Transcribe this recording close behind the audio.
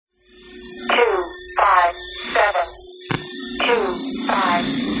5,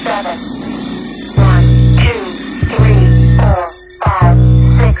 7. 1, 2, 3, 4, 5,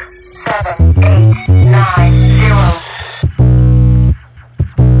 6, 7, 8, 9, 0.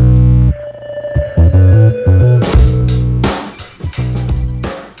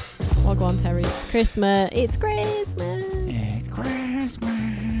 Oh, go on, Terry. It's Christmas. It's Christmas. It's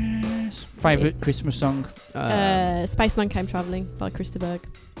Christmas. Favourite Christmas song? Spaceman Came Travelling by Chris de Burgh.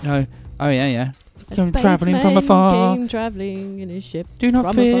 No. Oh, yeah. A Come travelling from afar. Came travelling in his ship. Do not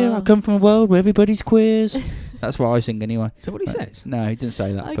from fear, afar. I come from a world where everybody's queers. That's what I sing anyway. Is that what he says? No, he didn't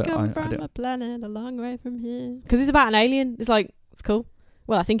say that. I but come I from don't. a planet a long way from here. Because it's about an alien. It's like, it's cool.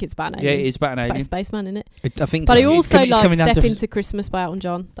 Well, I think it's about an Yeah, alien. it is about an It's about a alien. spaceman, isn't it? I think But so. I also it's like coming down Step to Into Christmas by Elton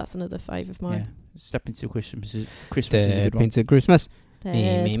John. That's another fave of Yeah. mine. Step into Christmas is a good Step one. into Christmas.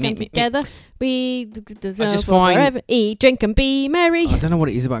 Let's come together. We just find- forever. Eat, drink, and be merry. I don't know what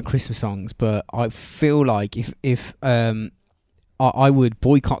it is about Christmas songs, but I feel like if I would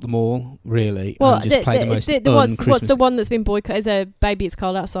boycott them all, really, and just play the most what's un-Christmas. the one that's been boycotted? Is a Baby It's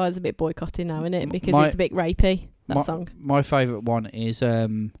Cold Outside is a bit boycotted now, isn't it? Because it's a bit rapey, that song. My favourite one is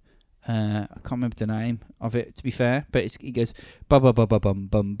I can't remember the name of it, to be fair, but it goes bum bum bum bum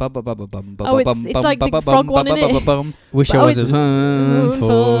bum bum bum bum bum bum. Oh, it's like the frog one, innit? Wish I Oh, was at it's home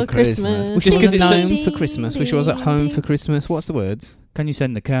for Christmas. Wish I Just was 'cause at it's home for Christmas. Wish I was at home for Christmas. What's the words? Can you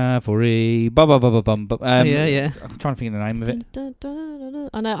send the cavalry? Bum bum bum bum bum. Yeah. I'm trying to think of the name of it.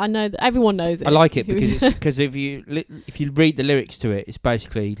 I know. Everyone knows it. I like it because if you read the lyrics to it, it's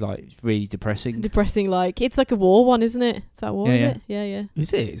basically like it's really It's depressing. depressing. Like it's like a war one, isn't it? It's about war, Yeah, is yeah. it? Yeah.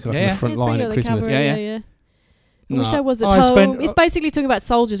 Is it? It's like Yeah. on the front It's line really at like Christmas. cavalry, Yeah. I wish I was at I home. spent- It's basically talking about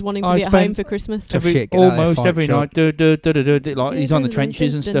soldiers wanting to I be at spent- home for Christmas. Tough shit, get out there, Almost fight, every shop. night, like he's on the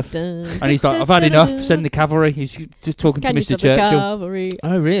trenches and stuff, and he's like, "I've had enough. Send the cavalry." He's just talking to Can you Mr. send the Churchill. cavalry?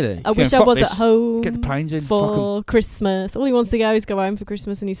 Oh, really? I wish Yeah, I fuck was this. at home Get the planes in. Fuck 'em. for Christmas. All he wants to go is go home for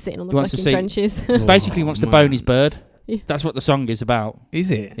Christmas, and he's sitting on the He wants to fucking see- trenches. Oh, Basically, wants to bone his bird. Yeah. That's what the song is about.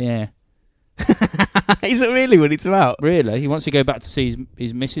 Is it? Yeah, Is it really what it's about? really. He wants to go back to see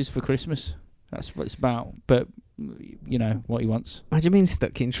his missus for Christmas. That's what it's about. But you know what he wants. Imagine being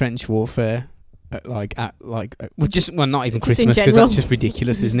stuck in trench warfare. Well, not even Just Christmas, in because general. that's just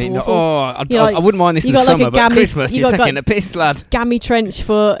ridiculous, Just isn't it? awful. I wouldn't mind this you in the got like summer, a but gammy- Christmas, you you're got taking like- a piss, lad. Gammy trench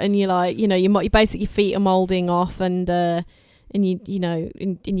foot, and you're like, you basically your feet are moulding off, and you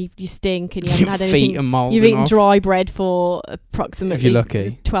stink, and you haven't Your had feet anything. are moulding You've eaten off. dry bread for approximately If you're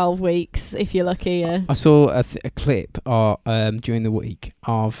lucky. 12 weeks, if you're lucky. Yeah. I saw a clip during the week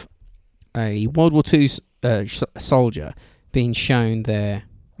of a World War II soldier being shown their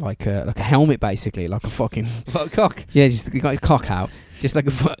like a helmet, basically, like a fucking What a cock. yeah, just he got his cock out, just like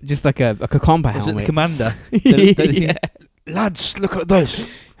a combat Was it the helmet. commander? Yeah. Lads, look at this.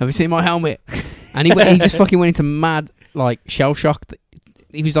 Have you seen my helmet? And he just fucking went into mad like shell shock.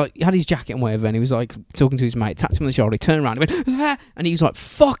 He was like, he had his jacket and whatever, and he was like talking to his mate, tapped him on the shoulder, he turned around, he went, ah! And he was like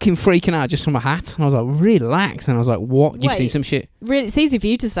fucking freaking out just from a hat. And I was like, relax. And I was like, what? You've seen Wait. some shit? Really, it's easy for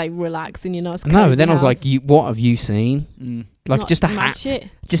you to say relax in your nice. No, cozy then I was house. like, what have you seen? Like Not just a mad hat. shit.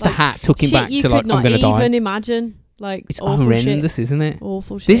 Just Like, a hat took him shit back you to could like, I'm not going to die. even imagine. Like It's awful horrendous, shit. isn't it?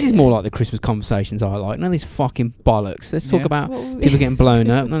 Awful shit. This is yeah. more like the Christmas conversations I like. None of this fucking bollocks. Let's talk Yeah. about What- people getting blown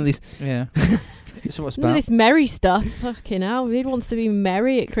up. None of this. Yeah. That's what it's None of about. this merry stuff. Fucking hell. Who wants to be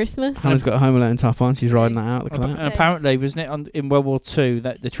merry at Christmas? Hannah's got a Home Alone top on. She's riding that out. Look at And that. apparently, wasn't it in World War II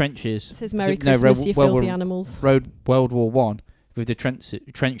that the trenches? It says Merry No, Christmas, you World filthy War- animals. World War One with the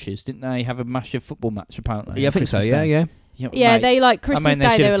trenches? Didn't they have a massive football match? Apparently, Yeah, I on think so. Christmas Yeah, Day? yeah. Yeah, mate, they like Christmas I mean, they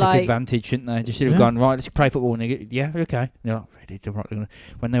Day. should They have were took like, advantage, shouldn't they? They should have Yeah. gone, right, let's play football. And they go, yeah, okay. And they're like, ready to rock.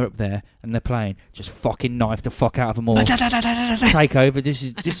 When they're up there and they're playing, just fucking knife the fuck out of them all. Take over. This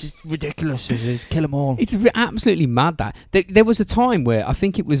is ridiculous. This is kill them all. It's absolutely mad that there was a time where I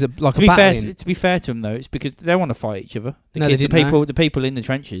think it was like To a be fair, battling. to be fair to them though, it's because they want to fight each other. No, they didn't, the people in the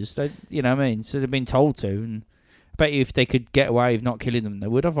trenches. They, you know what I mean? So they've been told to. And I bet you if they could get away with not killing them, they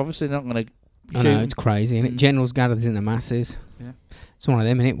would have. Obviously, they're not going to. I know, it's crazy, and generals gathered in the masses. Yeah. It's one of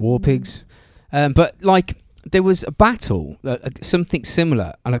them, innit? War pigs. But like, there was a battle, something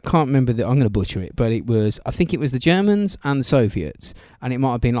similar, and I can't remember I'm going to butcher it, but I think it was the Germans and the Soviets, and it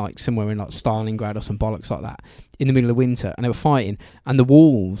might have been like somewhere in like Stalingrad or some bollocks like that, in the middle of winter, and they were fighting, and the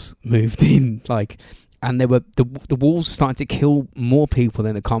wolves moved in, like, and they were the wolves were starting to kill more people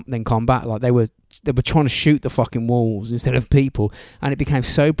than combat. Like they were trying to shoot the fucking wolves instead of people, and it became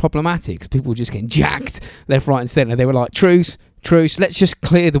so problematic because people were just getting jacked left, right, and centre. They were like, truce, let's just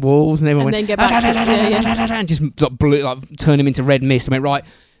clear the walls, and everyone And went then get back to and just like blew, like turned them into red mist. I went, right,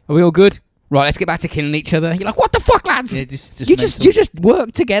 are we all good? right, let's get back to killing each other. You're like, what the fuck, lads? Yeah, just you just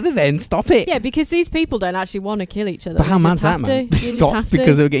work together then. Stop it. Yeah, because these people don't actually want to kill each other. But how They mad's just that, have man? to. They You just stopped have to.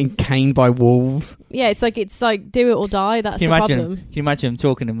 because they were getting caned by wolves. Yeah, it's like do it or die. That's Can the you imagine? problem. Can you imagine him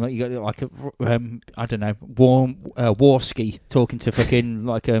talking to him like you got like a I don't know Warski talking to fucking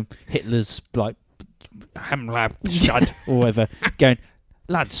like Hitler's like Hamlab Chad or whatever, going,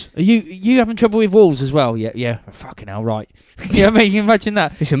 lads, are you having trouble with wolves as well? Yeah. Fucking hell, right. You know what I mean? You imagine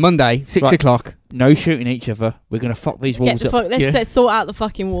that. It's a Monday, 6 Right. o'clock. No shooting each other. We're gonna fuck these Get wolves the up. fuck, let's sort out the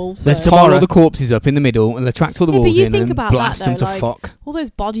fucking wolves. Let's first. pile all the corpses up in the middle and attract all the Yeah, but wolves you in think and about blast that, them though, to like, fuck. All those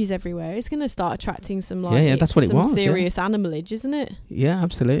bodies everywhere. It's going to start attracting some like Yeah, that's what it some was, yeah. serious animalage, isn't it? Yeah,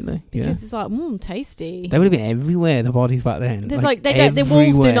 absolutely. Yeah. Because it's like tasty. They would have been everywhere, the bodies back then. There's the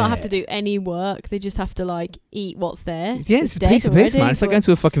wolves do not have to everywhere. do any work. They just have to like eat what's there. Yeah, it's a dead piece of piss, already. man. It's like going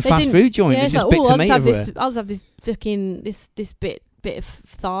to a fucking They fast didn't- food joint. Yeah, There's it's just like, bits I'll of meat just have everywhere. I'll just have this fucking this bit of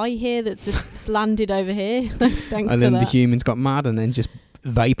thigh here that's just landed over here. Thanks And for then the that. humans got mad and then just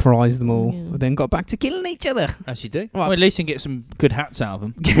vaporised them all. Yeah. And then got back to killing each other. As you do. Right. Well, at least you can get some good hats out of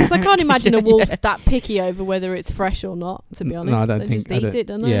them. 'Cause I can't imagine a Yeah, wolf's yeah. that picky over whether it's fresh or not. To be honest, No, I don't they think. just I eat don't- it,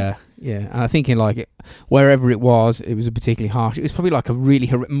 don't they? Yeah. And I think in like wherever it was a particularly harsh. It was probably like a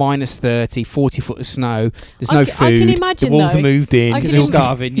really minus 30, 40 foot of snow. There's no I food. can imagine, the wolves though, are moved in. I Because can they're im-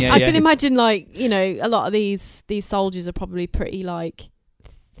 starving. Yeah, I yeah. can imagine, like, a lot of these soldiers are probably pretty like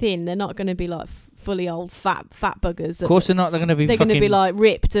thin. They're not going to be like fully old fat buggers. Of course they're not. They're going to be. They're going to be fucking- like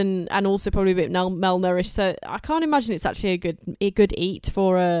ripped and also probably a bit malnourished. So I can't imagine it's actually a good eat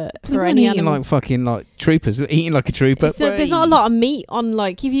for They weren't any eating animal. like fucking like troopers. Eating like a trooper. There's not a lot of meat on,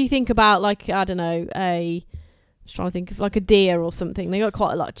 like, if you think about, like, I don't know, I was trying to think of like a deer or something. They got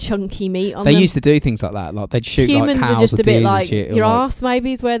quite a lot of chunky meat on They them. used to do things like that. Like they'd shoot Humans like cows are just or a bit deers like and shit. or, your like, arse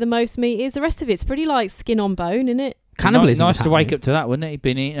maybe is where the most meat is. The rest of it's pretty like skin on bone, isn't it? cannibalism. Nice was to wake happening. up to that, wouldn't it? You've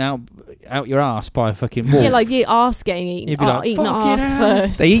been eaten out your ass by a fucking wolf. Yeah, like your arse getting eaten. You'd be like, eating the "Fucking arse hell."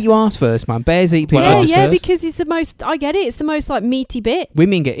 first. They eat your ass first, man. Bears eat people's Well, ass yeah, first. because it's the most. I get it. It's the most like meaty bit.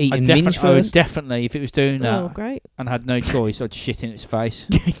 Women get eaten minge I would first. definitely, if it was doing that Oh, great. and had no choice, I'd shit in its face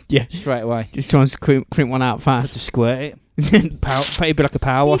Yeah. straight away. Just trying to crimp one out I'd fast. just squirt it. It'd be like a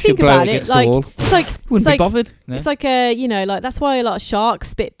power But you wash. You'd think blow about it it, against like the wall. it's like Wouldn't it's be like bothered. Yeah. it's like like that's why a lot of sharks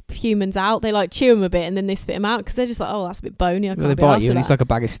spit humans out. They like chew them a bit and then they spit them out because they're just like, oh, that's a bit bony. I can't Well, they be bite arsed you with and it's that. like a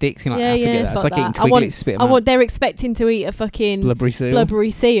bag of sticks. You're like, Yeah, I forget yeah, that. It's fuck like eating that. twiglets. Spit 'em out. They're expecting to eat a fucking Blubbery seal.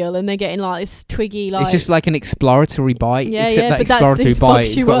 blubbery seal and they're getting like this twiggy like. It's just like an exploratory bite, Yeah, except yeah, that but that's- exploratory this bite, fucks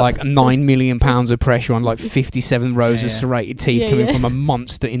it's you got up. like 9 million pounds of pressure on like 57 rows Yeah, of yeah. serrated teeth Yeah, coming yeah. from a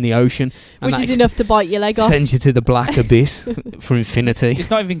monster in the ocean. And which that is enough to bite your leg off. sends you to the black abyss for infinity. It's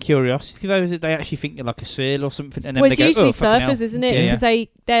not even curiosity though, is it? They actually think you're like a seal or something, and then Well, they it's go, usually "Oh, fucking surfers, hell." isn't it? Yeah, Because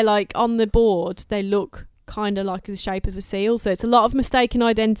they're like on the board, they look kind of like the shape of a seal. So it's a lot of mistaken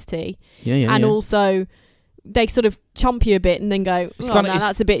identity, Yeah, and also they sort of chomp you a bit and then go, It's oh, kinda- no, it's-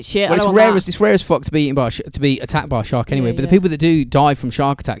 that's a bit shit. Well, I don't want that. it's rare as fuck to be eaten by to be attacked by a shark anyway. Yeah, but the yeah. people that do die from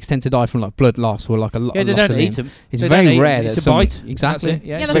shark attacks tend to die from like blood loss or like a lot. Yeah, they don't eat them. It's They very don't eat 'em. rare. It's that the someone- bite. Exactly. That's it,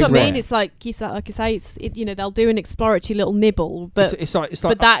 yeah. Yeah, It's that's what I very mean. rare. It's like I say, they'll do an exploratory little nibble, but It's like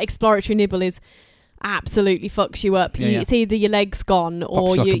but that exploratory nibble is absolutely fucks you up. Yeah, yeah. It's either your leg's gone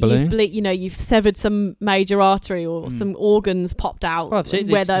or like a balloon. you've severed some major artery or Mm. some organs popped out Well, that's it,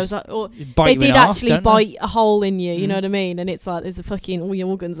 where it's those just- or bite they you in did the arse, actually don't they? bite a hole in you. You know Mm. what I mean? And it's like there's a fucking all your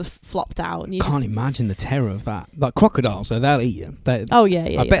organs are flopped out. And you Can't just, imagine the terror of that. Like crocodiles, so they'll eat you. oh yeah,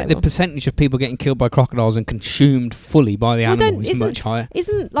 yeah. I bet they the will. percentage of people getting killed by crocodiles and consumed fully by the Well, animal don't- is isn't- much higher.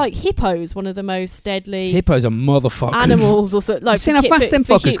 Isn't like hippos one of the most deadly Hippos are motherfuckers. animals or so, like seen how fast them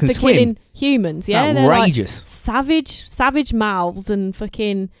fuckers can for swim? killing humans? Yeah, they're like Outrageous. savage mouths and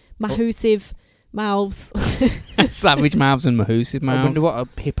fucking mahoosive mouths. Savage mouths and mahoosive I mouths. wonder what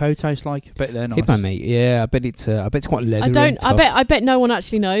a hippo tastes like. I bet they're nice. Hippo meat, yeah. I bet it's quite leathery. I bet no one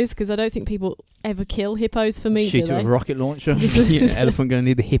actually knows because I don't think people ever kill hippos for meat. Shoot Do it with a they? rocket launcher. yeah, elephant gun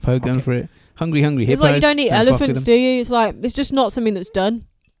need the hippo gun for it. Hungry hippos. It's like you don't eat fuck with elephants, them. do you? It's like it's just not something that's done.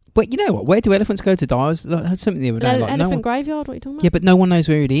 But you know what? Where do elephants go to die? I heard something the other day. Like, no Elephant one, graveyard. What are you talking yeah, about? but no one knows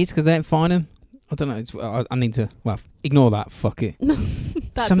where it is because they don't find them. I don't know. I need to. Well, ignore that. Fuck it.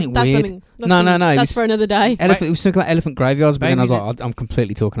 That's something that's weird. Something, that's No, something- no, it That's was- for another day. Elephant. We was talking about elephant graveyards, but then I was Maybe like, I'm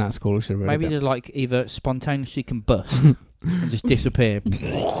completely talking out of school. I should have read Maybe it. they're like either spontaneously combust and just disappear.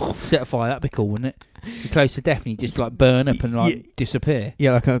 Set a fire, that'd be cool, wouldn't it? You're close to death and you just like burn up and like Yeah. disappear.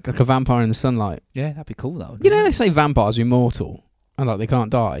 Yeah, like a vampire in the sunlight. Yeah, that'd be cool though. You know, they say vampires are immortal and like they can't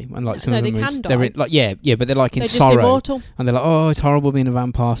die, and like some No, of they them can they're die. in, like yeah, but they're like in They're just sorrow, immortal. and they're like, oh, it's horrible being a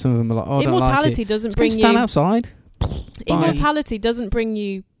vampire. Some of them are like, oh, I don't like Immortality it. doesn't Just go bring stand you. outside. Immortality doesn't bring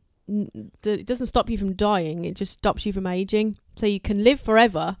you it doesn't stop you from dying. It just stops you from aging. So you can live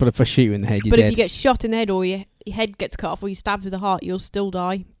forever. But if I shoot you in the head, you're But dead. if you get shot in the head or your head gets cut off or you stabbed with the heart, you'll still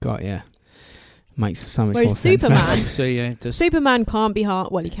die. Got yeah. Makes so much Whereas more sense. Superman, So yeah, it does. Superman can't be harmed.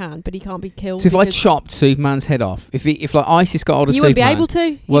 Well, he can, but he can't be killed. So if I because chopped Superman's head off, if like ISIS got hold of you Superman, wouldn't be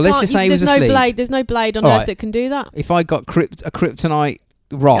able to. Well, You let's can't- just say he there's was no asleep. blade. There's no blade on Alright. Earth that can do that. if I got a kryptonite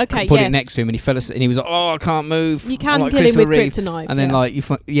rock, Okay, and put yeah. it next to him, and he fell asleep, and he was like, "Oh, I can't move." You I'm can like kill him with Christopher Reeve. kryptonite. And then yeah.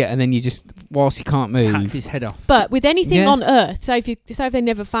 like and then you just whilst he can't Hacked move, his head off. But with anything Yeah. on Earth, say if they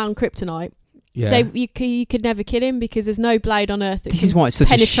never found kryptonite, you could never kill him because there's no blade on Earth that This can is why it's such a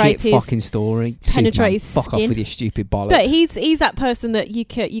penetrate shit his- fucking story. penetrate Superman, his fuck off skin. with your stupid bollocks. But he's that person that you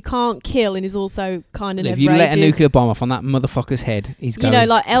can't kill and is also kind of if never you let a ages. nuclear bomb off on that motherfucker's head, he's You going. know,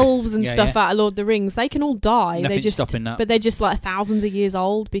 like elves and Yeah, stuff yeah. out of Lord of the Rings, they can all die. Nothing's they just, stopping that. but they're just like thousands of years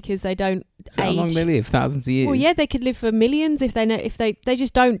old because they don't So how long age. they live? Thousands of years. Well, yeah, they could live for millions if they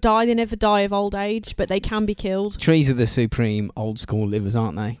just don't die. They never die of old age, but they can be killed. Trees are the supreme old school livers,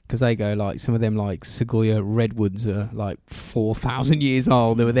 aren't they? Because they go like some of them like Sequoia redwoods are like 4,000 years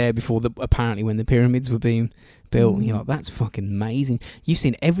old. They were there before apparently when the pyramids were being built. And you're like, that's fucking amazing. You've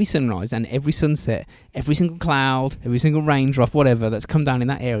seen every sunrise and every sunset, every single cloud, every single raindrop, whatever that's come down in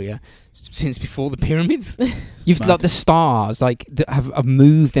that area since before the pyramids. You've Mad. like the stars like that have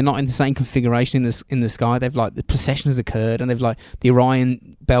moved. They're not in the same configuration in the sky. They've like the precession has occurred, and they've like the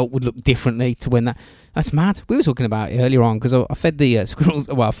Orion belt would look differently to when that. That's mad. We were talking about it earlier on because I fed the squirrels.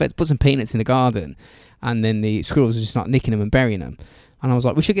 Well, I put some peanuts in the garden, and then the squirrels were just like nicking them and burying them. And I was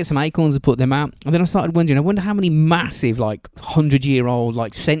like, we should get some acorns and put them out. And then I started wondering, I wonder how many massive, like 100-year-old,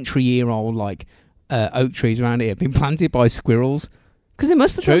 like century-year-old, like oak trees around here have been planted by squirrels. Because they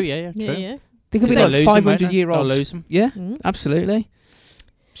must have True, done. yeah, Yeah, true. yeah. They could be They'll like lose 'em, won't they? 500-year-olds. They'll lose them. Yeah, Mm. absolutely.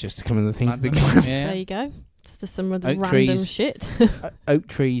 Just some of the things. There There you go. It's just some of the Oak random trees. shit. Oak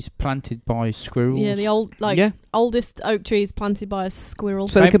trees planted by squirrels. Yeah, the yeah. oldest oak trees planted by a squirrel.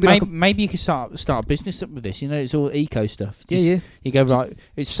 So they could be like maybe you could start a business up with this. You know, it's all eco stuff. yeah, Just- yeah. You go, right,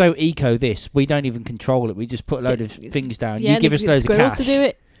 it's so eco this, we don't even control it. We just put a load of things down. Yeah, You give and us if you get loads of squirrels cash. to do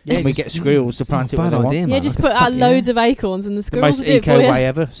it. Yeah, and we just- get squirrels to it's not plant a it when bad they want. idea, Yeah, man. just Like put a out fuck- loads of acorns and the The squirrels most will do it eco for you. way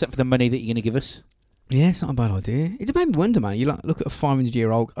ever, except for the money that you're going to give us. Yeah, it's not a bad idea. It's made me wonder, man. You like look at a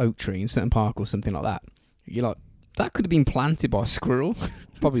 500-year-old oak tree in certain park or something like that. You're like, that could have been planted by a squirrel.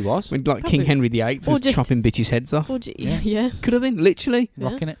 Probably was. When like King Probably. Henry VIII Or was just- chopping bitches' heads off. Or yeah. Could have been, literally. Yeah.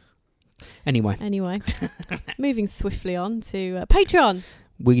 Rocking it. Anyway, Anyway, moving swiftly on to Patreon.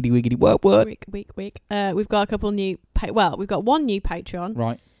 wiggity wiggity work. Week. We've got a couple new. We've got one new Patreon.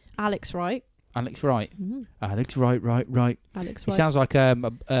 Right. Alex Wright. Alex Wright. Mm, Alex Wright. Alex He Wright. sounds like a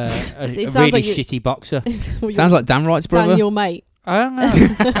It really sounds like you- shitty boxer. Sounds like Dan Wright's brother. Dan, your mate. Oh, no.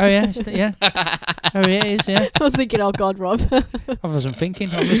 Oh, yeah. Yeah. Oh, yeah, it is, yeah. I was thinking, oh God, Rob. I wasn't thinking,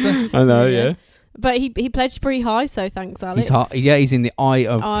 obviously. I know, Yeah. But he pledged pretty high, so thanks, Alex. He's hot. Yeah, he's in the eye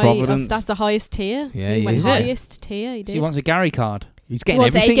of Providence. That's the highest tier. Yeah, he he went is. highest tier. He did. He wants a Gary card. He's He getting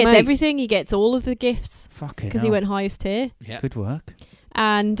wants- everything, He gets mate. everything. He gets all of the gifts Fucking because he hell. went highest tier. Yeah. Good work.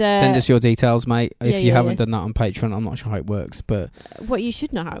 And Send us your details, mate. If yeah, you yeah, haven't yeah. done that on Patreon, I'm not sure how it works, but what you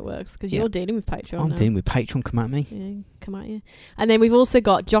should know how it works because Yeah. you're dealing with Patreon. I'm now. dealing with Patreon. Come at me. Yeah, come at you. And then we've also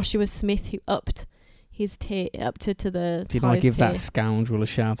got Joshua Smith who upped his tier up to the Did I highest give tier. that scoundrel a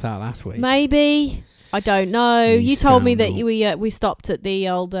shout out last week? Maybe. I don't know. You You told me that scoundrel. we stopped at the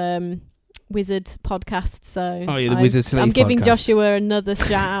old Wizard podcast, so Oh, yeah, the Wizard I'm Sleeve giving podcast. Joshua another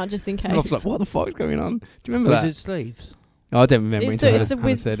shout out just in And I was case. like, what the fuck's going on? Do you remember Wizard that? sleeves. Oh, I don't remember. It's until the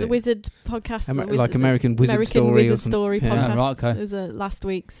Hannah said it. Wizard podcast, the Like Wizard- American Wizard American Story or Wizard something. Story Yeah. podcast. Oh, right, okay. It was last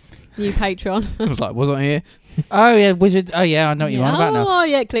week's new Patreon. I was like, was I here? Oh, yeah, Wizard. Oh, yeah, I know what you're on about now. Oh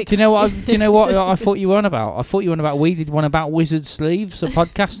yeah, click. Do you know what? Do you know what I thought you were on about? I thought you were on about. We did one about Wizard sleeves, a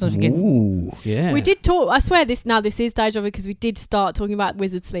podcast. And I was thinking, Ooh, yeah. We did talk. I swear this is deja vu because we did start talking about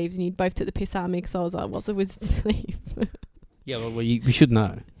wizard sleeves, and you both took the piss out of me because I was like, "What's a wizard sleeve?" Yeah, well, we should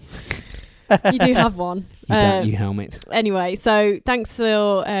know. You do have one. You don't, you helmet. Anyway, so thanks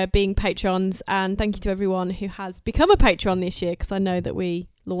for being patrons, and thank you to everyone who has become a patron this year because I know that we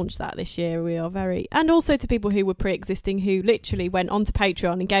launched that this year. We are very, and also to people who were pre-existing who literally went onto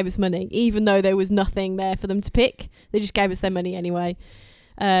Patreon and gave us money, even though there was nothing there for them to pick. They just gave us their money anyway.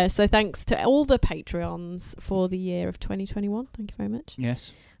 So thanks to all the Patreons for the year of 2021. Thank you very much.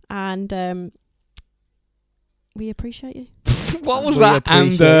 yes. And we appreciate you. What was We that?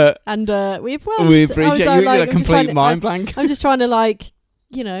 appreciate- And we we appreciate you. like, A complete mind blank. I'm just trying to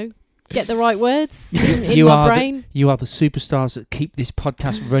get the right words in You my are brain. You are the superstars that keep this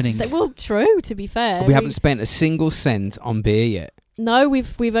podcast running. Well, true. To be fair, We haven't spent a single cent on beer yet. No,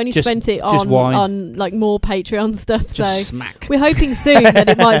 we've only Just- spent it just wine. on like more Patreon stuff. Just So smack. we're hoping soon that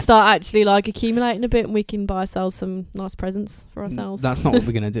it might start actually like accumulating a bit, and we can buy ourselves some nice presents for ourselves. That's not what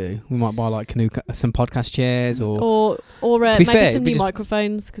we're gonna do. We might buy like some podcast chairs or or To be maybe fair, some we new just-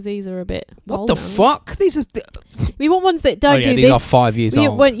 microphones because these are a bit. what old the now. fuck? These are We want ones that don't do these this. are 5 years You,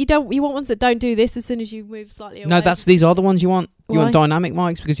 old. well, you want ones that don't do this as soon as you move slightly away. No, these are the ones you want. You want Why? dynamic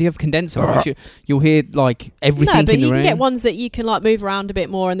mics because you have condenser mics. You'll hear like everything no, but in the you room. can get ones that you can like move around a bit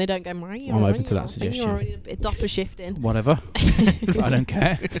more and they don't go. I'm open to that suggestion. Or a bit Doppler shifting. Whatever. I don't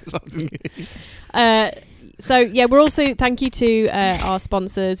care. So yeah, we're also thank you to our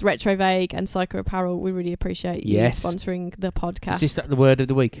sponsors Retrovague and Psycho Apparel. We really appreciate you Yes. sponsoring the podcast. Is this the word of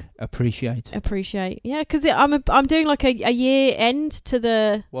the week? Appreciate. Appreciate, yeah, because I'm doing like a year end to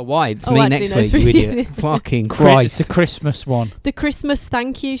the Well, why? It's Oh, me actually, next no, it's week, you really- idiot. Fucking It's Christ. the Christmas one. Christmas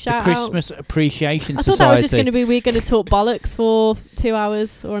thank you The shout Christmas outs. Appreciation I Society. thought that was just going to be we're going to talk bollocks for 2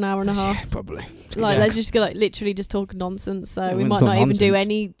 hours or an hour and a half. Probably. Like Yeah. let's just go like literally just talk nonsense. So Yeah, we we might talk not even do nonsense.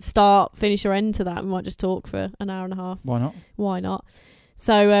 any start, finish, or end to that. We might just talk for an hour and a half. Why not? Why not?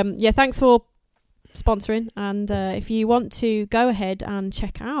 So yeah, thanks for sponsoring. And if you want to go ahead and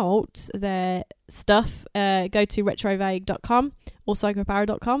check out their stuff, go to retrovague.com or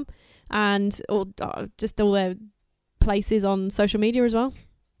psychopower.com and or just all their places on social media as well.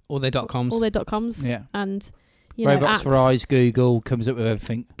 All their .coms. All their .coms. Yeah. And you know, Robots for Eyes, Google comes up with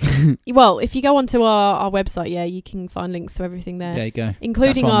everything. well, if you go onto our website, yeah, you can find links to everything there. There you go.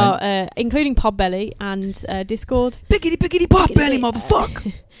 Including That's what our including Podbelly and Discord. Biggity pop belly,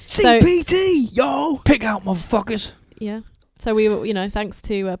 motherfucker. So- CPT, yo. Pick out, motherfuckers. Yeah. So we were, thanks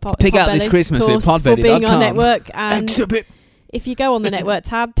to Pick out this Podbelly, Christmas of at course, for podbelly.com. being our network. And Exhibit. if you go on the network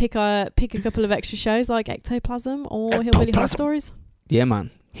tab, pick a couple of extra shows like Ectoplasm or Hillbilly Horror Ectoplasm. Stories. Yeah,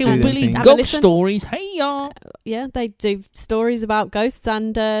 man. Hillbilly Have a ghost listen. stories. Hey, ya. Yeah, they do stories about ghosts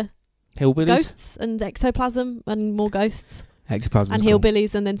and Hillbillies. ghosts and ectoplasm and more ghosts Ectoplasm. and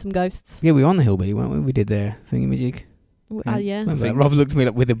hillbillies and then some ghosts. Yeah, we were on the hillbilly, weren't we? We did their thingamajig. Yeah. Remember that? Think- Rob looks at me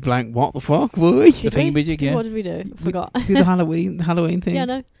like with a blank, what the fuck, boy? The Did we? thingamajig, yeah. What did we do? I forgot. Do the Halloween thing. Yeah,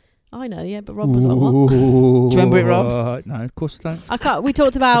 no. I know, yeah, but Rob was like, what? Do you remember it, Rob? No, of course I don't. I can't. We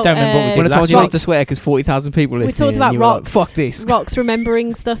talked about. I don't remember what we When I did told you last not to swear because 40,000 people We listening. talked about and you were like, rocks. fuck this. Rocks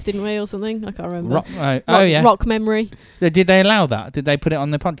remembering stuff, didn't we, or something? I can't remember. Rock, oh, yeah. Rock memory. Did they allow that? Did they put it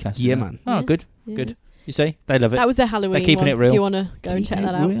on the podcast? Yeah, man. Oh, Yeah. good. Yeah. Good. You see? They love it. That was their Halloween keeping one, it real. if you want to go and check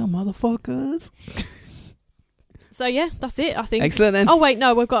that out. Real motherfuckers. So, yeah, that's it, I think. Excellent then. Oh, wait,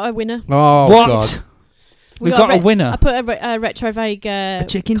 no, we've got a winner. Oh, What? God. We've got a winner. I put a Retro Vague A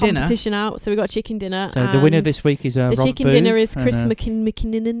chicken dinner? competition out, so we got a chicken dinner. So the winner and this week is the Rob chicken Booth dinner is and, Chris uh,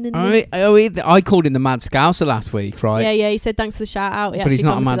 McKinnon. I called him the Mad Scouser last week, right? Yeah, he said thanks for the shout out. But he's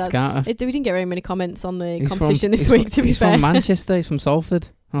not a Mad Scouter. We didn't get very many comments on the He's competition from- this he's week, from- to be he's fair. from Manchester. He's from Salford.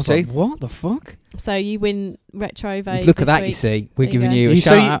 I was See? like, what the fuck? So you win Retro Vague. Look at this that, week. you see. We're There you giving go. you a You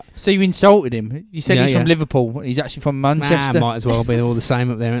shout out. so you insulted him. You said Yeah, he's from yeah. Liverpool. He's actually from Nah, Manchester. might as well be all the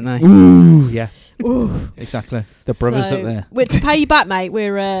same up there, aren't they? Ooh, yeah, Ooh. exactly. The brothers So, up there. To pay you back, mate,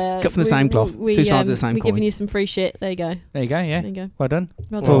 we're Cut from the same cloth. Two sides of the same We're giving coin. you some free shit. There you go. There you go. Yeah, There you go. well done.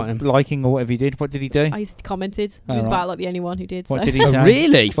 Well For done. Right. liking or whatever he did. What did he do? I used to commented. He Oh, was right. about like the only one who did. What so. did he Oh, say?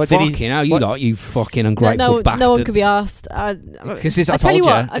 really? What did he- Fucking hell, you what- lot, you fucking ungrateful no, bastards. no one could be asked. Because I tell told you you,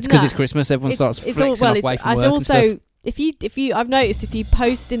 what, it's because no. it's Christmas. Everyone starts flexing off away from it's work and also stuff. if you I've noticed if you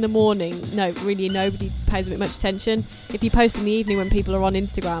post in the morning, no, really nobody pays a bit much attention. If you post in the evening when people are on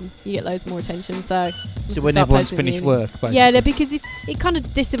Instagram, you get loads more attention. So So when everyone's finished work. Basically. yeah, because if it kind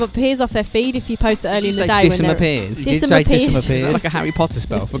of disappears off their feed if you post it early in the day when they're disappears. You did say Disappeared. Is that disappeared. like a Harry Potter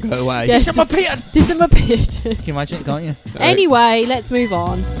spell for go away? Yes. Disappeared. disappeared. Can you imagine it, can't you? Anyway, let's move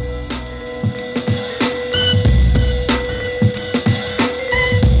on.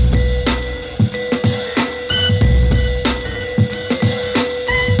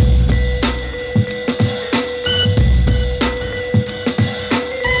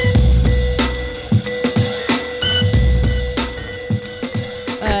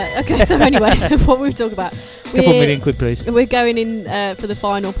 Okay, so anyway, what we were talking about. Couple million quid, please. We're going in for the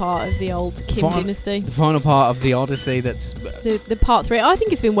final part of the old Kim dynasty. The final part of the Odyssey that's... The part 3. I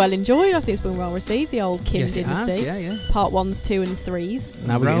think it's been well enjoyed. I think it's been well received, the old Kim yes, it has, dynasty. yeah, yeah. Part 1s, 2 and 3s.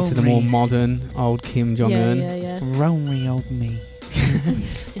 Now we're getting to the more Romy. modern old Kim Jong-un. Yeah, yeah, Romy old me.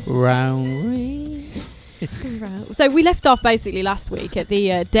 Round yeah. So we left off basically last week at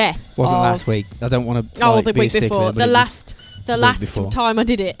the death Wasn't of... last week. I don't want to Oh, the be a week stickler, before. but The it was last week before. time I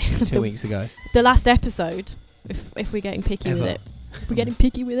did it. 2 weeks ago. The last episode, if we're getting picky with Ever. it. If we're getting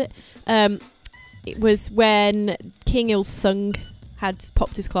picky with it. It was when King Il Sung had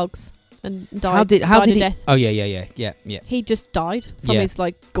popped his clogs and died. How did died a he? death. Oh yeah. He just died from Yeah. his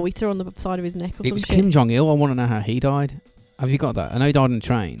like goiter on the side of his neck or It some was shit. Kim Jong Il. I want to know how he died. Have you got that? I know he died on a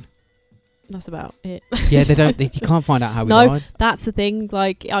train. That's about it. Yeah, they don't. You can't find out how he No. died. That's the thing.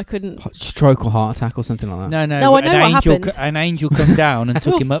 Like I couldn't. Stroke or heart attack or something like that. No, No, I know what happened. An angel come down and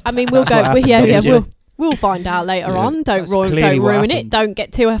took him up. I mean, we'll That's what go. happened, Yeah, didn't you? we'll find out later Yeah, on. Don't that's clearly don't what ruin it. happened. Don't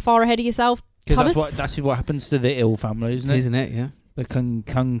get too far ahead of yourself. Because Thomas? that's what happens to the ill family, isn't it? Isn't it? Yeah. The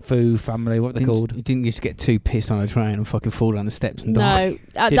kung fu family, what they're called. You didn't just get too pissed on a train and fucking fall down the steps and die. No,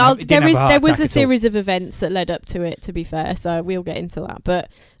 Didn't have- didn't have a heart there was attack a at all. series of events that led up to it. To be fair, so we'll get into that.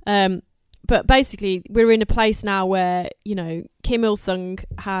 But basically, we're in a place now where Kim Il Sung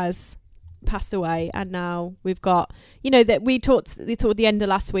has passed away, and now we've got that we talked at the end of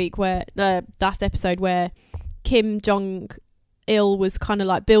last week, where last episode where Kim Jong Il was kind of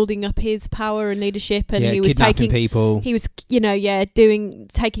like building up his power and leadership, and yeah, he was kidnapping taking people. he was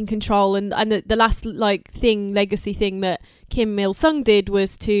taking control, and the last legacy thing that Kim Il Sung did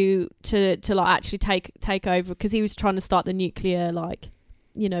was to like actually take over, because he was trying to start the nuclear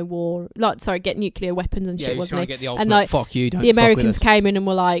war, get nuclear weapons and Yeah, shit, he was wasn't trying he? to get the And, ultimate like, fuck you. Don't The fuck with Americans us. came in and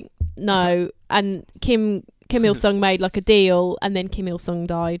were like, no, and Kim Il Sung made like a deal, and then Kim Il Sung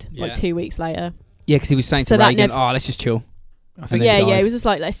died Yeah. like 2 weeks later. Yeah, because he was saying So to that Reagan, never- let's just chill. I think then he Yeah, died. it was just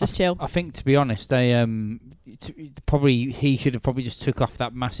like, let's just chill. I think, to be honest, they he should have probably just took off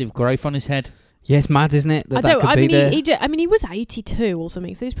that massive growth on his head. Yeah, it's mad, isn't it? That could be there. He was 82 or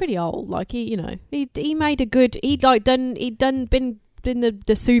something, so he's pretty old. Like he made a good. He'd been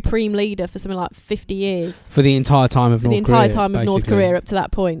the supreme leader for something like 50 years. For the entire time of For North the entire Korea, time of North basically. Korea up to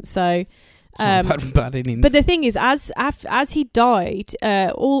that point. So, It's not bad innings. but the thing is, as he died,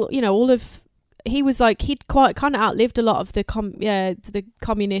 he was like he'd quite kind of outlived a lot of the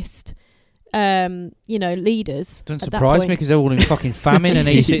communist leaders. Doesn't at that surprise point. me because they're all in fucking famine and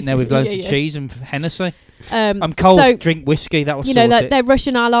he's sitting there with loads Yeah. of cheese and Hennessy. I'm I'm cold. Drink whiskey. That was their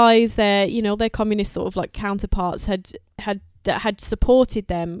Russian allies, their communist sort of like counterparts had supported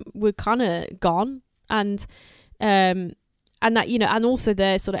them were kind of gone, and that and also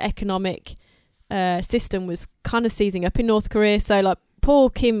their sort of economic system was kind of seizing up in North Korea. So like poor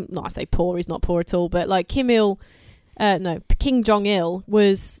Kim, I say poor, he's not poor at all, but like King Jong Il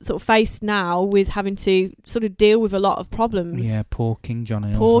was sort of faced now with having to sort of deal with a lot of problems. Yeah, poor King Jong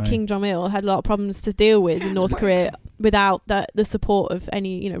Il. Poor King Jong Il had a lot of problems to deal with in North Korea without the support of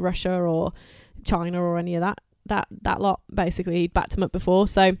any Russia or China or any of that lot. Basically, he'd backed him up before.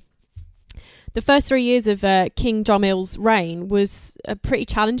 So the first 3 years of King Jong Il's reign was pretty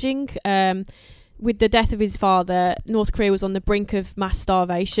challenging. With the death of his father, North Korea was on the brink of mass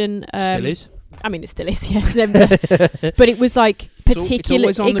starvation. Still is. I mean, it still is, yes. But it was like particularly.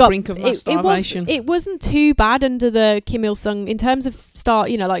 It's always on the brink of mass starvation. It wasn't too bad under the Kim Il Sung in terms of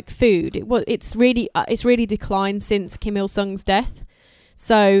like food. It's really declined since Kim Il Sung's death.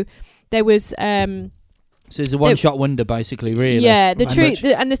 So there was. So it's a one-shot wonder, basically, really. Yeah, And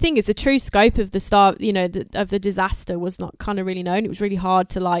the thing is, the true scope of the disaster was not kind of really known. It was really hard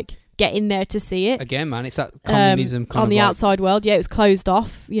to like get in there to see it. Again, man, it's that communism kind on of the like, outside world. Yeah, it was closed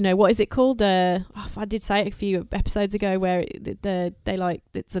off. What is it called? I did say it a few episodes ago where they like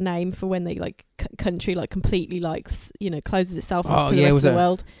it's a name for when they like country like completely like closes itself off to the rest of the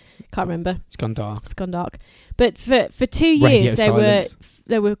world. Can't remember. It's gone dark. It's gone dark. But for 2 years Radio silence.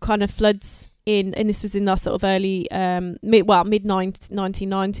 there were kind of floods and this was in the sort of early mid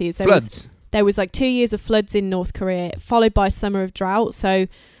 1990s. Floods. There was like 2 years of floods in North Korea, followed by a summer of drought. So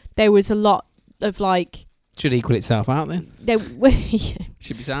there was a lot of like. Should equal itself out then.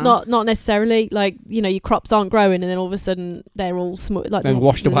 Should be sound. Not necessarily. Like your crops aren't growing, and then all of a sudden they're all They're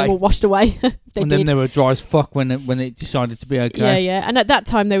washed away. All washed away. then they were dry as fuck when it decided to be okay. Yeah. And at that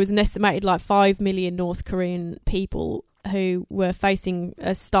time there was an estimated like 5 million North Korean people who were facing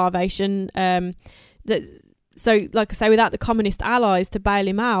starvation. So, like I say, without the communist allies to bail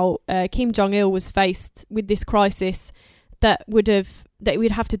him out, Kim Jong Il was faced with this crisis that we'd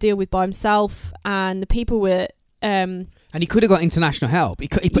have to deal with by himself, and the people were. And he could have got international help. He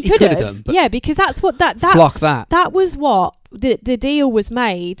could have done. But yeah, because that's what that flock that. That was what the deal was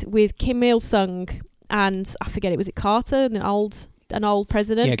made with Kim Il Sung and I forget was it Carter, an old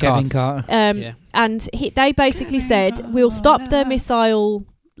president. Yeah, Kevin Carter. And they basically said we'll stop the missile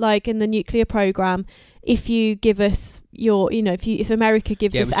and the nuclear program if you give us if America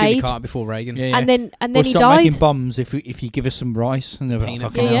gives us it was Jimmy aid. Carter before Reagan. Yeah. And then we'll he stop died. making bombs if you give us some rice. And they were like, Peanut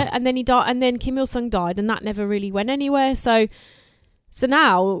fucking butter. hell. Yeah, and then he died, and then Kim Il Sung died, and that never really went anywhere. So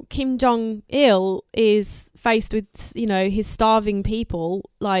now Kim Jong Il is faced with his starving people,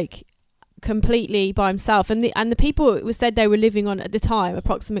 like completely by himself, and the people, it was said they were living on at the time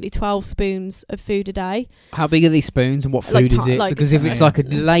approximately 12 spoons of food a day. How big are these spoons and what food Like is it? like- Because if it's like a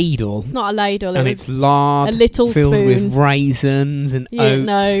ladle It's not a ladle, and it it's was lard a little filled spoon. with raisins and oats.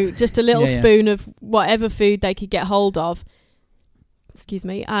 No, just a little Yeah, yeah. spoon of whatever food they could get hold of. Excuse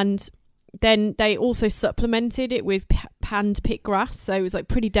me. And then they also supplemented it with hand-picked grass, so it was like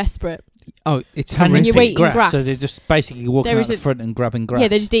pretty desperate. Oh, it's Hand when you're horrific. eating grass. So they're just basically walking There out is the a- front and grabbing grass. Yeah,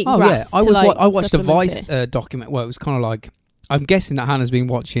 they're just eating Oh grass. yeah, I to, was. like, I watched a supplement Vice it. document. Well, it was kind of like, I'm guessing that Hannah's been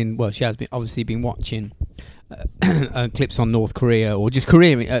watching. Well, she has been obviously been watching clips on North Korea or just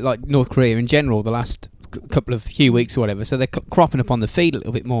Korea, like North Korea in general, the last couple of few weeks or whatever. So they're cropping up on the feed a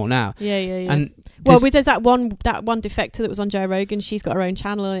little bit more now. Yeah. And Well, there's- there's that one defector that was on Joe Rogan. She's got her own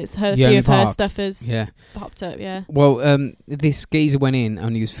channel, and it's her. A Yeah, few in of her Park. stuff has yeah. popped up. Yeah. Well, this geezer went in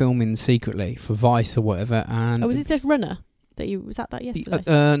and he was filming secretly for Vice or whatever. And Oh, was it this runner that you was that yesterday?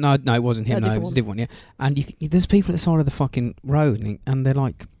 no, it wasn't him. Oh, No, it different was a different one. Yeah, and there's people at the side of the fucking road, and they're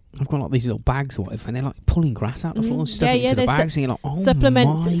like, I've got like these little bags or whatever, and they're like pulling grass out the floor, and stuffing it into the they're bags, and you're like, oh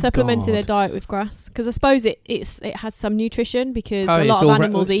supplementing my their God. diet with grass, because I suppose it has some nutrition, because Oh, a it's lot of all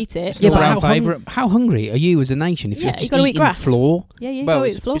animals ra- eat it. it's Yeah, all but round how, favourite. how hungry are you as a nation if Yeah, you're you just gotta eat eating grass. floor? Yeah, Well, go eat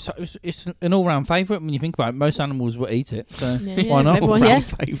it's, the floor. it's an all-round favourite when you think about it. Most animals will eat it. So Yeah, why not? everyone, yeah.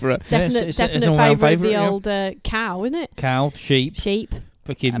 Favourite. Yeah, Definite, it's definite an all-round favourite of the favourite, yeah. old cow, isn't it? Cow, sheep, Sheep,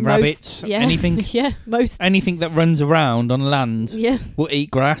 fucking most- rabbits, yeah. anything, Yeah, most. anything that runs around on land Yeah, will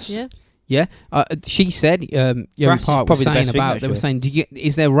eat grass. yeah. Yeah, she said, Young Grass is Park was probably the saying best thing, about, they were saying,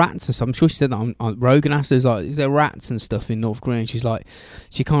 is there rats and stuff? I'm sure she said that on Rogan asked her, like, is there rats and stuff in North Korea? And she's like,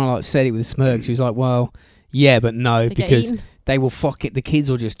 she kind of like said it with a smirk. She was like, well, yeah, but no, They get because eaten. they will fuck it. The kids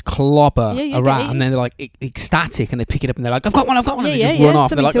will just clobber Yeah, you a get rat, eaten. and then they're like ecstatic, and they pick it up, and they're like, I've got one, and Yeah, they yeah, just run yeah, off.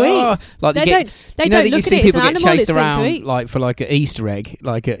 They're like, something to oh, like They they don't. get. They You know don't that you look see at it as people an get animal. chased It's something to around eat. like for like an Easter egg,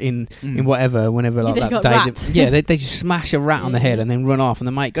 like in Mm. whatever, whenever like they've that got day. rats. Yeah, they just smash a rat on the Yeah. head and then run off, and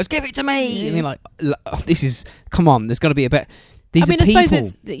the mate goes, "Give it to me!" Yeah. And you're like, oh, "This is come on. There's got to be a better." These I mean, are I people.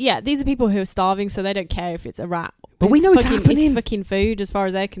 suppose these are people who are starving, so they don't care if it's a rat. But we know it's fucking, happening. It's fucking food, as far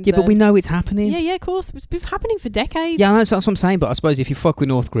as they're concerned. Yeah, but we know it's happening. Yeah, of course. It's been happening for decades. Yeah, that's what I'm saying. But I suppose if you fuck with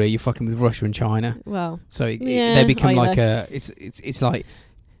North Korea, you're fucking with Russia and China. Well, So Yeah, they become I like know. it's like,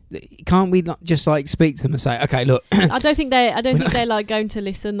 can't we not just like speak to them and say, okay, look, I don't think they're like going to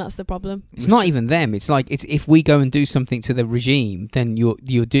listen. That's the problem. it's not even them. It's like it's if we go and do something to the regime, then you're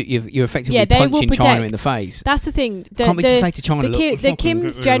effectively Yeah, they will punching China protect- in the face. That's the thing. Can't we just say to China, the, look, Ki- we're the fucking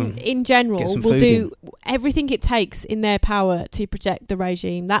Kims get in general some will food do everything it takes in their power to protect the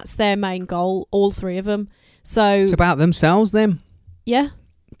regime. That's their main goal. All three of them. So It's about themselves, then. yeah,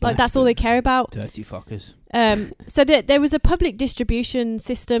 like that's all they care about. Dirty fuckers. So there was a public distribution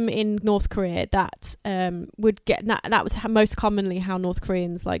system in North Korea that would get that was most commonly how North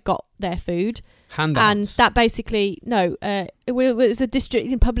Koreans like got their food, Handouts. and that basically it was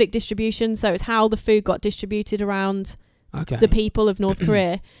a public distribution, so it's how the food got distributed around okay. the people of North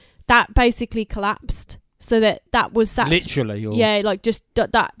Korea. That basically collapsed, so that was Literally, or yeah, like just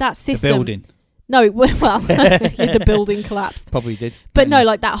that the system. building No, well, the building collapsed. probably did. But no,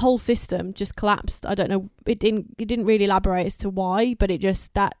 like that whole system just collapsed. I don't know. It didn't really elaborate as to why, but it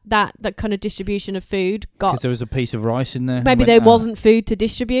just that kind of distribution of food because got. there was a piece of rice in there. Maybe Went, there "Ah." wasn't food to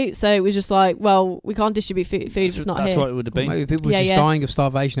distribute, so it was just like, well, we can't distribute food if it's not That's here. what it would have Well, been. maybe people were Yeah, just yeah. dying of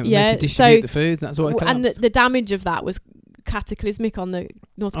starvation. That was Yeah, meant to distribute so- the food. That's why it collapsed. And the damage of that was cataclysmic on the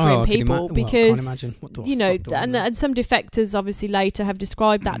North Oh, Korean I can people well, I can't imagine. because What the you know, fuck do I and, know? and some defectors obviously later have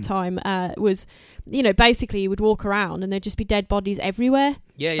described that time was, you know, basically you would walk around and there'd just be dead bodies everywhere,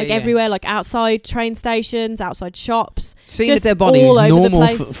 yeah, like everywhere, like outside train stations, outside shops. Seeing just that their body all is over the normal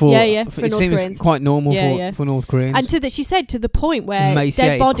place. for Yeah, for for it North seems Koreans. quite normal Yeah, yeah. for North Koreans. And she said to the point where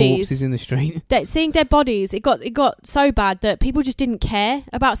Emaciated dead bodies, corpses in the street. seeing dead bodies, it got so bad that people just didn't care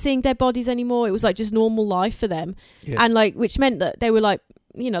about seeing dead bodies anymore. It was like just normal life for them, Yeah. and like which meant that they were like,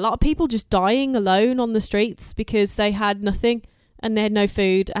 you know, a lot of people just dying alone on the streets because they had nothing and they had no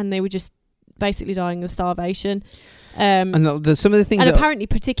food and they were just basically dying of starvation. And some of the things And that apparently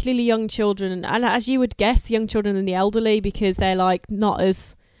particularly young children, and as you would guess, young children and the elderly, because they're like not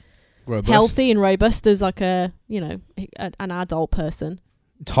as robust. healthy and robust as like an adult person.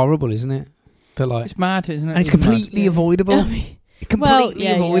 It's horrible, isn't it? But like, It's mad, isn't it? and it's It's mad. completely avoidable. completely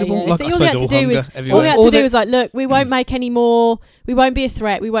avoidable. Like, So I all they suppose had to all do was hunger everywhere. all they had All to do the- was like, look, we won't make any more. We won't be a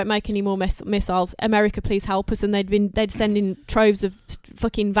threat. We won't make any more missiles. America, please help us. And they'd send in troves of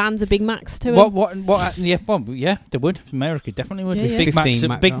fucking vans of Big Macs to them. What? Yeah, they would. America definitely would. Yeah, With yeah. Big 15 Macs.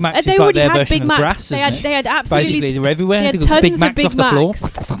 Mac Big Macs. Macs They is like already their had version Big of Macs. grass, They isn't it? had absolutely. Basically, they're everywhere. They had They've got tons Big of Macs Big off the floor.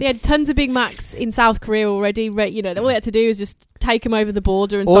 Macs. They had tons of Big Macs in South Korea already. You know, all they had to do is just take them over the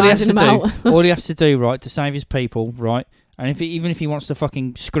border and All start he has to handing them out. do, all he has to do, right, to save his people, right, and even if he wants to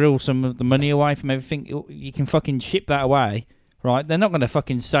fucking squirrel some of the money away from everything, you can fucking ship that away, right? They're not going to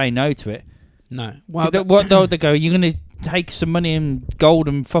fucking say no to it. No. They go, you're going to take some money and gold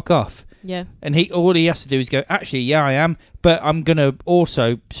and fuck off. Yeah. And all he has to do is go, actually, yeah, I am, but I'm going to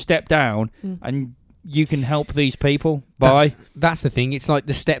also step down and you can help these people by... That's the thing. It's like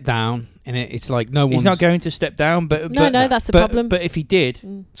the step down, and it's like no one's... He's not going to step down, but... No, that's the problem. But if he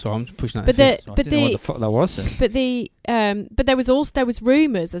did... So I'm pushing that. But I didn't know what the fuck that was then. but there was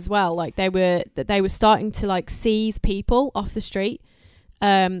rumours as well, like they were starting to like seize people off the street,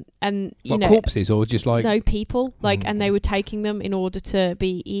 and you know, corpses or just like... no people, like, and they were taking them in order to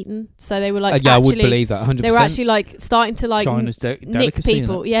be eaten. So they were like, yeah, I would actually, believe that 100%. they were actually like starting to like China's nick delicacy,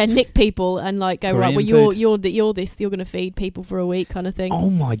 people, nick people, and like go, right, Korean well, food. you're going to feed people for a week, kind of thing.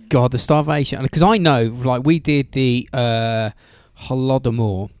 Oh my god, the starvation! Because I know, like, we did the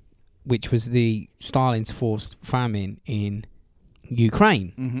Holodomor, which was the Stalin's forced famine in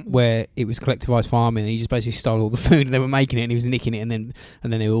Ukraine, where it was collectivized farming, and he just basically stole all the food and they were making it, and he was nicking it, and then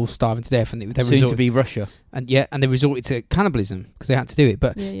they were all starving to death, and they Soon to be Russia. and they resorted to cannibalism because they had to do it.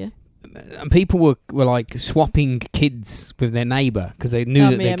 But Yeah. and people were like swapping kids with their neighbour because they knew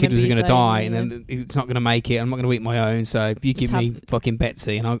that their kid was going to die, and then it's not going to make it. I'm not going to eat my own, so if you Just give me fucking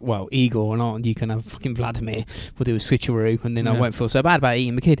Betsy and Igor, and you can have fucking Vladimir, we'll do a switcheroo, and then I won't feel so bad about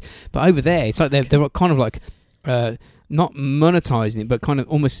eating the kid. But over there, it's like they're kind of like not monetizing it, but kind of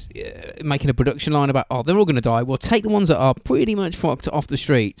almost making a production line about, they're all going to die. We'll take the ones that are pretty much fucked off the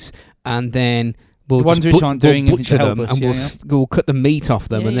streets, and then we'll The ones which aren't doing anything butcher to help them, us, and we'll cut the meat off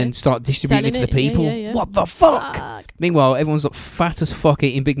them, and then start distributing it to the people. What the fuck? Meanwhile, everyone's like fat as fuck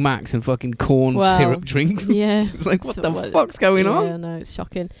eating Big Macs and fucking corn syrup drinks. Yeah. It's like, what the fuck's going on? Yeah, no, it's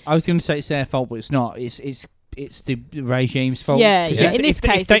shocking. I was going to say it's their fault, but it's not. It's the regime's fault. Yeah, 'Cause in this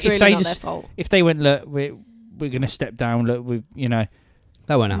case, it's really not their fault. If they went, look, we're going to step down. Look,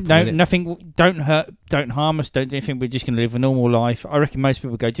 that won't happen. no, nothing. Don't hurt. Don't harm us. Don't do anything. We're just going to live a normal life. I reckon most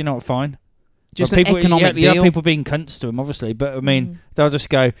people go, do you know what? Fine. Just people, an economic you have deal. people being cunts to them, obviously, but I mean, they'll just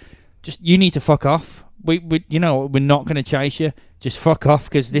go, you need to fuck off. We you know, we're not going to chase you. Just fuck off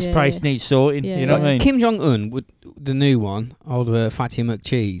because this place needs sorting. Yeah, you know what I mean? Kim Jong Un, the new one, old Fatty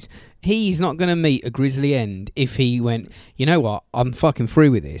McCheese, he's not going to meet a grisly end if he went, you know what, I'm fucking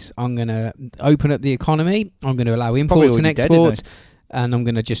through with this. I'm going to open up the economy. I'm going to allow imports and exports. And I'm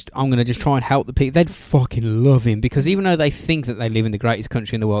gonna just try and help the people. They'd fucking love him because even though they think that they live in the greatest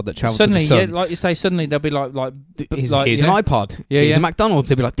country in the world that travels to the sun, like you say, suddenly they'll be like here's an iPod. Here's a McDonald's.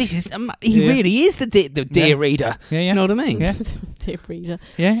 They'll be like, this is he really is the dear reader. Yeah, you know what I mean? Yeah, dear reader.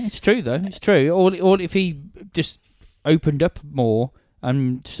 Yeah, it's true though. It's true. Or if he just opened up more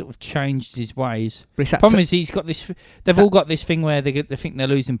and sort of changed his ways. Problem is, he's got this. They've all got this thing where they think they're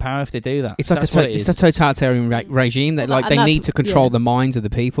losing power if they do that. It's like it's a totalitarian regime that they need to control the minds of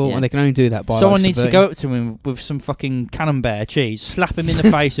the people, and they can only do that by. Someone needs to go up to him with some fucking camembert cheese, slap him in the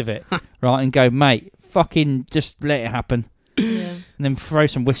face of it, right, and go, mate, fucking just let it happen. Yeah. And then throw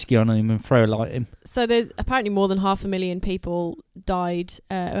some whiskey on him and throw a light at him. So there's apparently more than 500,000 people died,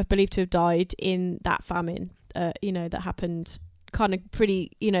 are believed to have died in that famine. That happened. Kind of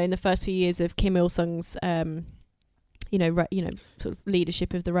pretty, in the first few years of Kim Il Sung's, sort of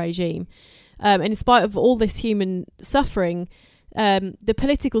leadership of the regime, and in spite of all this human suffering, the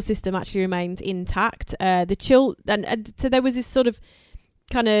political system actually remained intact. And so there was this sort of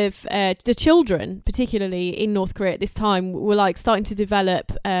kind of the children, particularly in North Korea at this time, were like starting to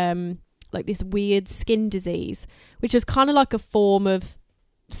develop like this weird skin disease, which was kind of like a form of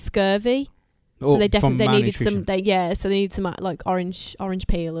scurvy. So they needed some. So they need some like orange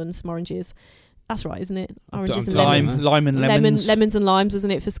peel and some oranges. That's right, isn't it? Oranges and lemons. Lime and lemons. Lemons and limes, isn't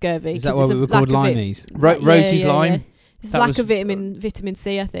it, for scurvy? Is that why we were called limeys? Rosie's lime. Yeah. It's lack of vitamin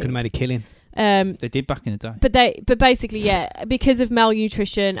C, I think. Could have made a killing. They did back in the day. But basically, because of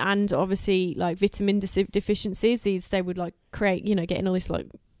malnutrition and obviously like vitamin deficiencies, they would like create, getting all this like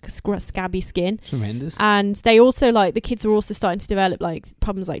scabby skin. It's horrendous. And they also the kids were also starting to develop like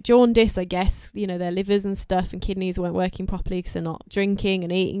problems like jaundice, I guess, their livers and stuff and kidneys weren't working properly because they're not drinking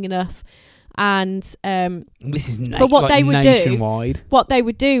and eating enough. And this is but what they would nationwide. what they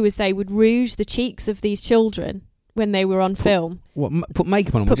would do is they would rouge the cheeks of these children when they were on film. What? Put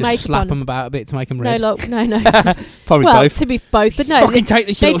makeup on them? Put Or just makeup slap on. them about a bit to make them No, red? look, no. Probably Well, both. to be both, but no. Fucking take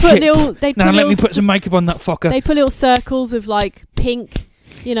this They little put shit. little. They Now put let me little put some makeup on that fucker. They put little circles of like pink,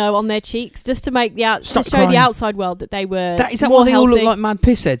 on their cheeks, just to make Stop to show the crying. outside world that they were Is that more why they all healthy. look like mad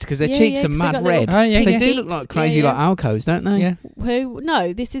pissheads? Because their Yeah, cheeks yeah, are 'cause they mad got little red. Oh, yeah, pink They yeah. do cheeks. look like crazy, Yeah, like alcos, don't they? Yeah. Who?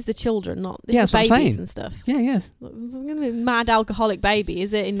 No, this is the children, not this Yeah, is that's what I'm babies saying. and stuff. Yeah, yeah. It's going to be a mad alcoholic baby,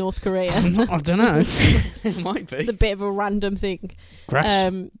 is it, in North Korea? I don't know. It might be. It's a bit of a random thing.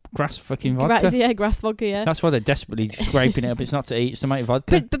 Grass fucking vodka. Grass vodka, yeah. That's why they're desperately scraping it up. It's not to eat, it's to make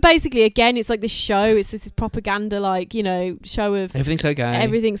vodka. But basically, again, it's like this show. It's this propaganda, show of Everything's okay.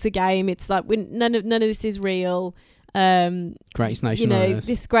 everything's a game. It's like none of this is real. Greatest nation on earth.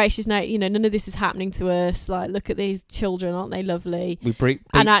 This gracious none of this is happening to us. Like, look at these children, aren't they lovely? We beat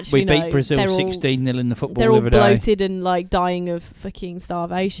And actually, we no, beat Brazil they're all- 16-0 in the football They're the all other day. bloated and like dying of fucking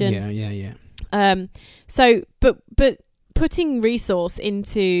starvation. Yeah. So, but putting resource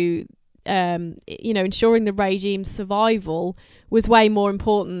into, ensuring the regime's survival was way more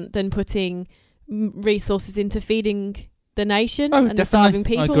important than putting resources into feeding the nation Oh, and the definitely. starving I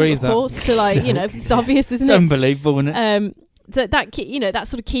people. agree Of with that. course, to it's obvious, isn't It's it? unbelievable, isn't it? So that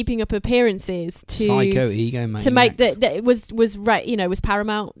sort of keeping up appearances to Psycho ego, man. to make that it was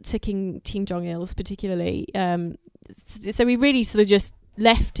paramount to King Jong Il's particularly. So he really sort of just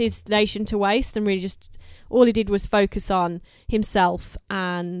left his nation to waste, and really just all he did was focus on himself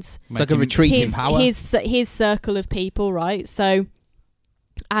and It's like a retreat in power. his circle of people, right? So,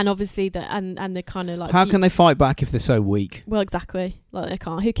 and obviously the kind of like How can they fight back if they're so weak? well, exactly, like they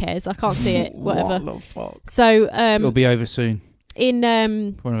can't. Who cares? I can't see it. Whatever. What the fuck? So It'll be over soon. in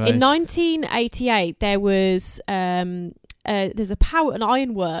One of those. in 1988, there was there's an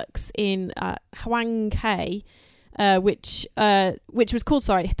ironworks in Hwanghae, which was called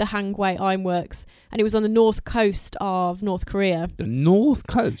the Hangwei Ironworks, and it was on the north coast of North Korea. The North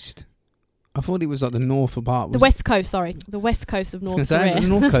Coast? I thought it was like the north part. The west coast of North Korea. The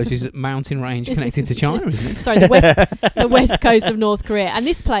North Coast is a mountain range connected to China, isn't it? Sorry, the west coast of North Korea, and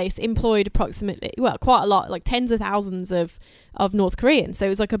this place employed approximately quite a lot, like tens of thousands of North Koreans. So it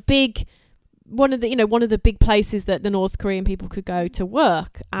was like a big one of the big places that the North Korean people could go to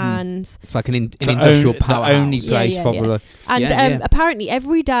work, and It's like an industrial powerhouse. The only place, Yeah. probably. and Yeah. apparently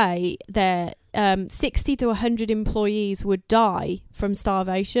every day there 60 to 100 employees would die from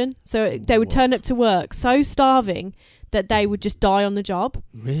starvation. So they would turn up to work so starving that they would just die on the job.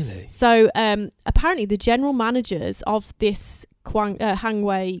 Really? So apparently the general managers of this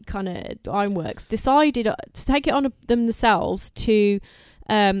Hangwei kind of ironworks decided to take it on themselves to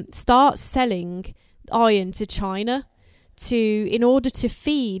start selling iron to China in order to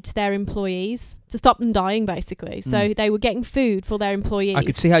feed their employees, to stop them dying, basically. So they were getting food for their employees. I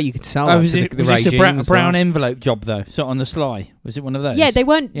could see how you could sell Oh, that was to it the was regime this a as brown well. envelope job, though? So on the sly? Was it one of those? Yeah, they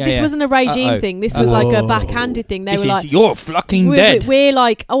weren't. Yeah, this yeah. wasn't a regime Uh-oh. thing. This was like a backhanded thing. They This were is, like, you're fucking we're, dead. we're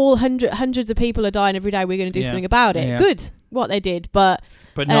like, hundreds of people are dying every day. We're going to do Yeah. something about it. Yeah. Good, what they did, but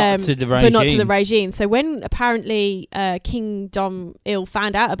not to the regime. but not to the regime. So when apparently King Jong Il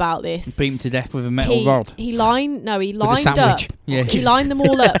found out about this, Beat him to death with a metal rod. he lined up. sandwich. Yeah. He lined them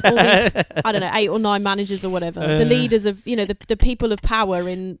all up. All these, I don't know, 8 or 9 managers or whatever, the leaders of the people of power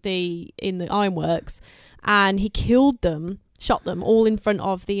in the ironworks, and he killed them, shot them all in front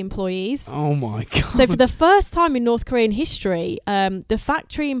of the employees. Oh my god! So for the first time in North Korean history, the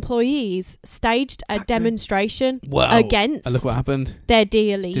factory employees staged a demonstration against And look what happened. their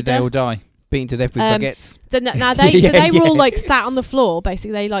dear leader. Did they all die? Beaten to death with baguettes. Now they were all Yeah. like sat on the floor.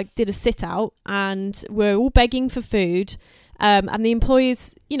 Basically, they like did a sit out and were all begging for food. And the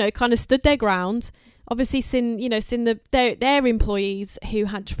employees, kind of stood their ground. Obviously, seen their employees who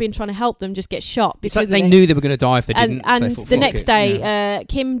had been trying to help them just get shot It's because like they of it. knew they were going to die if they didn't. And so they thought, the "Fuck next it." day, Yeah.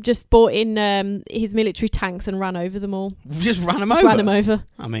 Kim just brought in his military tanks and ran over them all. Just ran them Just over. ran them over.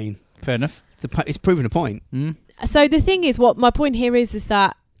 I mean, Fair enough. it's proven a point. Mm. So the thing is, what my point here is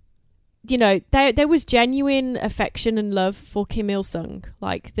that, there was genuine affection and love for Kim Il-sung.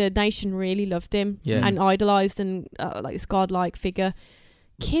 Like, the nation really loved him Yeah. and idolised and like this godlike figure.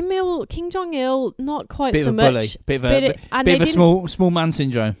 King Jong-il, not quite Bit so of a much. bully. Bit of and a they bit of a small man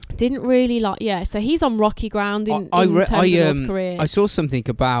syndrome. didn't really like. Yeah, so he's on rocky ground in I terms of North Korea. I saw something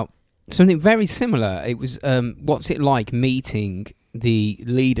about something very similar. It was what's it like meeting the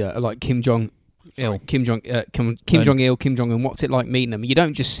leader like Kim Jong Il, Kim Jong Il, Kim Jong Un. What's it like meeting them? You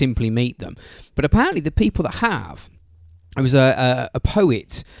don't just simply meet them, but apparently the people that have. It was a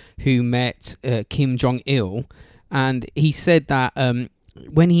poet who met Kim Jong Il, and he said that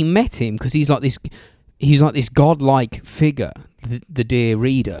when he met him, because he's like this godlike figure. the dear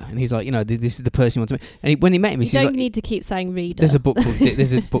reader, and he's like, you know, this is the person you want to meet. And when he met him, You he's don't like, need to keep saying reader. there's a book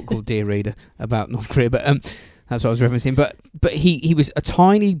called Dear Reader about North Korea, but that's what I was referencing. But he was a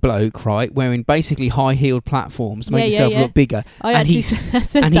tiny bloke, right, wearing basically high-heeled platforms to make himself look bigger. I and actually he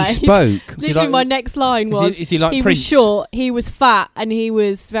said and he that. spoke. Literally, my next line was, Is he like he Prince? was short, he was fat, and he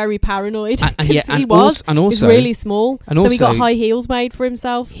was very paranoid. And 'Cause yeah, he and was. and He also, was really small. and So he got also- high heels made for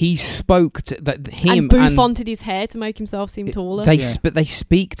himself. he spoke to him And bouffanted his hair to make himself seem taller. But they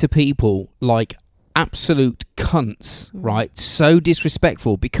speak to people like absolute cunts, right? So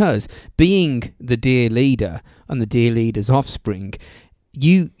disrespectful, because being the dear leader and the dear leader's offspring,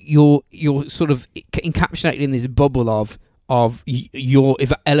 you're sort of encapsulated in this bubble of you're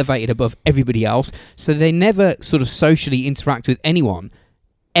elevated above everybody else. So they never sort of socially interact with anyone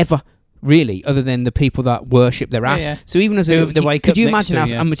ever. Really, other than the people that worship their ass. Yeah. So even as a Who little, they wake could up you next imagine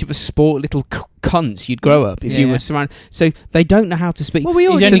to, how much of a sport little cunts you'd grow up if you Yeah. were surrounded? So they don't know how to speak. Well, we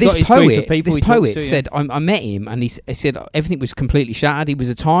all He's so only got this his group of poet, people this he talks poet to, yeah. said, I met him, and he said everything was completely shattered. He was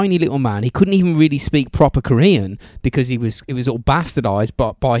a tiny little man. He couldn't even really speak proper Korean because it was all bastardized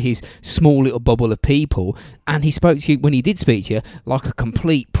by his small little bubble of people. And he spoke to you, when he did speak to you, like a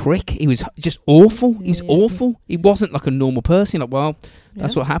complete prick. He was just awful. He was Yeah. awful. He wasn't like a normal person. Like, well,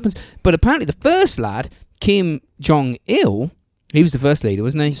 that's what happens. But apparently the first lad, Kim Jong-il, he was the first leader,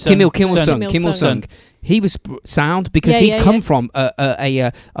 wasn't he? Son. Kim Il-sung. Son. Kim Il-sung. He was sound because Yeah, he'd yeah, come yeah. from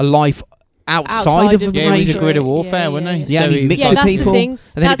a life outside Outside of of the Yeah, he was race. a guerrilla Yeah, warfare, yeah, wasn't he? yeah. Yeah, and he he was mixed Yeah, with that's the people, thing. and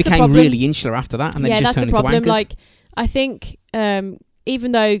then That's it the became problem. really insular after that, and then Yeah, just that's the turned into problem. wankers. Like, I think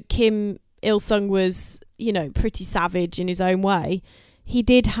even though Kim Il-sung was, you know, pretty savage in his own way, he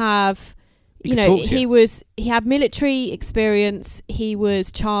did have, He you could know, talk to he had military experience. He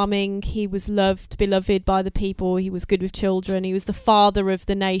was charming. He was beloved by the people. He was good with children. He was the father of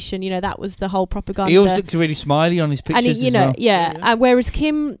the nation. You know, that was the whole propaganda. He always looked really smiley on his pictures and he, you as know, well. yeah. And whereas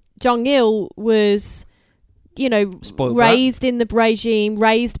Kim Jong-il was, you know, Spoiled brat. raised in the regime,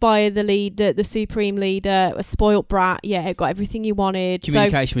 raised by the supreme leader, a spoilt brat. Yeah, got everything he wanted. So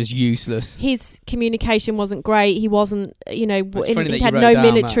Communication was useless. his communication wasn't great. He wasn't, you know, It's funny that he you had wrote no down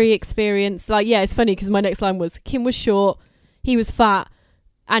military experience. Like, yeah, it's funny because my next line was Kim was short, he was fat,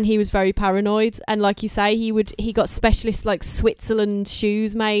 and he was very paranoid. And like you say, he got specialist like Switzerland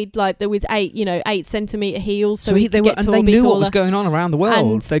shoes made like with 8 centimeter heels. So he they could get and to they a bit knew what taller. was going on around the world.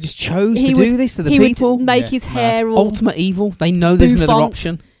 And They just chose he to would- do this to the he people. would make Yeah, his mad. hair all Ultimate evil. They know there's another bouffant.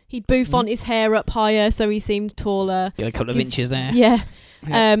 option. He'd bouffant his hair up higher so he seemed taller. Get a couple of His- inches there. Yeah.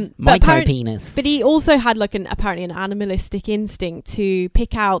 But Micro apparent- penis. But he also had like apparently an animalistic instinct to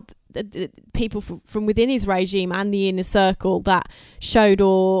pick out the people from within his regime and the inner circle that showed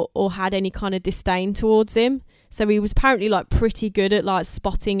or had any kind of disdain towards him. So he was apparently like pretty good at like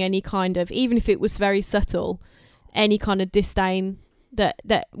spotting any kind of, even if it was very subtle, any kind of disdain that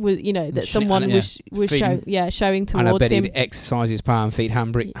was, you know, that Sh- someone and, was feeding- showing And I towards bet him. he'd exercise his power and feed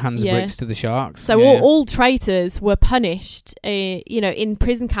hands of Yeah. bricks to the sharks. So Yeah. all traitors were punished, you know, in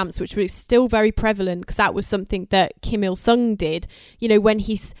prison camps, which was still very prevalent because that was something that Kim Il-sung did. You know, when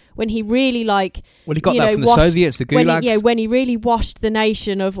he really like, Well, he got you that know, from the washed- Soviets, the when gulags. when he really washed the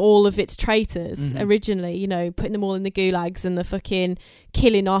nation of all of its traitors Mhm. originally, you know, putting them all in the gulags and the fucking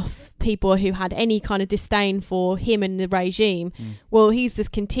killing off people who had any kind of disdain for him and the regime. Well, he's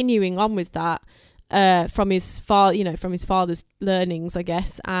just continuing on with that from his father's learnings, I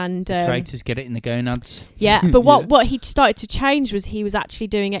guess. And The traitors get it in the gonads. yeah, but what he started to change was he was actually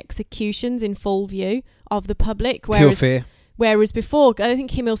doing executions in full view of the public, Pure fear. whereas before, I don't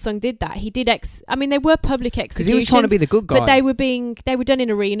think Kim Il-sung did that. He did I mean, they were public Because executions. he was trying to be the good guy. But they were done in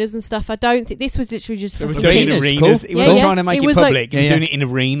arenas and stuff. I don't think this was literally just They were fucking doing it in Arenas, arenas. cool. He Yeah, wasn't yeah. trying to make It it was like- public. He was Yeah, doing it in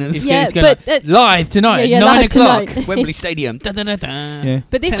arenas. It's Yeah, going but live tonight, yeah, 9 live o'clock. tonight. Wembley Stadium. Da, da, da, da. Yeah.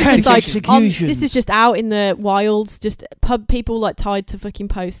 But this is Tank just like executions. this is just out in the wilds, just pub people like tied to fucking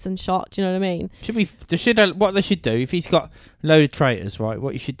posts and shot. Do you know what I mean? What they should do, if he's got a load of traitors, right,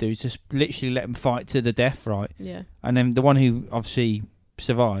 what you should do is just literally let them fight to the death, right? Yeah. And then the one who obviously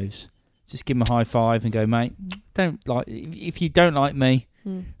survives, just give him a high five and go, mate, don't like, if you don't like me,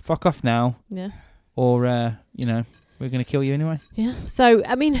 fuck off now, Yeah. or you know, we're going to kill you anyway. Yeah. So,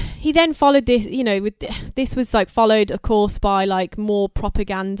 I mean, he then followed this, you know, this was like followed, of course, by like more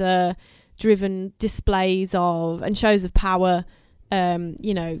propaganda driven displays of and shows of power,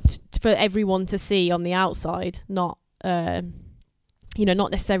 you know, for everyone to see on the outside, not, you know,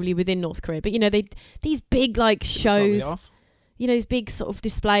 not necessarily within North Korea, but, you know, these big like shows, you know, these big sort of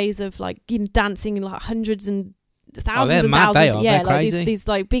displays of like, you know, dancing in like hundreds and thousands they're and mad, they thousands. are. Yeah, They're like crazy. these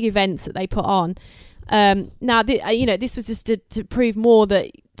like big events that they put on. Now, you know, this was just to prove more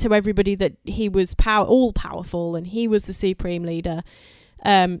that to everybody that he was all powerful and he was the supreme leader.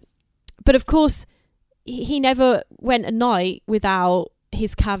 But of course, he never went a night without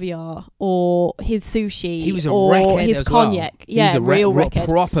his caviar or his sushi He was a or wreckhead his as well. cognac. He was a real wreckhead.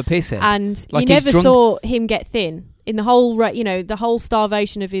 proper pisser. And Like you he's never drunk- saw him get thin in the whole, the whole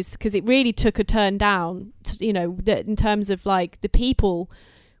starvation of his, because it really took a turn down. In terms of like the people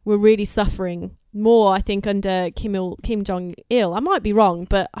were really suffering more, I think, under Kim Jong Il. I might be wrong,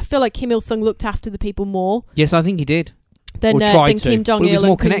 but I feel like Kim Il Sung looked after the people more Yes, I think he did. than Or tried to. Kim Jong Well, he was Il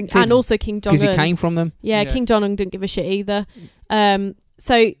more connected and also Kim Jong Because he Un. came from them. Yeah, Yeah. Kim Jong Un didn't give a shit either.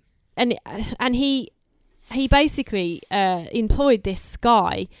 So he basically employed this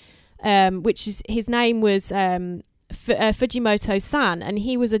guy, which is his name was Fujimoto-san, and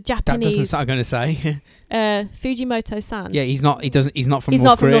he was a That Japanese. doesn't sound I'm going to say. Fujimoto-san. Yeah, he's not. He's not from He's North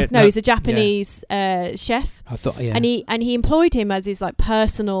not from Korea. North. No, he's a Japanese chef, I thought. Yeah. and he employed him as his like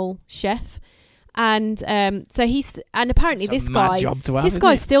personal chef, and so apparently It's a this mad guy. job to have, This isn't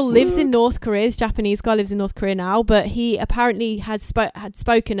guy it? still lives in North Korea. This Japanese guy lives in North Korea now, but he apparently had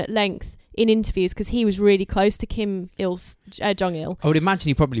spoken at length in interviews because he was really close to Jong Il. I would imagine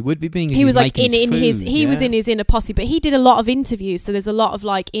he probably would be being. He was like in his inner posse, but he did a lot of interviews. So there's a lot of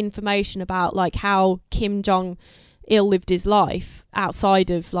like information about like how Kim Jong Il lived his life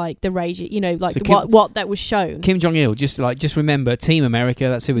outside of like the regime. So what that was shown. Kim Jong Il. Just Remember, Team America.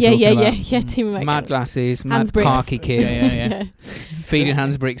 That's who we're Yeah, talking about. yeah. Team America. Mad glasses, mad Hans Bricks. khaki kid, Yeah. feeding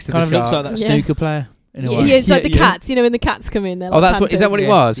hands bricks to Kind the of looks like sharks. that Yeah. snooker player in a Yeah, way. it's like the cats. When the cats come in, they're Oh, like that's what. Is that what it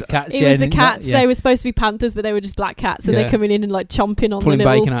panthers. was? The cats, It yeah, was the and cats. yeah. They were supposed to be panthers, but they were just black cats, and Yeah. they're coming in and like chomping on Pulling the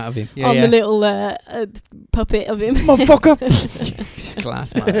little bacon out of him. Yeah, on yeah. the little puppet of him. Motherfucker.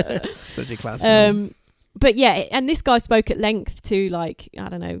 Class, man. Such a class. man. But yeah, and this guy spoke at length to like, I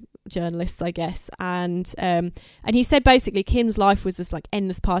don't know, journalists, I guess, and he said basically Kim's life was just like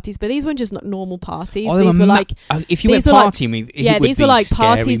endless parties, but these weren't just not normal parties. Oh, they These were like if you went these were like- partying, these were like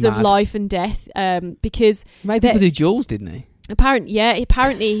parties of life and death. Because Made people do duels, didn't they? apparently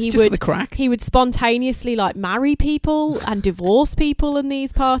he Just for the would crack. he would spontaneously like marry people and divorce people in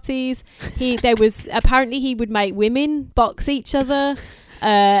these parties. He would make women box each other.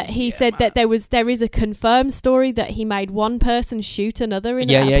 He said that there is a confirmed story that he made one person shoot another at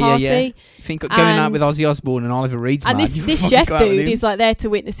a party. Yeah. You think going out with And- Ozzy Osbourne and Oliver Reed's And mad, this you this fucking chef go out with dude him. is like there to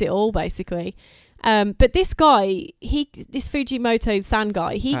witness it all, basically. But this guy, this Fujimoto-san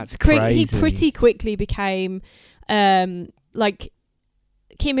guy, he That's crazy. pretty quickly became like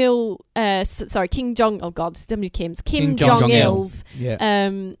Kim Jong. Oh God, so many Kims. Kim Jong-il. Jong Il's Yeah.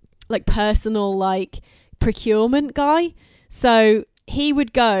 like personal like procurement guy. So he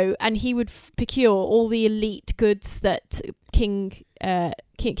would go and he would procure all the elite goods that Kim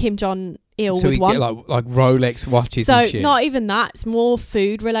Jong Il So would he'd want. get like Rolex watches So and shit. not even that. It's more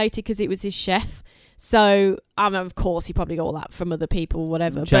food related because it was his chef. So of course he probably got all that from other people,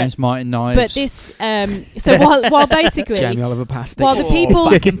 whatever. James Martin knives. But this, so while basically, Jamie Oliver pasty. while the people,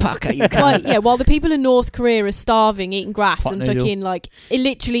 fucking pucker, you can't. while the people in North Korea are starving, eating grass Pot and noodle. fucking like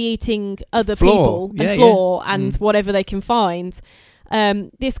literally eating other Floor. people Yeah, and floor and Mm. whatever they can find,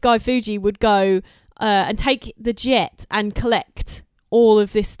 this guy Fuji would go and take the jet and collect all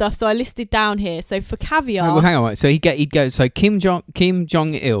of this stuff. So I listed down here. So for caviar, Oh, well, hang on, wait. So he'd go. So Kim Jong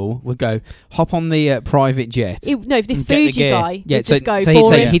Il would go hop on the private jet. this And get the Fuji gear. guy Yeah, would so, just go so for he'd, it.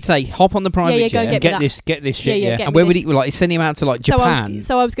 say, he'd say hop on the private Yeah, go jet. and get me that. get this shit. Yeah, Yeah, get And me where would this. he like send him out to like Japan?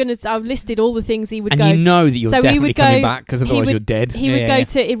 So I was gonna. I've listed all the things he would and go. you know that you're So he definitely would coming go- back because he otherwise would- you're dead. He Yeah, would go yeah.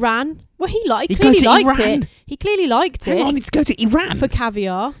 to Iran. Well, he He'd clearly go to liked Iran? it. He clearly liked Hang it on, he'd go to Iran. for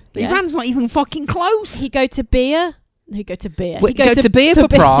caviar. Yeah. Iran's not even fucking close. He'd go to beer. He'd go to beer. Wait, He'd go to beer for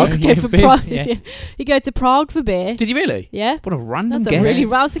Prague? He'd go Yeah, for beer, Prague. yeah. Yeah. He'd go to Prague for beer. Did you really? Yeah. What a random That's a guess. really.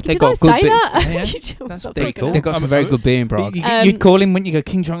 I was thinking, They've did I got good say beer. that? Yeah, That's pretty cool. They've got some very good beer in Prague. You'd call him when you go,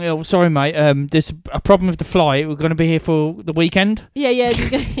 King Jong Il. Sorry, mate. There's a problem with the flight. We're going to be here for the weekend. Yeah.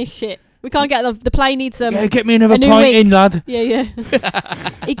 Shit. We can't get the plane needs Yeah, get me another a new pint wing. in, lad. Yeah.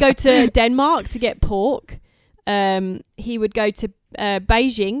 He'd go to Denmark to get pork. He would go to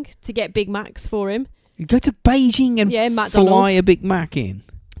Beijing to get Big Macs for him. You go to Beijing and Yeah, fly McDonald's. a Big Mac in.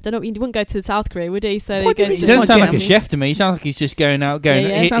 Don't know. He wouldn't go to South Korea, would he? So What he did goes he He to doesn't sound like a Germany. chef to me. He sounds like he's just going out, going,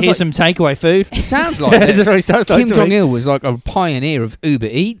 Yeah. "Here- Sounds here's some takeaway food. It sounds like That's that. what he sounds like Kim to Jong me. Il was like a pioneer of Uber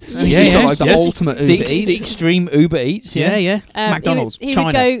Eats. And he's Yeah, just got yeah, like the yes. ultimate The Uber the Eats. extreme Uber Eats. Yeah, yeah. He McDonald's, would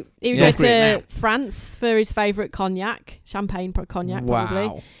China. go. He would Yeah. go to France for his favourite cognac, champagne cognac, probably.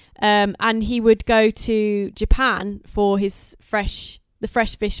 Wow. And he would go to Japan for his fresh the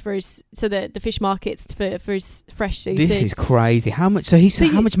fresh fish for his, so the fish markets for his fresh sushi. This is crazy. How much? So he's So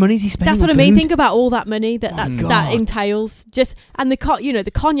how much money is he spending? That's what on I mean. food? Think about all that money that My that God. entails. Just and the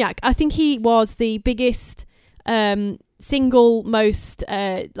the cognac. I think he was the biggest single most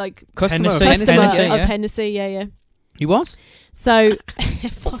like Customer of Hennessy. customer Hennessy. Hennessy, of yeah. Hennessy. Yeah. He was. So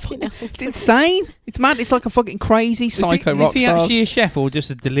fucking hell. It's insane. It's mad. It's like a fucking crazy psycho rock Is he star. actually a chef or just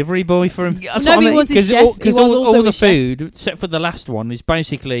a delivery boy for him? That's No, what I he mean. was his chef. He Because was also all the a chef. food, except for the last one, is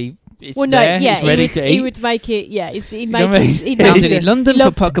basically it's Well, no, there. yeah, it's ready to eat. he would make it. Yeah, he'd know make what I mean? it. He'd Found make it it. in London He for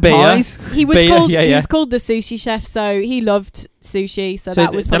loved pucker beer. pies. He was Beer, called. yeah, He yeah. was called the sushi chef. So he loved sushi. So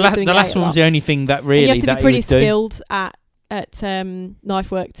that was the, probably something the he last ate a one lot. was the only thing that And really you have to that be he pretty would do. skilled at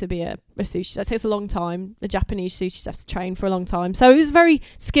knife work to be a sushi. That takes a long time. The Japanese sushi chefs train for a long time. So he was a very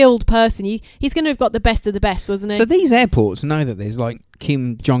skilled person. He's going to have got the best of the best, wasn't he? So these airports know that there's like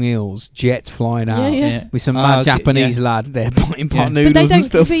Kim Jong Il's jets flying out Yeah. with some Oh, mad okay, Japanese lad there buying pot Yeah. but they noodles and don't.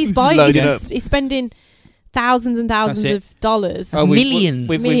 stuff. He's Just buying. loading He's, up. he's spending thousands and thousands it. of dollars, Oh, Millions.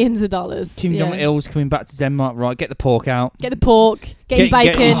 millions of dollars. Kim Jong Il's coming back to Denmark, right? Get the pork out. Get the pork. Get his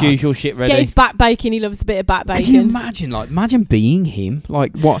Get his bacon. usual shit ready. Get his back bacon. He loves a bit of back bacon. Could you imagine, like, imagine being him,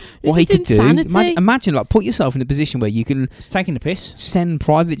 like what he just could do? insanity. Imagine, like, put yourself in a position where you can It's taking the piss. send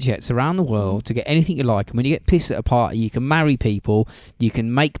private jets around the world to get anything you like, and when you get pissed at a party, you can marry people, you can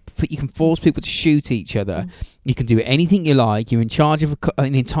force people to shoot each other, you can do anything you like. You're in charge of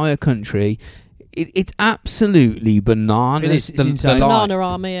an entire country. It's absolutely bananas. It is, it's insane. lie. Banana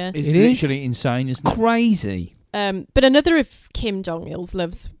armour, yeah. It's It is? literally insane, isn't it? Crazy. But another of Kim Jong Il's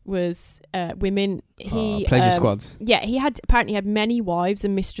loves was women. He Pleasure squads. Yeah, he apparently had many wives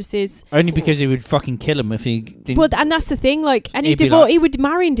and mistresses. Only because he would fucking kill him if he didn't. But and that's the thing, like, and He'd be like- he would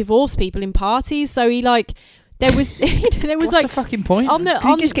marry and divorce people in parties. So he like there was there was What's like the fucking point? on the Did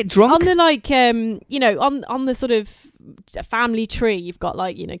he just get drunk? on the like on the sort of family tree, you've got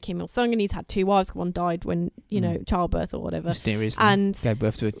like Kim Il Sung, and he's had 2 wives. One died when childbirth or whatever. Mysteriously. And Gave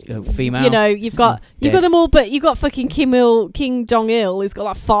birth to a female. you've got Dead. them all, but you've got fucking Kim Jong Il. He's got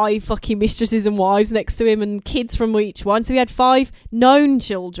like 5 fucking mistresses and wives next to him, and kids from each one. So he had 5 known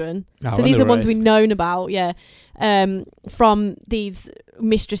children. Oh, So and these the are ones rest. we've known about, yeah, from these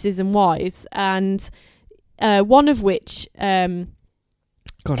mistresses and wives, and one of which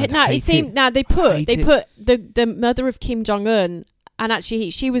God, I'd now hate it seemed it. now they hate put the mother of Kim Jong Un, and actually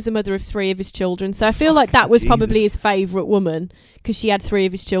she was the mother of 3 of his children. So I feel like that was probably his favourite woman because she had 3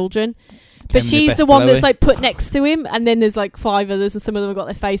 of his children. But Came with she's best the one blowy. that's like put next to him, and then there's like 5 others, and some of them have got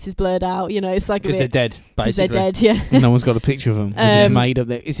their faces blurred out. It's like because they're dead, because they're basically. dead. Yeah. No one's got a picture of them. They're just Um, made up.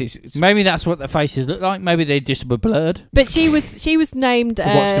 It's Maybe that's what their faces look like. Maybe they just were blurred. But she was named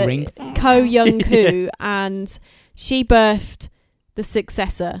Watch the ring. Ko Young Koo, and she birthed the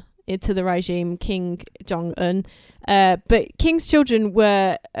successor to the regime, King Jong Un. But King's children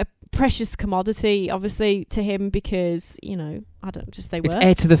were a precious commodity, obviously, to him because they It's were.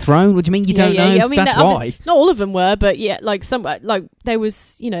 heir to the throne. What do you mean you don't know? I mean, That's why. not all of them were, but yeah, like some, like there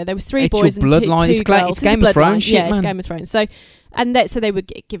was 3 It's your boys and bloodline. 2 It's girls. it's Game of a bloodline. Thrones shit, Yeah, it's man. Game of Thrones. So, so they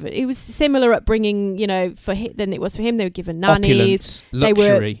would give it. It was similar upbringing, for than it was for him. They were given nannies, Opulence, They were-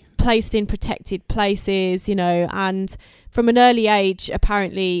 luxury. placed in protected places, and from an early age,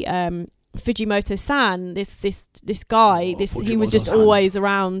 apparently. Fujimoto-san, this guy, he was just Fujimoto-san. always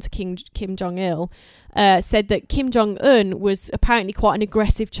around Kim Jong Il. Said that Kim Jong Un was apparently quite an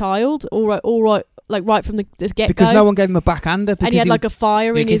aggressive child, all right, like right from the get-go. Because no one gave him a backhander. And he had like a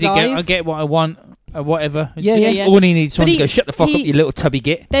fire in his eyes. I get what I want, or whatever. Yeah, yeah. All he needs is But someone to he- go, shut the fuck up, he- you little tubby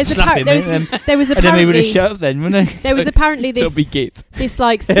git. There's Slap him, there was and there was then he would have apparently shut up then, wouldn't he? there was apparently this Tubby git. this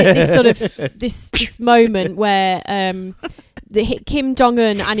like this sort of this moment where Kim Jong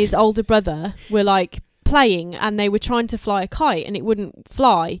Un and his older brother were like playing, and they were trying to fly a kite, and it wouldn't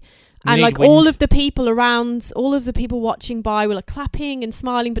fly. And need like wind. all of the people around, all of the people watching by were like clapping and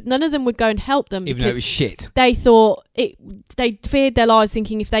smiling, but none of them would go and help them even though it because was shit. they thought they feared their lives,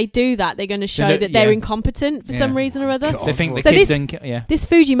 thinking if they do that, they're going to show look- that they're yeah. incompetent for some Yeah. reason or other. God. They think the So kids this- don't. Yeah. This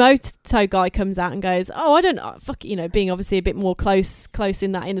Fujimoto guy comes out and goes, "Oh, I don't know, fuck," being obviously a bit more close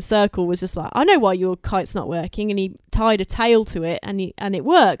in that inner circle, was just like, "I know why your kite's not working," and he tied a tail to it, and it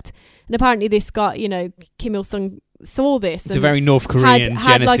worked. And apparently, this guy, Kim Il Sung, saw this. It's a and very North Korean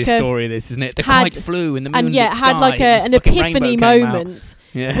had Genesis like a- story, this, isn't it? The had- kite flew in the moon. and yeah, lit had sky, like and an fucking epiphany rainbow came out. moment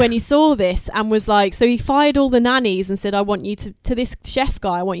Yeah. when he saw this and was like, so he fired all the nannies and said, I want you to this chef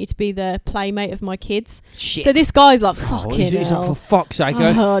guy, I want you to be the playmate of my kids. Shit. So this guy's like, Oh, fucking he's like, hell. for fuck's sake.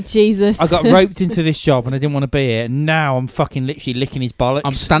 Oh, Jesus. I got roped into this job and I didn't want to be here. And now I'm fucking literally licking his bollocks.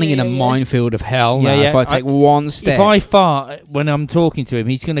 I'm standing in a Yeah, yeah. minefield of hell Yeah, now. yeah. If I take one step, If I fart when I'm talking to him,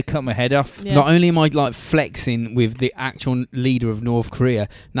 he's going to cut my head off. Yeah. not only am I like flexing with the actual leader of North Korea,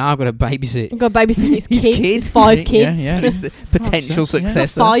 now I've got to babysit I've got to babysit his his kids. kids. 5 Yeah, kids. yeah. His potential Fuck's sake, yeah.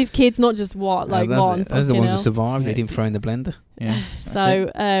 successor. 5 kids, not just what, like that's one. Those are the fucking ones that hell. survived. They didn't throw in the blender. Yeah.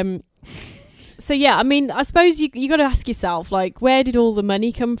 So yeah, I mean, I suppose you got to ask yourself, like, where did all the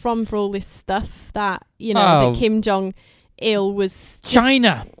money come from for all this stuff that Oh. that Kim Jong Il was just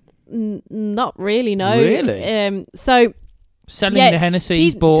China not really, no. Really? So selling Yeah, the Hennessy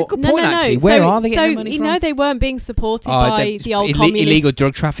he's- he's bought. Good point, actually. So, Where are they getting so, the money you from? know, they weren't being supported by that's the old illegal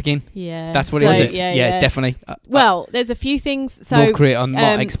drug trafficking. Yeah, That's what so, it was. Yeah, Definitely. Well, there's a few things. So North Korea are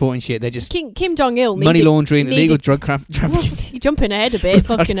not um, exporting shit. They're just Kim Jong Il money laundering, needed- illegal drug trafficking. You're jumping ahead a bit,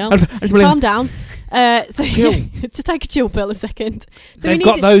 fucking hell. I just believe- Calm down. So Chill. to take a chill pill a second. So They've we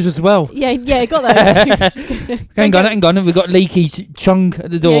got need those as well. Yeah, got those. Hang on. We've got Leaky Chung at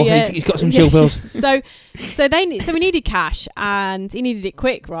the door. Yeah, yeah. He's got some chill pills. So we needed cash, and he needed it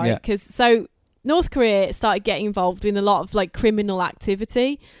quick, right? Yeah. Because so North Korea started getting involved in a lot of like criminal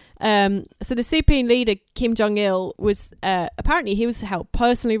activity. So the Supreme leader Kim Jong Il was apparently he was held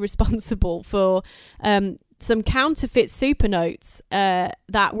personally responsible for some counterfeit super notes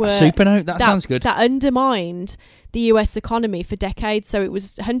that were Super note? That sounds good. that undermined the US economy for decades. So it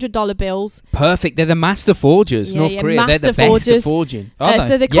was $100 bills. Perfect. They're the master forgers. Yeah, North yeah, Korea. They're the master best at forgers. forging. Are they?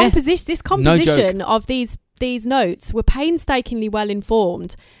 So the Yeah. this composition of these notes were painstakingly well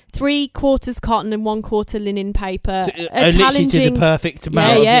informed. 3/4 cotton and 1/4 linen paper. Literally to the perfect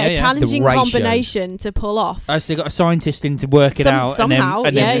amount. a challenging The ratios. combination to pull off. So they got a scientist in to work it out. Somehow,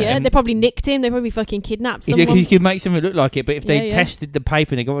 and then, They probably nicked him. They probably fucking kidnapped Yeah, someone. because you could make something look like it, but if they Yeah, yeah. tested the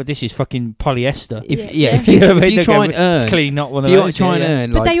paper and they go, well, this is fucking polyester. If Yeah. if you They try go, and "It's earn, clearly not one if of you those. want to try and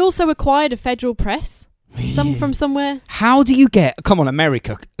earn, But like, they also acquired a federal press. From somewhere. how do you get? Come on,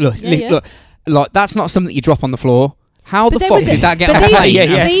 America. Look, Yeah, yeah. look. Like that's not something you drop on the floor. How But the they fuck were- did that get but on a these- plane? Yeah,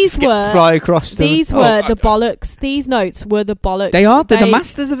 yeah. These were Fly across them. these Oh, were the I- bollocks. These notes were the bollocks. They are. They're the They-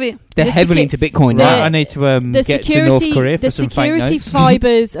 masters of it. They're the heavily secu- into Bitcoin the- now. Right, I need to the get to North Korea for the some fake security notes.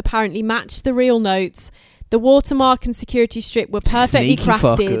 fibers apparently matched the real notes. The watermark and security strip were perfectly Sneaky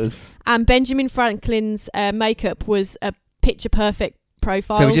crafted, fuckers. and Benjamin Franklin's makeup was a picture perfect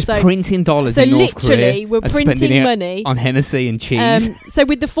profile. So we're just printing dollars so in North Korea. literally, we're and spending printing it money. on Hennessy and cheese. So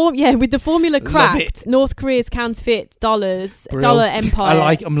with the formula Love cracked, North Korea's counterfeit dollars, Brill. dollar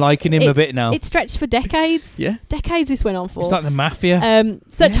empire. I'm liking him a bit now. It stretched for decades. Yeah. Decades this went on for. It's like the mafia.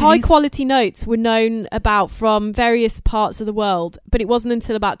 Such Yeah, it high is. quality notes were known about from various parts of the world, but it wasn't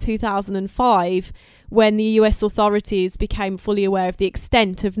until about 2005 when the US authorities became fully aware of the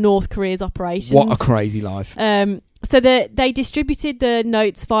extent of North Korea's operations. What a crazy life. So they distributed the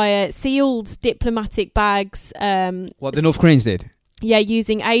notes via sealed diplomatic bags. What the North Koreans did. Yeah,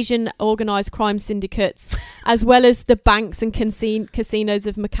 using Asian organised crime syndicates, as well as the banks and casinos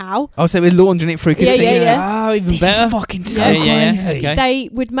of Macau. Oh, so we're laundering it through Yeah, casinos. yeah. Oh, even This better. is fucking so Yeah, crazy. Okay. They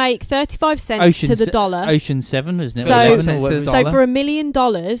would make 35 cents Ocean to the se- dollar. Ocean 7, isn't it? So- Or 11 or So whatever. So dollar. for $1 million,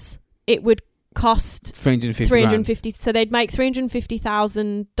 it would cost 350 grand. 350. So they'd make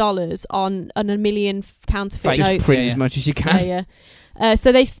 $350,000 on a million counterfeit Just notes. print Yeah, as yeah. much as you Yeah, can. yeah.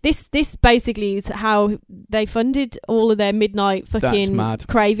 So this basically is how they funded all of their midnight fucking mad.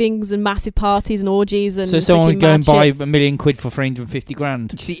 cravings and massive parties and orgies and So someone would fucking go mad and buy shit. $1 million for 350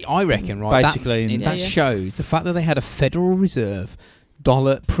 grand. See, I reckon, right, Basically, that, and- that Yeah, yeah. shows the fact that they had a Federal Reserve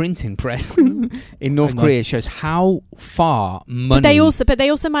dollar printing press in North Hang on. Korea shows how far money. But they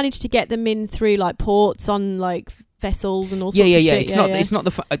also managed to get them in through like ports on like vessels and all Yeah, sorts yeah, of yeah. shit. It's not. It's not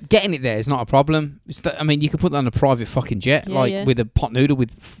the getting it there is not a problem. I mean, you could put that on a private fucking jet, Yeah, like yeah. with a pot noodle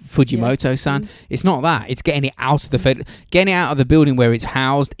with Fujimoto-san. Mm. It's not that. It's getting it out of the getting it out of the building where it's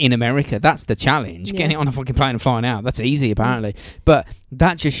housed in America. That's the challenge. Yeah. Getting it on a fucking plane and flying out. That's easy, apparently. But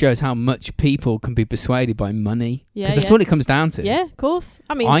that just shows how much people can be persuaded by money. Yeah, Because that's yeah. what it comes down to. Yeah, of course.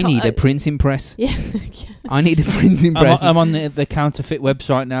 I mean, I need a printing press. Yeah. I need a printing press. I'm on the counterfeit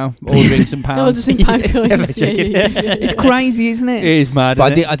website now, ordering some No, pounds. just in pound coins. Yeah, Yeah, check it. yeah. It's crazy, isn't it? It is mad.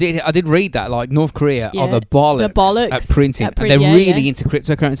 But isn't I did read that like North Korea are Yeah, the bollocks, the bollocks at printing. at print- They're yeah, really yeah. into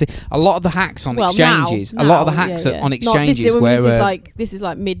cryptocurrency. A lot of the hacks on Well, exchanges. now, a lot of the now, hacks yeah, yeah. on Not exchanges this, where this is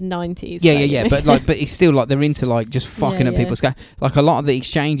like mid 90s. yeah, but it's still like they're into like just fucking Yeah, up yeah. people's like a lot of the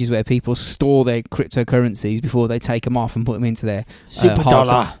exchanges where people store their cryptocurrencies before they take them off and put them into their Super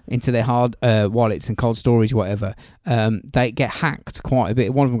dollar. into their hard wallets and cold storage, or whatever. They get hacked quite a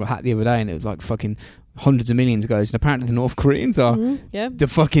bit. One of them got hacked the other day, and it was like fucking hundreds of millions goes. And apparently the North Koreans are Yeah.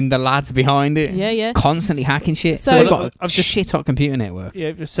 the lads behind it. Yeah, yeah. Constantly hacking shit. So- So they've got I've a just- shit hot computer network.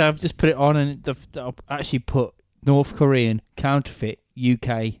 Yeah, so I've just put it on, and I've actually put North Korean counterfeit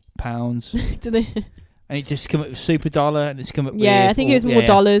UK pounds, Do they- and it just come up with super dollar, and it's come up with. yeah, I think it was more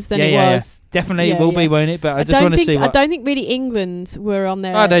dollars than it was. Definitely Yeah, it will yeah. be, won't it? But I just don't want to think see I what. don't think really England were on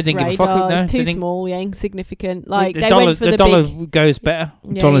their I don't think give a radar. fuck, no. It's too They think- small, yeah, insignificant. Like the they dollar, went for the the dollar big goes better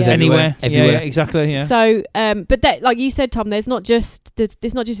Dollars anywhere. everywhere. Yeah, exactly. Yeah. So, but that, like you said, Tom, there's not just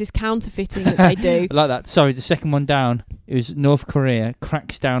this counterfeiting that they do. I like that. Sorry, the second one down. It was North Korea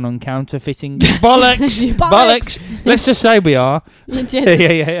cracks down on counterfeiting. Bollocks! Bollocks! Let's just say we are. You just-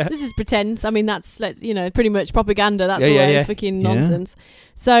 yeah. This is pretend. I mean, that's pretty much propaganda. That's Yeah, all yeah, that yeah. is fucking Yeah. nonsense.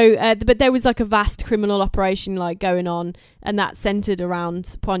 So, but there was like a vast criminal operation like going on, and that centered around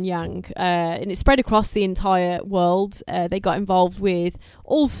Pyongyang, and it spread across the entire world. They got involved with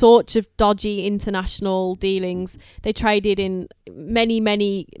all sorts of dodgy international dealings. They traded in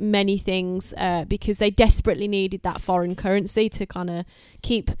many things because they desperately needed that foreign currency to kind of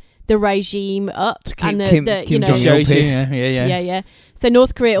keep the regime up To keep and Kim you know, Jong-il pissed. Yeah. So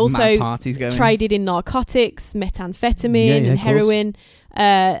North Korea Mad also parties going. traded in narcotics, methamphetamine, and of course. heroin,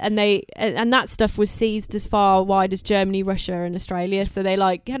 and that stuff was seized as far wide as Germany, Russia, and Australia. So they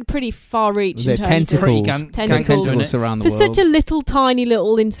like had a pretty far reach. Their in terms of- Pretty Tentacles. tentacles around the for world. such a little, tiny,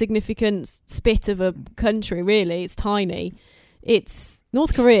 little insignificant spit of a country. Really, it's tiny. It's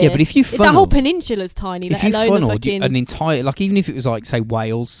North Korea. Yeah, but if you that whole funnel, peninsula's tiny. if Let you alone the funneled fucking. an entire, like even if it was like say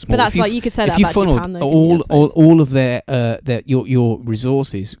Wales, small, but that's if you like you could say that if you about funneled Japan, though, couldn't you, I suppose? all of their your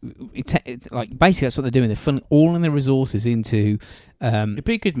resources, it's like basically that's what they're doing. They're funneling all of their resources into It'd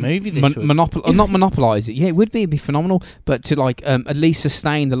be a good movie. This would. not monopolize it. Yeah, it would be. It'd be phenomenal. But to like at least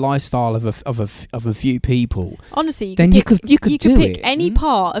sustain the lifestyle of a few people. Honestly, Then you could do pick it. any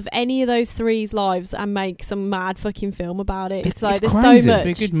part of any of those three's lives and make some mad fucking film about it. It's like it's there's crazy. so It'd be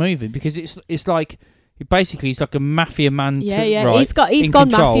a much. good movie because it's like basically he's like a mafia man. Yeah. Right, He's in gone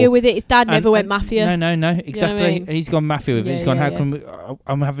control. mafia with it. His dad never And- went mafia. No, exactly. I mean? And he's gone mafia with it. Yeah, He's gone, yeah, how yeah. come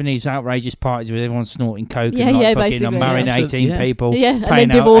I'm having these outrageous parties with everyone snorting coke Yeah, and like yeah, fucking I'm basically, marrying yeah. 18 Yeah. people. Yeah, and paying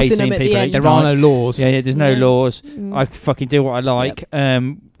then out divorcing 18 them at the people end. each There time. are no laws. Yeah, there's no Yeah. laws. Mm. I fucking do what I like.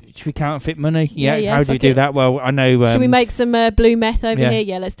 Should we counterfeit money? Yeah, yeah, How do you fuck do it. that? Well, I know. Should we make some blue meth over yeah. here?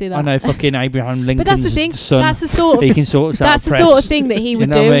 Yeah, let's do that. I know fucking Abraham Lincoln's But that's the thing. son. That's the sort He of can sort us out that's the press. sort of thing that he You would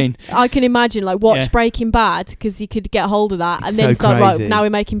know do. what I mean? I can imagine like watch Yeah. Breaking Bad because you could get hold of that It's and then so start crazy. right. Now we're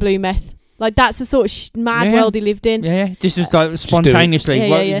making blue meth. Like that's the sort of mad Yeah. world he lived in. Yeah, just like do it. spontaneously. Yeah,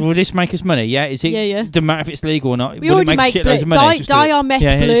 Well, yeah. Will this make us money? Yeah, is it? Yeah, yeah. Doesn't matter if it's legal or not. We Will already it make make shitloads of money? Just do dye it. our meth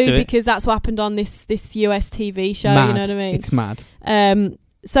Yeah, let's do blue it. because that's what happened on this US TV show. Mad. You know what I mean? It's mad.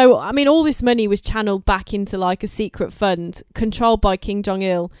 So I mean, all this money was channeled back into like a secret fund controlled by Kim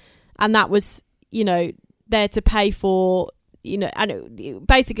Jong-il, and that was, you know, there to pay for, you know, and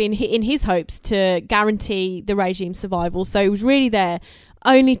basically in his hopes to guarantee the regime's survival. So it was really there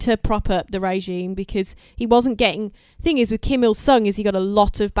only to prop up the regime because he wasn't getting. Thing is with Kim Il Sung is he got a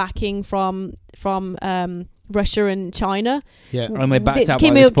lot of backing from Russia and China. Yeah. And we're backed out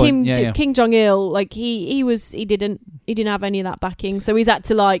Kim by this point. Kim Jong Il, like he didn't have any of that backing, so he's had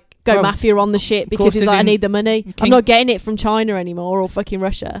to like go Well, mafia on the shit because course he's they like, I didn't. need the money. I'm not getting it from China anymore or fucking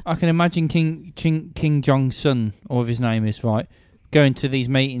Russia. I can imagine King Jong's son, or whatever his name is, right, going to these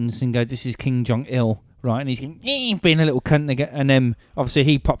meetings and go, "This is King Jong Il," right, and he's going, being a little cunt again, and then obviously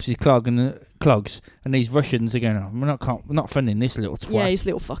he pops his clogs, and these Russians are going, "Oh, we're not funding this little twat." Yeah, he's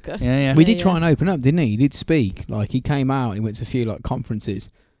a little fucker. Yeah. We did Yeah, try yeah. and open up, didn't he? He did speak. Like he came out and he went to a few like conferences.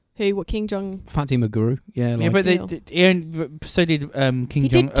 Who? What? King Jong? Fatima Guru. Yeah, like Yeah, but Deal. so did King He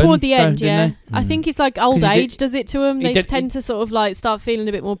Jong. did toward the end, yeah. Mm. I think it's like old 'Cause he did- age does it to him. he They did- tend to sort of like start feeling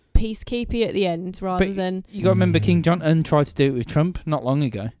a bit more peacekeepy at the end rather But than. You got to remember King Jong Un tried to do it with Trump not long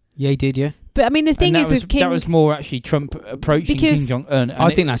ago. Yeah, he did. Yeah. But I mean, the thing And is with King. that was more actually Trump approaching Because King Jong Un.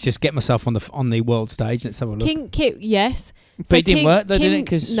 I think that's just get myself on the world stage. Let's have a look. Yes. But it didn't work though, did it?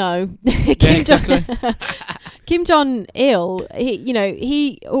 'Cause- no, Yeah, Kim Jong exactly. Kim Jong Il,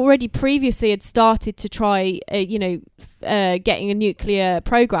 he already previously had started to try, getting a nuclear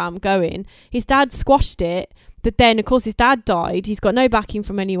program going. His dad squashed it, but then of course his dad died. He's got no backing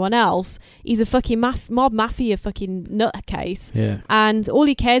from anyone else. He's a fucking mob mafia fucking nutcase, Yeah. and all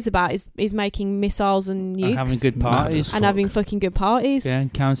he cares about is making missiles and nukes And having good Mad parties. as and having fucking good parties. Yeah,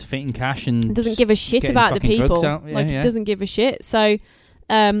 and counterfeiting cash and Doesn't give a shit getting about the fucking drugs people. out. Yeah, Like yeah. he doesn't give a shit. So,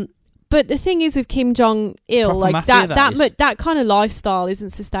 But the thing is with Kim Jong Il, Proper like mafia, that is. that kind of lifestyle isn't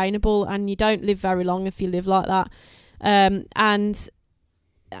sustainable, and you don't live very long if you live like that. And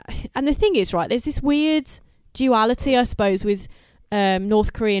the thing is, right, there's this weird duality, I suppose, with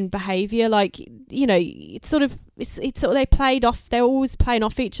North Korean behaviour. Like, you know, it's sort of they're always playing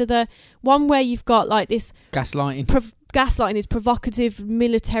off each other. One where you've got like this Gaslighting. gaslighting, these provocative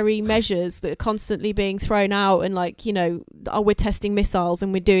military measures that are constantly being thrown out, and like, you know, oh, we're testing missiles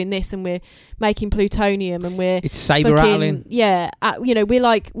and we're doing this and we're making plutonium and we're It's saber rattling. you know,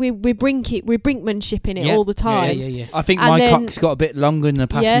 we're brinkmanship in it all the time. Yeah. I think And my then- cock's got a bit longer in the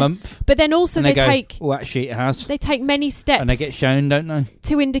past Yeah. month. But then also And they they go, take oh, actually it has. many steps And they get shown, don't they?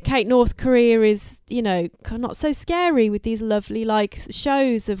 to indicate North Korea is, you know, not so scary with these lovely like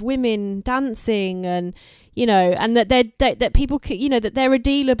shows of women dancing, and you know, and that that people you know, that they're a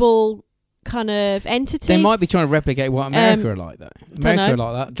dealable kind of entity. They might be trying to replicate what America are like, though. America are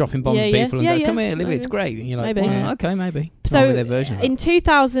like that, dropping bombs at people and go, come here, live it, it's great. And you're like, Maybe. well, okay, maybe. So With their version of in it.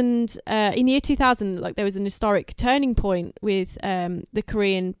 2000, in the year 2000, like there was an historic turning point with the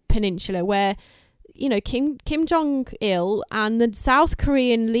Korean Peninsula where, you know, Kim Jong Il and the South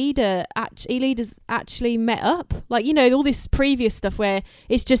Korean leaders actually met up. Like, you know, all this previous stuff where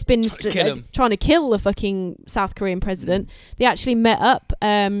it's just been trying to kill the fucking South Korean president. They actually met up,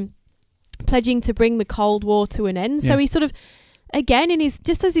 pledging to bring the Cold War to an end. So he sort of, again,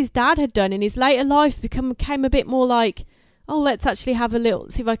 just as his dad had done in his later life, became a bit more like, oh, let's actually have a little,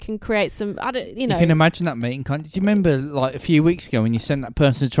 see if I can create some, you know. You can imagine that meeting, can't you? Do you remember like a few weeks ago when you sent that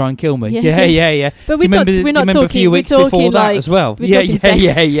person to try and kill me? Yeah. Yeah. But we're not talking, a few weeks we're talking before that like, as well. we're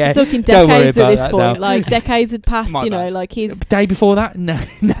Yeah. We're talking Don't worry decades at about this that point. now. Like decades had passed, My you know, bad. like he's. The day before that? No,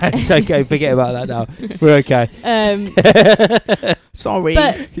 it's okay. Forget about that now. We're okay. Sorry.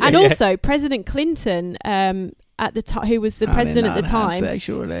 And also President Clinton, at the time, who was the president at the time.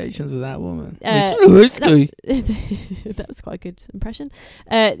 Sexual relations with that woman. That was quite a good impression.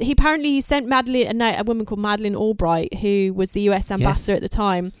 He apparently sent a woman called Madeleine Albright, who was the US ambassador at the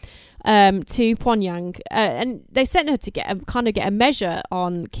time, to Pyongyang, and they sent her to get a measure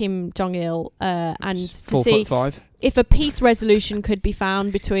on Kim Jong Il, and to see 4'5". if a peace resolution could be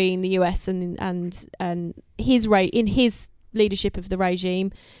found between the US and his in his leadership of the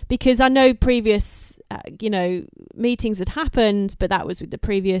regime, because I know previous meetings had happened, but that was with the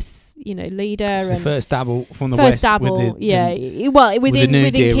previous leader. It's the and first dabble from the first West. dabble, with the, within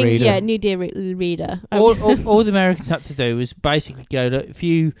New Deal King, reader. New Deal reader. All the Americans had to do was basically go, look, if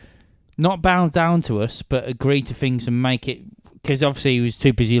you not bow down to us, but agree to things and make it, because obviously he was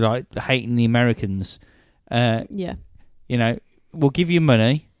too busy like hating the Americans. We'll give you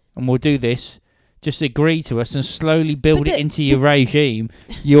money and we'll do this. Just agree to us and slowly build it into your regime.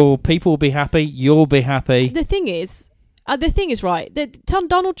 Your people will be happy. You'll be happy. The thing is right. That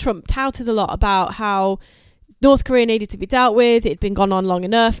Donald Trump touted a lot about how North Korea needed to be dealt with. It had been gone on long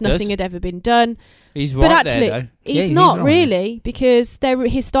enough. Nothing had ever been done. He's right, but actually, there, though. he's not really, because there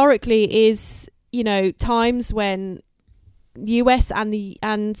historically is times when the US and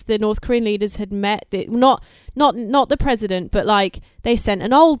the North Korean leaders had met. Not the president, but like they sent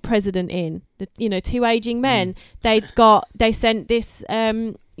an old president in. Two aging men. They sent this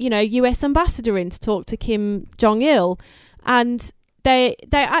US ambassador in to talk to Kim Jong Il, and they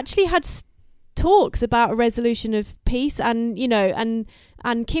actually had talks about a resolution of peace, and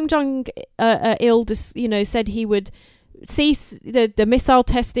Kim Jong Il said he would cease the missile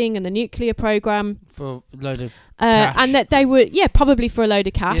testing and the nuclear program for a load of and that they would probably for a load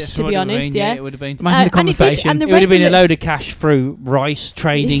of cash, to be honest. It would have been. Imagine the conversation. It would have been a load of cash through rice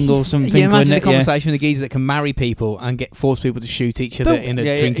trading or something. Yeah, imagine the wouldn't it? conversation with the geezer that can marry people and force people to shoot each other in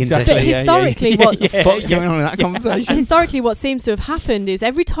a drinking exactly. But session. historically, what the fuck's going on in that conversation? Historically, what seems to have happened is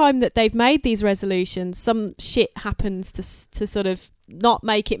every time that they've made these resolutions, some shit happens to sort of not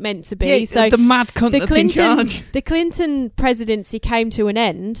make it meant to be. Yeah, so the mad cunt that's in charge. The Clinton presidency came to an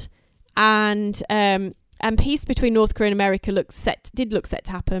end, and peace between North Korea and America did look set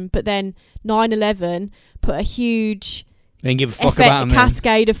to happen. But then 9/11 put a huge They didn't give a fuck about them.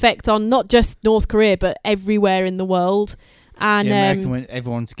 cascade effect on not just North Korea but everywhere in the world. And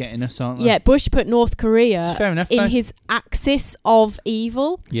everyone's getting us, aren't they? yeah, Bush put North Korea fair enough, in though. his axis of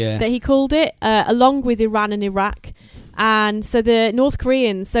evil, Yeah. that he called it, along with Iran and Iraq. And so the North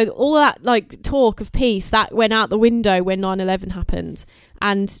Koreans, so all that like talk of peace, that went out the window when 9/11 happened,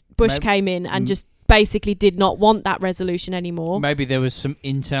 and Bush came in and just basically did not want that resolution anymore. Maybe there was some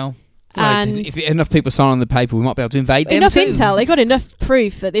intel. And if enough people sign on the paper, we might be able to invade them enough too. intel, they got enough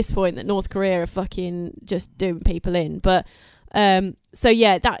proof at this point that North Korea are fucking just doing people in. But so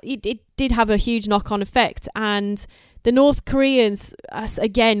yeah, that it did have a huge knock-on effect, and the North Koreans,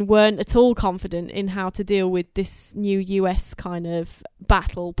 again, weren't at all confident in how to deal with this new US kind of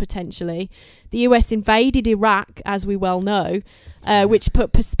battle, potentially. The US invaded Iraq, as we well know, which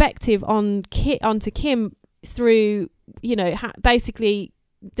put perspective onto Kim through, basically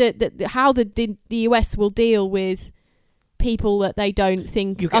how the US will deal with people that they don't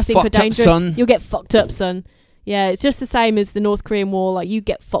think are dangerous. Son. You'll get fucked up, son. Yeah, it's just the same as the North Korean War. Like, you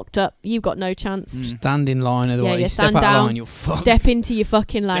get fucked up, you've got no chance. Stand in line, otherwise you stand step out down, of line, you're fucked. Step into your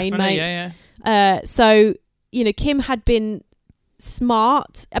fucking lane, Definitely, mate. yeah. So, Kim had been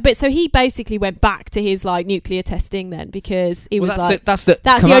smart, but so he basically went back to his nuclear testing then, because he was that's the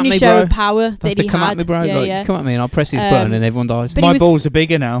come only at me, show bro. of power That's that the he come had. at me, bro. Yeah, Come at me and I'll press this button and everyone dies. But My balls are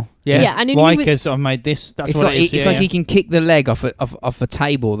bigger now. Yeah, and why? he was- Because I've made this. That's It's what like it is. it's like he can kick the leg off a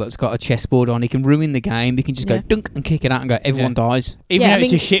table that's got a chessboard on. He can ruin the game. He can just go Yeah. dunk and kick it out and go. Everyone dies. Even Yeah, though I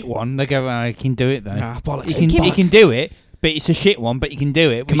it's mean- a shit one, they go, "I can do it though." Bollocks. He can do it, but it's a shit one. But he can do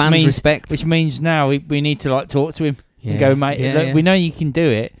it, which Commands means respect. Which means now we need to talk to him and go, mate. Look, we know you can do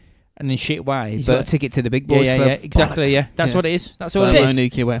it, and in a shit way. He's but got a ticket to the big boys club. yeah, exactly. Bollocks. Yeah, that's what it is. That's all it Thermo is.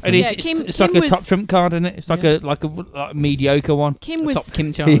 nuclear weapon. It is. Yeah, It's, Kim- it's Kim like a was- top trump card, isn't it? It's like a mediocre one. Kim The was top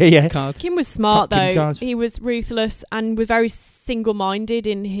Kim Jong Yeah. card. Kim was smart Top Kim though. charge. He was ruthless and was very single-minded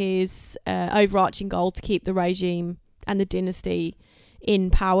in his overarching goal to keep the regime and the dynasty in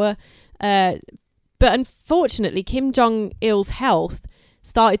power. But unfortunately, Kim Jong-il's health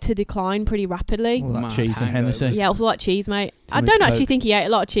started to decline pretty rapidly. All that Mad cheese and hangover. Hennessy. Yeah, also like cheese, mate. Too I much don't actually Coke. think he ate a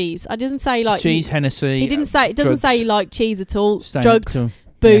lot of cheese. I doesn't say like Cheese, Hennessy. He didn't say. It doesn't drugs. say he liked cheese at all. Staying Drugs, up till-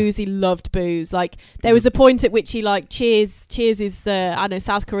 booze. He loved booze. Like there was a point at which he Cheers. Cheers is the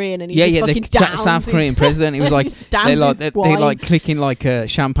South Korean, and he just fucking downs South his- Korean president. He was like, just downs they like his they wine. like clicking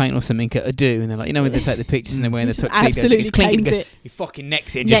champagne or something at a do, and they're like, when they take the pictures and they're wearing the Just tuxedos, absolutely he's clinking, he claims goes, it. he fucking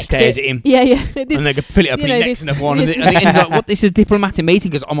necks it and just Necks stares it. at him. Yeah, yeah. And they go, fill it up you and he know, necks this- another one. And this- he's like, what, this is diplomatic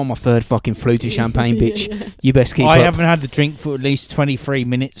meeting? He goes, I'm on my third fucking flute of champagne, bitch. Yeah. You best keep I up. haven't had the drink for at least 23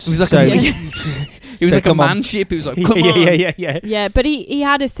 minutes. It was like so- It was So like a come on. man ship. It was like, come on. yeah. Yeah, but he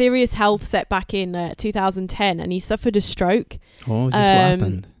had a serious health setback in 2010, and he suffered a stroke. Oh, is this what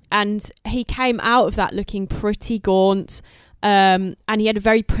happened? And he came out of that looking pretty gaunt, and he had a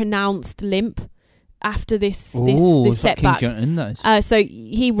very pronounced limp after this Ooh, this it's like King setback. Jong-un, those. So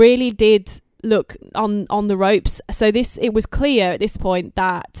he really did look on the ropes. So it was clear at this point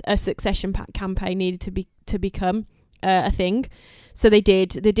that a succession campaign needed to become a thing. So they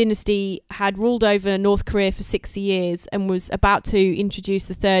did. The dynasty had ruled over North Korea for 60 years and was about to introduce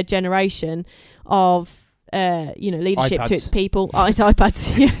the third generation of leadership to iPads. its people. It's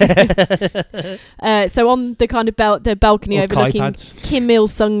iPads. Yeah. So on the kind of the balcony Or overlooking Kaipads. Kim Il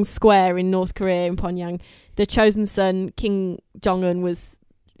Sung Square in North Korea in Pyongyang, the chosen son Kim Jong Un was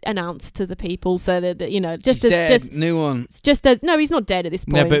announced to the people. So that New one. no, he's not dead at this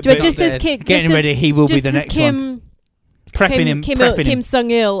No, point. but just as dead. Kim, Getting just ready, he will be just the as next one. Prepping him. Kim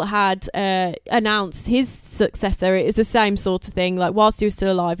Sung-il had announced his successor. It is the same sort of thing. Like whilst he was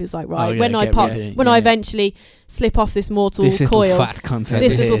still alive, he was like, right, when I eventually slip off this mortal This little coil, fat cunt.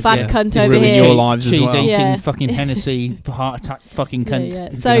 this little fat cunt He's over ruined here. your lives as Cheese well. eating Yeah. fucking Hennessy heart attack fucking cunt. Yeah.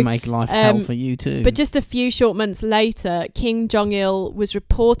 He's So, going to make life hell for you too. but just a few short months later, Kim Jong-il was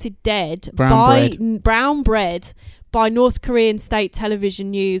reported dead brown bread by North Korean state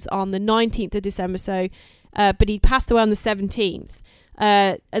television news on the 19th of December. So, but he passed away on the 17th.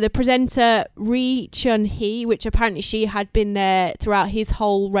 The presenter Ri Chun-hee, which apparently she had been there throughout his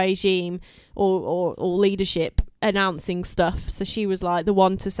whole regime or leadership, announcing stuff. So she was like the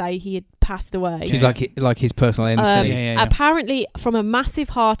one to say he had passed away. She's like his personal MC. Yeah. Apparently from a massive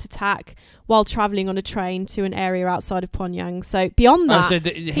heart attack while travelling on a train to an area outside of Pyongyang. So beyond that, So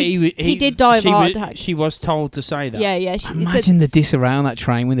he did die of heart attack. She was told to say that. Yeah. Imagine the diss around that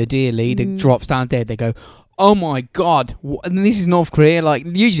train when the dear leader drops down dead. They go, oh my god, and this is North Korea. Like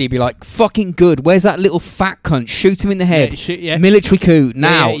usually it'd be like, fucking good, where's that little fat cunt, shoot him in the head. Military coup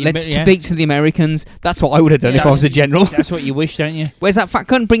now. Let's speak to the Americans. That's what I would have done if I was the general. That's what you wish, don't you? Where's that fat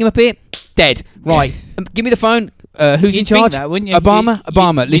cunt? Bring him up here. Dead. Right. Give me the phone. Who's in You'd charge? think that, wouldn't you?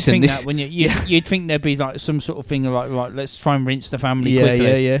 Obama. Listen, you'd think this. that, wouldn't you? You'd think there'd be like some sort of thing like, right, let's try and rinse the family Yeah.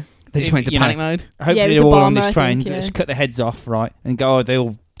 quickly. They just went into You know, panic mode. Hopefully it was they're all on Obama, this I train. think, yeah. Let's cut the heads off, right, and go. Oh, they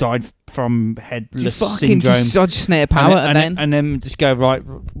all died from headless Just fucking syndrome. just snare power, and then just go right.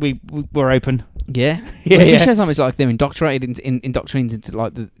 We're open. Yeah. Yeah, It just yeah. shows how much like they're indoctrinated into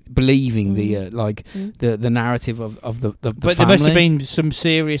like the believing the the narrative of the But family. there must have been some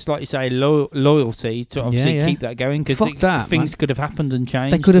serious, like you say, loyalty to obviously Yeah. keep that going, because Fuck that, things man. could have happened and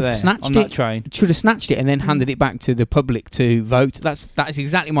changed. They could have there snatched on that it. train. Should have snatched it and then handed it back to the public to vote. That is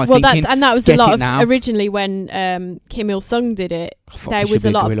exactly my Well, thinking. that was Get a lot it of now. originally when Kim Il Sung did it. Fuck, There it was should a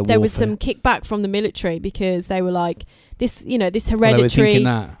be lot. guerrilla There was warfare. some kickback from the military because they were like this, this Well, they were hereditary thinking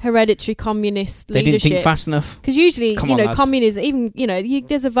that. hereditary communist They didn't think leadership. fast enough. Because usually, Come on, lads. communism, even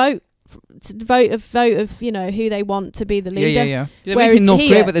there's a vote of who they want to be the leader. Yeah. There Whereas is in North here-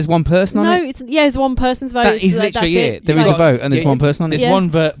 Korea, but there's one person on No, it. it's one person's vote. That is It's like, literally that's it. There It's is a like- vote and there's Yeah, one person on it. There's Yeah. one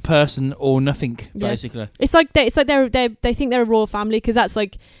person or nothing, Yeah. basically. It's like they think they're a royal family because that's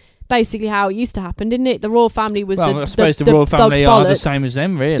like basically how it used to happen, didn't it? The royal family was Well, the I suppose the the royal family dog's are the bollocks. same as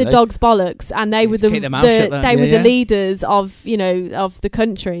them, really. The dog's bollocks, and they were to keep their mouth shut then. they were Yeah, yeah. the leaders of of the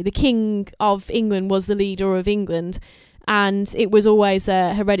country. The king of England was the leader of England, and it was always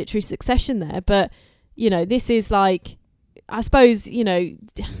a hereditary succession there. But this is like, I suppose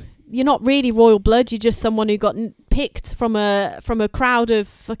you're not really royal blood. You're just someone who got picked from a crowd of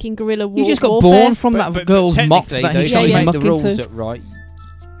fucking guerrilla war. You just got warfare. born from that girl's mott technically, that though, he if shot you his make muck the rules into. up right.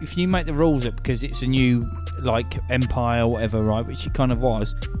 If you make the rules up because it's a new empire or whatever, right, which it kind of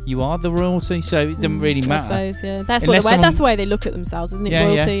was, you are the royalty, so it doesn't really matter. I suppose, yeah. That's Unless that's the way they look at themselves, isn't it?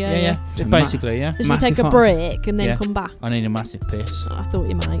 Royalty, yeah. It's a Basically, yeah. So should we Massive take a heart. break and then Yeah. come back? I need a massive piss. I thought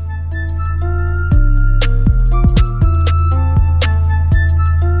you might.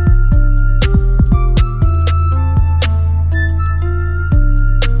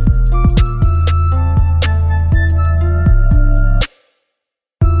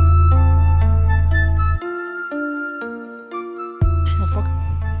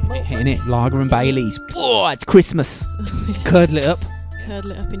 Hitting it, lager and Baileys. Oh, it's Christmas. Curdle it up.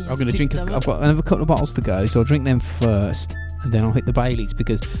 Curdle it up in your I'm going to drink. stomach. I've got another couple of bottles to go, so I'll drink them first, and then I'll hit the Baileys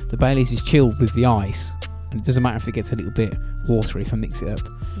because the Baileys is chilled with the ice, and it doesn't matter if it gets a little bit watery if I mix it up.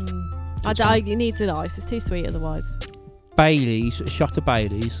 It needs with ice. It's too sweet otherwise. Baileys, a shot of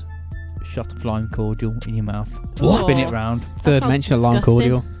Baileys, a shot of lime cordial in your mouth. What? Spin it round. Third sounds mention of lime disgusting.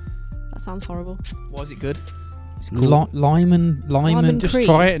 cordial. That sounds horrible. Was it good? It's cool. Lime and Just cream.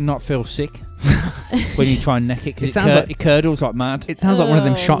 try it and not feel sick when you try and neck it, It because sounds like- it curdles like mad. It sounds like one of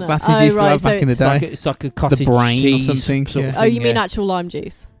them Oh, shot no. glasses Oh, you used to right, have so back in the it's day. It's like a cottage brain or cheese something, sort of yeah. Oh, thing, you mean yeah. actual lime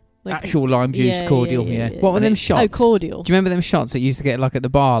juice? Like Actual lime juice Yeah, cordial, yeah, yeah. yeah. What were And them it- shots? Oh, cordial. Do you remember them shots that you used to get like at the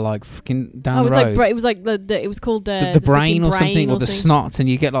bar, like fucking down Oh, it was the road? like it was like it was called the the brain fucking or something, or the snots, and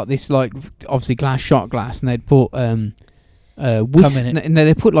you get like this, like obviously shot glass, and they'd put whisk, in it. no,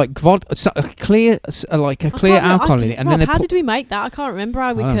 they put like a clear alcohol in it, and Rob, then they how put did we make that? I can't remember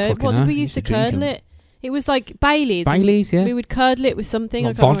how we I don't curdled. fucking What know. did we We use used to to drink curdle 'em. it? It was like Baileys. and Baileys, yeah, We would curdle it with something.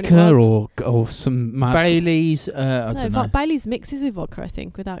 like I can't vodka remember what it was. or some mad Baileys, I No, don't know. Baileys mixes with vodka, I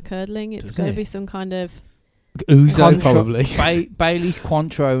think, without curdling. It's Does going it? to be some kind of. ouzo, Contro- probably. Baileys,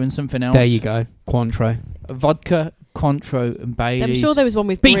 Cointreau, and something else. There you go, Cointreau. Vodka, Cointreau, and Baileys. I'm sure there was one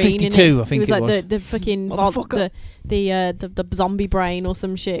with B52, green in it. I think it was it like was. the fucking Motherfucker. the zombie brain or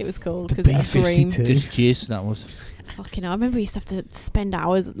some shit. It was called The because it was green. B52. Just jizz, that was. Fucking, I remember we used to have to spend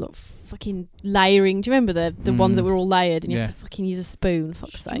hours fucking layering. Do you remember the ones that were all layered and you have Yeah. to fucking use a spoon?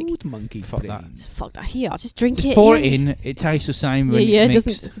 Fuck's sake. Stewed monkey, Fuck that. Fuck that. Here, I'll just drink Just it. pour yeah. it in. It tastes the same Yeah, when yeah, it it's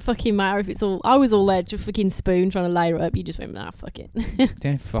doesn't mixed. fucking matter if it's all. I was all there, just fucking spoon trying to layer it up. You just went, nah, fuck it.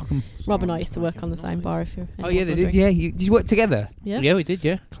 Yeah, fuck 'em. Rob and I used to work on the same bar. If you. Oh yeah, they did. Yeah, did you work together? Yeah, Yeah, we did,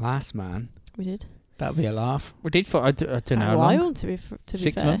 yeah. Class, man. we did. That'd be a laugh. We did for, I don't know A how long. while, to be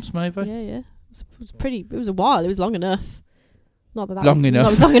 6 fair. months, maybe. Yeah, yeah. It was pretty. It was a while. It was long enough. Not that that Long was, enough. That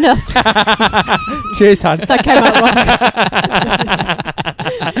was long enough. Cheers, Han. That came out wrong.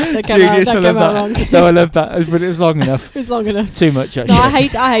 that came Genius, out, I that came love out that. wrong. No, I love that, but it was long enough. It was long enough. Too much, actually. No,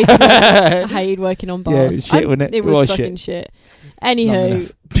 I hated working on bars. Yeah, it was shit, wasn't it? It It was was fucking shit. Long Anywho,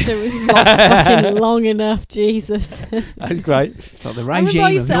 enough. there was fucking long enough. Jesus. That's great. It's like the I remember I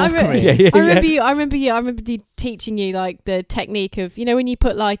regime used of to- I North re- Korea. Yeah, yeah, I remember yeah. you. I remember teaching you like the technique of when you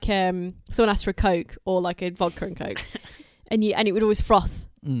put like someone asked for a Coke or like a vodka and Coke, and it would always froth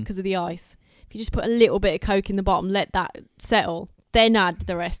because of the ice. If you just put a little bit of Coke in the bottom, let that settle, then add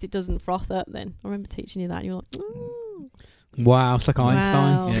the rest. It doesn't froth up. Then I remember teaching you that, and you're like, Wow, it's like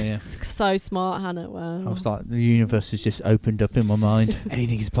Einstein. wow. Yeah, yeah. So smart, Hannah. Wow. I was like, the universe has just opened up in my mind.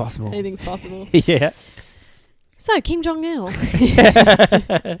 Anything is possible. Anything's possible. Yeah. So Kim Jong Il.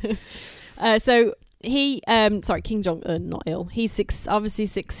 So he, Kim Jong Un, not Il. He obviously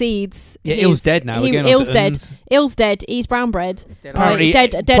succeeds. Yeah, his- Il's dead now. We're getting Il's on to dead. Uns. Il's dead. He's brown bread. Apparently,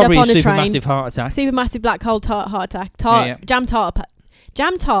 dead probably up on a train. supermassive heart attack. Supermassive black hole heart attack. Yeah. Jam tart.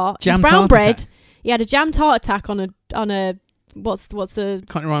 He's Jam brown tart bread. attack. He had a jam tart attack on a what's the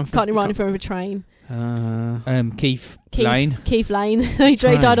Can't rhyme. can't rhyme in front of a train? Keith Lane. Keith Lane. He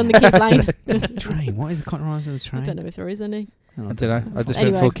died on the Keith Lane. Train. What is a can't rhyme with a I train? don't know if there is any. I don't know. I just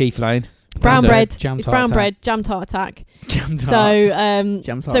Anyway. went for Keith Lane. Brown bread. Jam It's tart brown attack. bread. Jam tart attack. Jam tart. So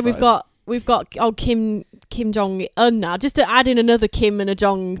Jam so tart we've got old Kim Jong Un now. Just to add in another Kim and a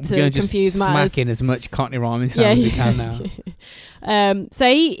Jong We're to gonna confuse just matters. smack in as much Cockney rhyming sound as we can now. So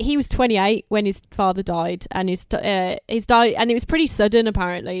he was 28 when his father died, and his died, and it was pretty sudden.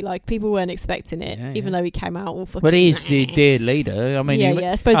 Apparently, like people weren't expecting it, Yeah, even yeah. though he came out all fucking. But he's the dear leader. I mean,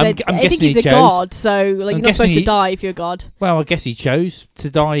 I suppose I'm I guessing think he's he a chose. god, so like I'm you're not guessing supposed to he- die if you're a god. well, I guess he chose to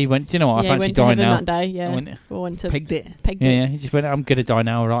die. He went, do you know what? I he fancy went to dying heaven now. that day. I Yeah, went, or went to Pegged it. pegged yeah, it. yeah. He just went, I'm going to die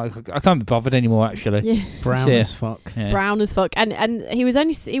now, right? I can't be bothered anymore, actually. Yeah. Brown Yeah. as fuck. Yeah. Brown as fuck, and he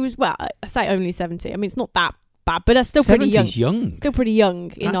was well, I say only 70. I mean, it's not that bad, but that's still pretty young. 70's young. Still pretty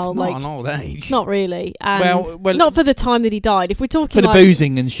young in That's old not like. an old age. It's not really, and Well, not for the time that he died. If we're talking For the like,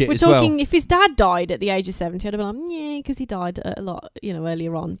 boozing and shit we're as well. talking, if his dad died at the age of 70, I'd have been like, yeah, because he died a lot,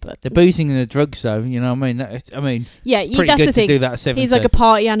 earlier on. But The boozing and the drugs, though, you know what I mean? yeah, Pretty that's good the to thing. do that at 70. He's like a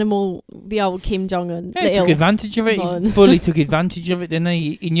party animal, the old Kim Jong Un. Yeah, he took advantage of it. Mon. He fully took advantage of it, didn't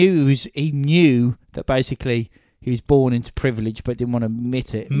he? He knew that basically he was born into privilege, but didn't want to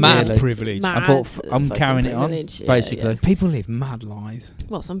admit it. Mad really. privilege. I thought, I'm carrying it on, basically. People live mad lives.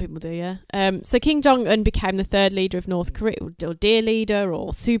 Well, some people do, yeah. So Kim Jong Un became the third leader of North Korea, or dear leader,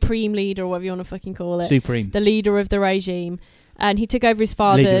 or supreme leader, or whatever you want to fucking call it. Supreme. The leader of the regime, and he took over his Leader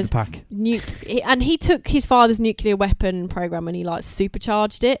of father's the pack. he took his father's nuclear weapon program and he like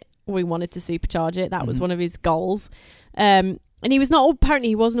supercharged it, or he wanted to supercharge it. That was Mhm. one of his goals. And he was not apparently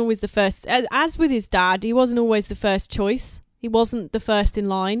he wasn't always the first. As with his dad, he wasn't always the first choice. He wasn't the first in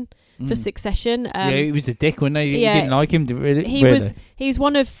line for succession. Yeah, he was a dick, wasn't he? yeah. He didn't like him, really. He was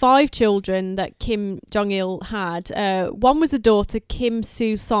one of 5 children that Kim Jong Il had. One was a daughter, Kim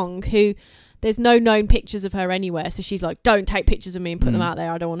Soo Song, who there's no known pictures of her anywhere. So she's like, don't take pictures of me and put them out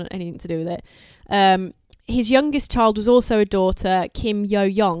there. I don't want anything to do with it. His youngest child was also a daughter, Kim Yo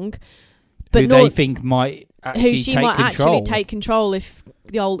Young, but who they think might actually who she take might control. actually take control if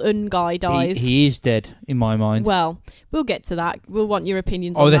the old Un guy dies. He is dead, in my mind. Well, we'll get to that. We'll want your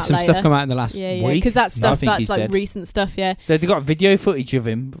opinions Oh, on there's that some later. stuff come out in the last Yeah, week. because that's No, I stuff think that's he's like dead. recent stuff. Yeah, They've got video footage of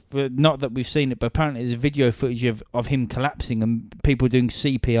him, but not that we've seen it, but apparently there's video footage of him collapsing and people doing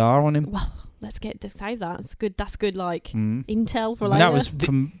CPR on him. let's save that. That's good. Like Mm. intel for And later. that was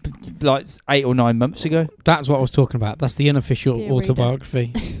from like 8 or 9 months ago. That's what I was talking about. That's the unofficial Dear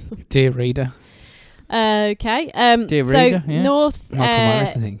autobiography. Dear reader. Okay. Dear so reader, yeah. North, Michael Myers,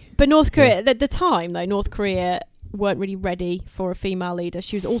 I think. but North Korea at the time though, North Korea weren't really ready for a female leader.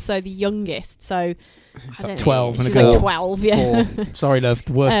 She was also the youngest, so I don't know, 12 and she a was like girl. 12. Yeah. Sorry, love.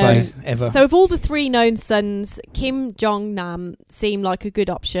 The worst Um, place ever. So of all the 3 known sons, Kim Jong Nam seemed like a good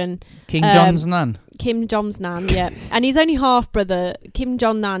option. King John's nan. Kim Jong's Nan, yeah, and he's only half brother. Kim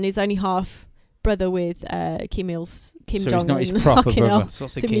Jong Nan is only half brother with Kim So he's Jong. not his proper Fucking hell. brother.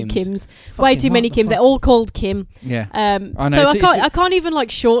 Lots of Too many Kims. Kims. Way too many Kims. They're all called Kim. Yeah. I I know, so it's- I can't even like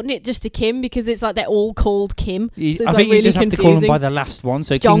shorten it just to Kim because it's like they're all called Kim. So it's I like think really you just have to call him confusing. by the last one.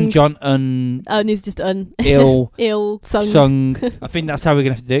 So Jong. King John Un Un is just Il ill sung. Sung. I think that's how we're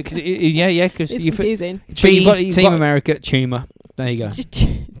gonna have to do it. Cause because It's you confusing. Cheese, Team America, Chuma. There you go.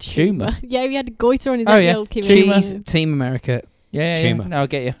 Tumor. Yeah, he had a goiter on his Oh, head. yeah. Little Kim. Chuma. Cheese, Team America. Yeah. Tumour. No, I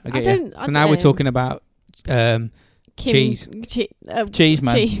get you. I don't. So now we're talking about Kim, cheese. Cheese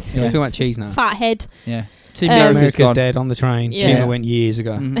man. Cheese. We're talking about cheese now. Fat head. Yeah. Team Um, America's America's gone. dead on the train. Yeah. Chuma went years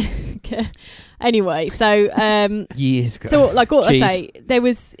ago. Mhm. Anyway, so Years ago. so like what Cheese. I say, there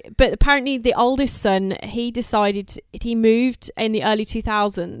was, but apparently the oldest son, he moved in the early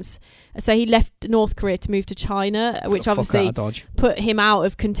 2000s. So he left North Korea to move to China, which Got the fuck out obviously of Dodge. put him out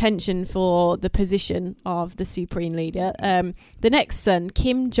of contention for the position of the supreme leader. The next son,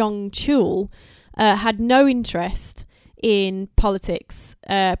 Kim Jong-chul, had no interest in politics,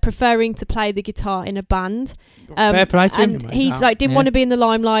 preferring to play the guitar in a band. Fair play to him. And he's like didn't want to be in the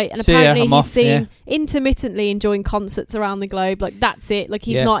limelight, and So, yeah, apparently I'm he's off, seen intermittently enjoying concerts around the globe. Like that's it. Like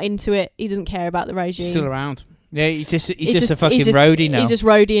he's Yeah. not into it. He doesn't care about the regime. Still around. Yeah, he's just a fucking he's just- roadie now. He's just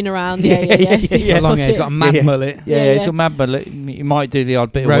roadieing around. Yeah, Yeah, yeah, yeah. yeah, yeah. Got long hair. He's Fuck got a it. mad Yeah. mullet. yeah, Yeah, he's yeah. got mad, but he might do the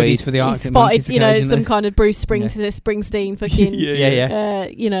odd bit of weed. Roadies for the He Arctic spotted, Monkeys occasionally. some kind of Bruce Springsteen fucking,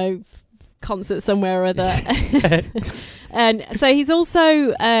 Yeah. concert somewhere or other. And so he's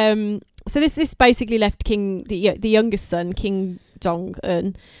also, so this basically left the youngest son, Kim Jong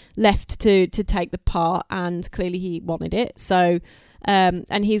Un, left to take the part, and clearly he wanted it. So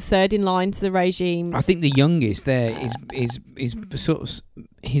and he's third in line to the regime. I think the youngest there is sort of.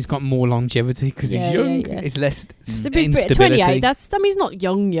 He's got more longevity because he's young. Yeah. It's less It's a bit- instability. 28. He's not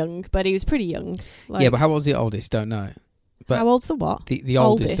young, but he was pretty young. Like, Yeah, but how old's the oldest? Don't know. But how old's the what? the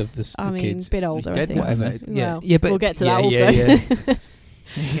oldest of the I mean, kids. a bit older, I dead think. now, Whatever. isn't Yeah, Well, yeah, but we'll get to yeah, that also. Yeah.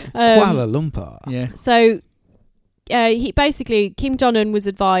 Kuala Lumpur. Yeah. So, he basically Kim Jong Un was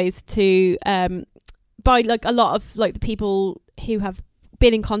advised to by like a lot of like the people who have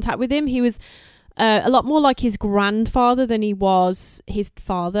been in contact with him. He was a lot more like his grandfather than he was his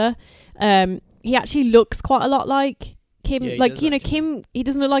father. He actually looks quite a lot like Kim. Yeah, he like does, you know, actually. Kim. He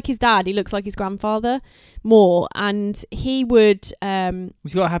doesn't look like his dad. He looks like his grandfather more, and he would.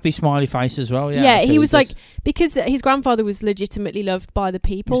 He's got a happy smiley face as well. Yeah, Yeah, actually, he was does. like, because his grandfather was legitimately loved by the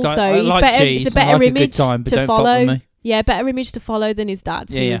people, He's like, so I he's like better. cheese, It's a I better like a good image time, but to don't fuck with follow. me. Yeah, better image to follow than his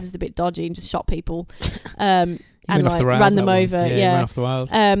dad's, Yeah, who yeah. was just a bit dodgy and just shot people, He and went off like the rails, ran them that one. over. He Yeah. went off the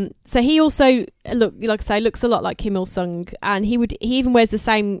rails. So he also like I say, looks a lot like Kim Il Sung, and he even wears the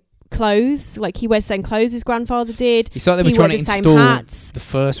same clothes. Like he wears the same clothes his grandfather did. It's like they were He trying wore to the same install hats. the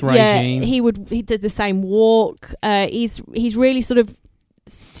first Yeah, regime. he did the same walk. He's really sort of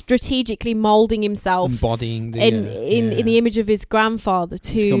strategically molding himself embodying the in the image of his grandfather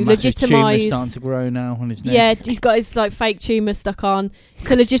He's to got massive tumours starting legitimize. to grow now on his neck. Yeah, he's got his like fake tumor stuck on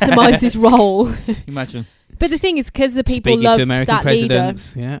to legitimize his role. Imagine. But the thing is, because the people speaking to loved American that leader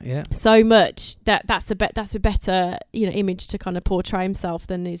presidents. Yeah. so much, that's a better image to kind of portray himself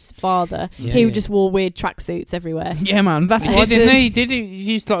than his father, Yeah, who yeah. just wore weird tracksuits everywhere. Yeah, man. That's He what I didn't did. he? Did he?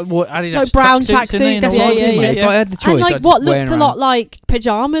 He used like what? Adidas Like brown tracksuits, didn't he, and tracksuits, all yeah, that, yeah, didn't he? yeah. If I had the choice, And like I'd what just wear looked a around. lot like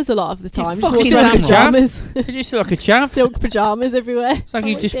pajamas a lot of the time. Just fucking walking around in damn pajamas, He just looked like a chav. silk pajamas everywhere. It's like Oh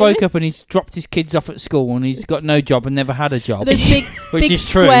he my just God. woke up and he's dropped his kids off at school and he's got no job and never had a job. There's big, Which big is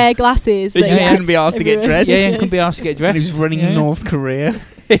true. square glasses. He that just he couldn't had be asked to get everywhere. dressed. Yeah, and couldn't be asked to get dressed. And he was running Yeah. in North Korea.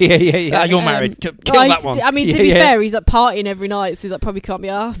 yeah. You're Um, married. Kill I that one. I mean, to Yeah, be yeah. fair, he's like partying every night, so he's like probably can't be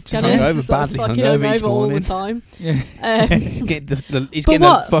asked. Just Can hungover, he? He's, like, badly fucking hungover each all the morning. time. Yeah. Get he's But getting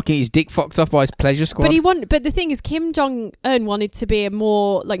what- fucking his dick fucked off by his pleasure squad. But the thing is, Kim Jong Un wanted to be a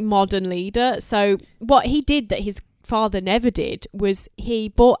more like modern leader. So what he did that his father never did was he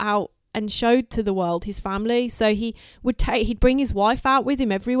brought out and showed to the world his family. So he'd bring his wife out with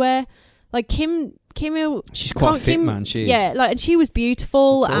him everywhere. Like Kim Il. She's quite fit, Kim, man. She is. Yeah, like and she was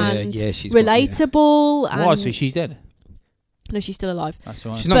beautiful Of course. and yeah, she's relatable. And Why? So she's dead. no, she's still alive. That's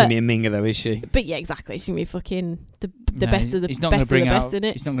right. She's not But- gonna be a minger though, is she? But yeah, exactly. She's gonna be fucking the No, best of the he's best not gonna of the bring best out, in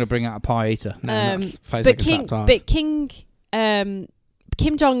it. He's not going to bring out a pie eater. No, Um, face But like a King, slapped but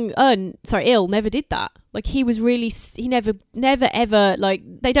Kim Jong Un, Il never did that. Like he was really, he never ever like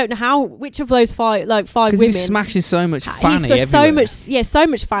they don't know how which of those five because he women. was smashing so much He's fanny got everywhere. so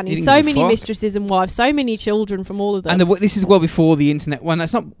much fanny, He didn't so give a many fuck. mistresses and wives, so many children from all of them. And this is well before the internet. Well,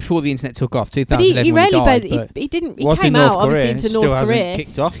 that's not before the internet took off. but 2011 he when rarely died, he, but he didn't. He Was came in North out Korea, obviously into still North hasn't Korea,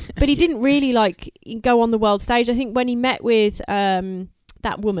 kicked off. but he didn't really like go on the world stage. I think when he met with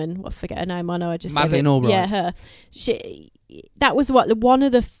that woman, I forget her name. I know I just said Madeleine it. Albright. Yeah, her. That was one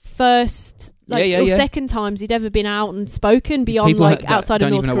of the first, like, Yeah, or yeah. second times he'd ever been out and spoken beyond people like that outside don't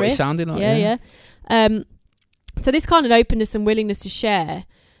of North even know what Korea. it sounded like. Yeah. So this kind of openness and willingness to share,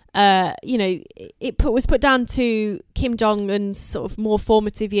 was put down to Kim Jong Un's sort of more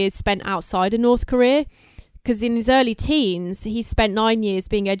formative years spent outside of North Korea. Because in his early teens, he spent 9 years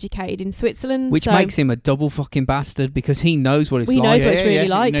being educated in Switzerland. Which so makes him a double fucking bastard because he knows what it's He like. knows what it's really He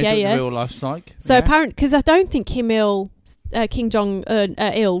like, knows yeah, what yeah. the real life's like. So Yeah. apparent, because I don't think Kim Jong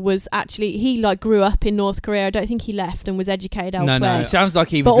Il was actually, he like grew up in North Korea. I don't think he left and was educated No, elsewhere. It sounds like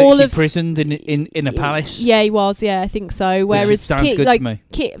he But was all literally of- prisoned in a palace. Yeah, he was. Yeah, I think so. Which Whereas sounds good like to me.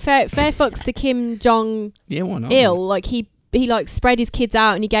 fair fucks to Kim Jong Yeah, why not? Il, like he like spread his kids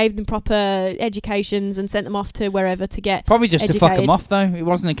out and he gave them proper educations and sent them off to wherever to get. Probably just to fuck educated. him off, though. It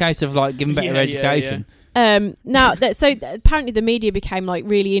wasn't a case of like giving better Yeah, yeah, education. Apparently the media became like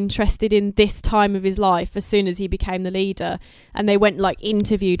really interested in this time of his life as soon as he became the leader, and they went like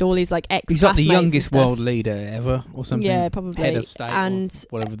interviewed all his like ex. He's like the youngest world leader ever, or something. Yeah, probably. Head of state, And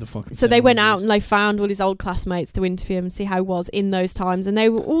or whatever the fuck. so they went out and they found all his old classmates to interview him and see how he was in those times, and they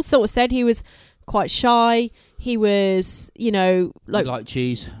all sort of said he was quite shy. He was, Like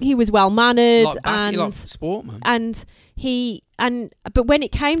cheese. he was well mannered, like sport, man. but when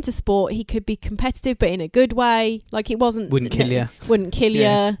it came to sport, he could be competitive, but in a good way. Like it wasn't Wouldn't kill you. Wouldn't kill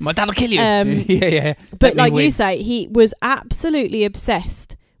Yeah. you. My dad'll kill you. yeah. But Let me like you win. say, he was absolutely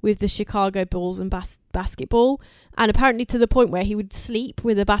obsessed with the Chicago Bulls and basketball, and apparently to the point where he would sleep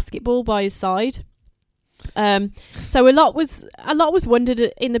with a basketball by his side. So a lot was wondered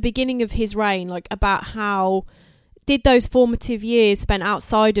in the beginning of his reign, like about how did those formative years spent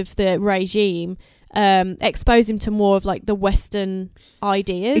outside of the regime expose him to more of like the Western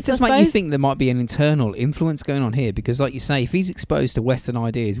ideas. It does make you think there might be an internal influence going on here, because like you say, if he's exposed to Western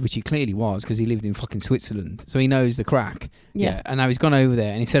ideas, which he clearly was because he lived in fucking Switzerland, so he knows the crack. Yeah. And now he's gone over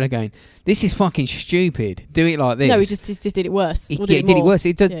there and instead of going, this is fucking stupid, do it like this. No, he just did it worse. He Or did more. it worse.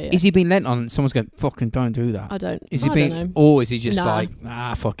 It does. Yeah, yeah. Is he being lent on? Someone's going, fucking don't do that. I don't. Is I he don't being, know. or is he just Nah.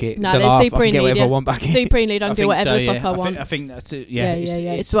 like, fuck it? No, it's a they're laugh, I super can get whatever I lead. want back in. Super lead. I'm I doing think whatever so, the fuck I yeah. want. I think that's it. Yeah.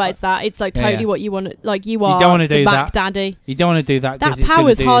 It's why it's that. It's like Yeah, totally yeah. what you want. Like you are. don't wanna the do back that. daddy. You don't want to do that. That 'cause it's gonna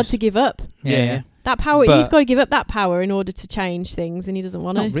power's do hard is- to give up. Yeah. That power. But- He's got to give up that power in order to change things, and he doesn't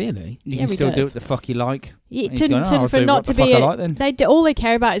want to. Not really. You Yeah, can he still do does. what the fuck you like. Yeah, And he's going, "Oh, I'll for do not what to the be fuck I like then." all they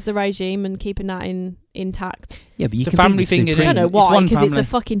care about is the regime and keeping that intact. Yeah, but you It's a can family be the thing, isn't I it? don't know It's why, one because it's a family.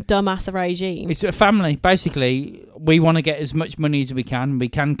 fucking dumbass regime. It's a family. Basically, we want to get as much money as we can. We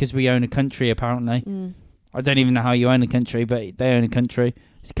can because we own a country, apparently. Mm. I don't even know how you own a country, but they own a country.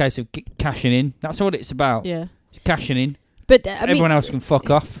 It's a case of cashing in. That's what it's about. Yeah, It's cashing in. but Everyone else can fuck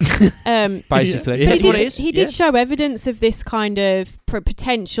off, basically. Yeah. But That's what it is. he did show evidence of this kind of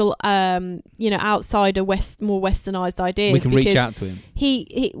potential, outsider more westernized ideas. We can reach because out to him.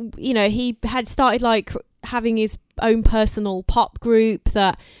 he had started like having his own personal pop group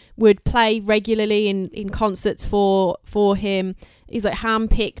that would play regularly in concerts for him. He's like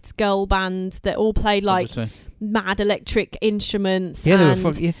hand-picked girl bands that all played like Obviously. mad electric instruments. Yeah,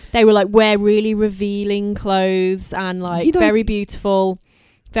 and they were like wear really revealing clothes and like very beautiful,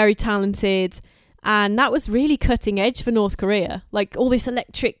 very talented. And that was really cutting edge for North Korea. Like all this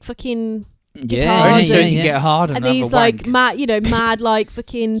electric fucking guitars Only so you and- can get hard and have these a like wank. mad like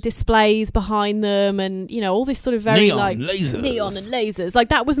fucking displays behind them, and all this sort of very Neon like lasers. neon and lasers. Like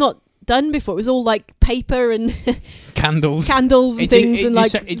that was not done before. It was all like paper and Candles. candles and It ju- things it and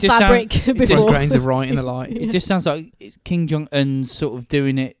just- like it just fabric sound- it Just before. grains of right in the light. It just sounds like it's Kim Jong Un's sort of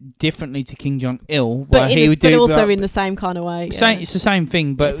doing it differently to Kim Jong Il, where but he would do but it also like- in the same kind of way. Same, yeah. it's the same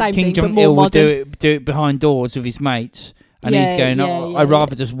thing, but Same Kim thing, but Jong more Il would do modern. it behind doors with his mates, and Yeah, he's going, yeah, "Oh, yeah, I'd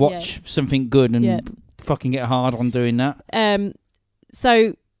rather yeah. just watch something good and Yeah. fucking get hard on doing that."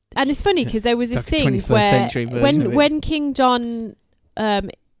 So, and it's funny because there was this Like a thing 21st where century version of it. when King John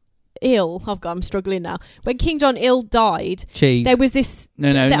Il, I'm struggling now. When King John Il died, Cheese. there was this. No,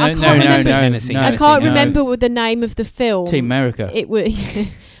 I can't remember- I no, can't no. remember what the name of the film. Team America. It was.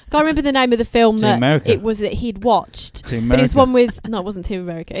 I can't remember the name of the film Team that America. it was that he'd watched. Team But America. it's one with it wasn't Team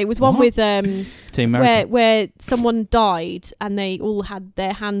America. It was one What? with Team America. where someone died and they all had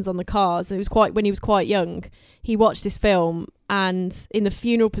their hands on the cars. It was when he was quite young. He watched this film, and in the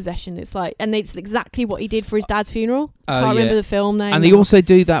funeral procession, it's like, and it's exactly what he did for his dad's funeral. Oh, Can't remember yeah. the film name. And they now. also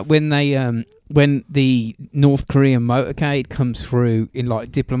do that when they when the North Korean motorcade comes through in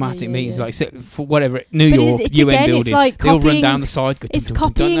like diplomatic Yeah, yeah, meetings, yeah. like for whatever New But York it's UN again, it's building, like they all run copying- down the side. Go, it's dum, dum,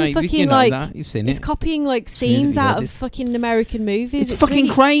 dum, copying dum. fucking you know like- that. You've seen It's it. copying like Soon as scenes we out get of this. fucking American movies. It's fucking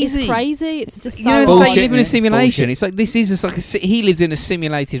crazy. It's crazy. It's just You so know, it's Bullshit, like you live in a innit? It's simulation. bullshit. It's like this is just like he lives in a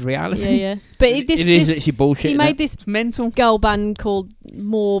simulated reality. yeah, yeah. But it is literally bullshit. he innit? made this It's mental. girl band called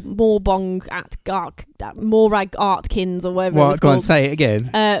Morbong Morag Artkins or whatever it What? was Go on, called. say it again.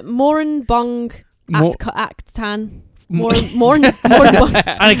 Moran Bong Mor- Actan. Mor- Moran Bong.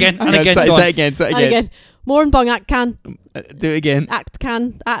 and again, and again, Say go on. it again. Say it And again. again. Moran Bong Actan. Do it again.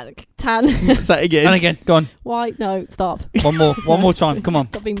 Actan. Say it again. And again, go on. Why? No, stop. One more time. Come on,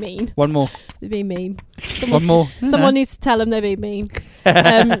 Stop being mean. one more, They're being mean. one more. Someone needs to tell them they're being mean.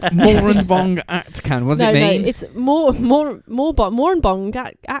 Moran Bong Actcan. What's it mean? No, it's Moran Bong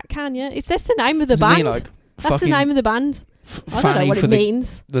Actan. Yeah, it's that's the name of the Does it mean, band. like, That's the fucking name of the band. I don't know fanning what for it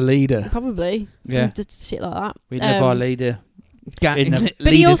means. the leader. Probably. Yeah. Some just shit like that. We love our leader. In the-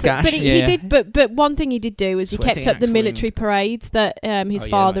 But he leader's also, gash. but he Yeah. did, but one thing he did do is he Sweating kept up the axe military wound. parades that his Oh, yeah,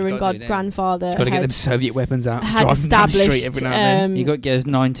 father mate, and gotta do them. grandfather Got to get had, them Soviet weapons out. had Drive them down the street established. every now and then. You got to get his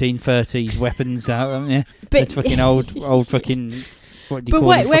 1930s weapons out, haven't you? but It's fucking old fucking. What do you but call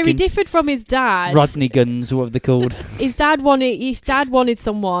where, them? where he Fucking differed from his dad, Rodney guns, or what they're called. his dad wanted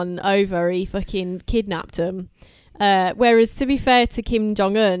someone over. He fucking kidnapped him. Whereas, to be fair to Kim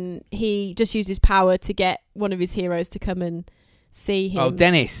Jong Un, he just used his power to get one of his heroes to come and see him. Oh,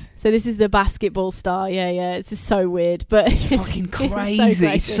 Dennis. So this is the basketball star. Yeah. It's just so weird, but it's Fucking so crazy.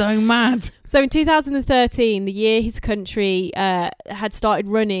 It's so mad. So in 2013, the year his country had started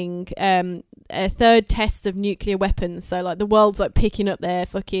running a third test of nuclear weapons. So like the world's like picking up their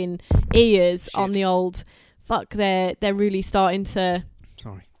fucking ears on the old fuck. They're really starting to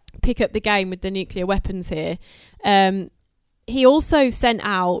Sorry. pick up the game with the nuclear weapons here. he also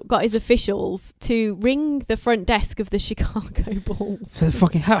got his officials to ring the front desk of the Chicago Bulls. So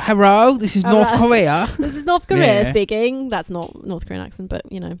fucking hello, this is North Korea. This is North Korea Yeah. speaking. That's not North Korean accent, but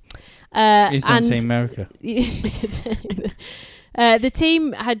you know. It's on and Team America. the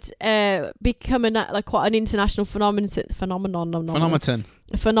team had become quite an international phenomenon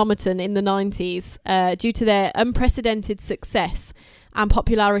in the 90s due to their unprecedented success and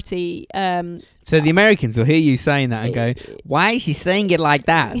popularity. So the Americans will hear you saying that and go, "Why is she saying it like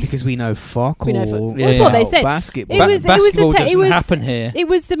that?" Because we know fuck We know all. fuck- That's what they said. Basketball. Basketball doesn't happen here. It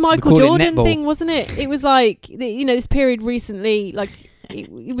was the Michael call it Jordan netball. thing, wasn't it? It was like this period recently, like it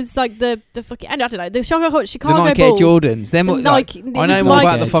was like the fucking, and I don't know, the Chicago the Nike Air Bulls. Jordans. Them, The like, Nike- I it know was more Nike-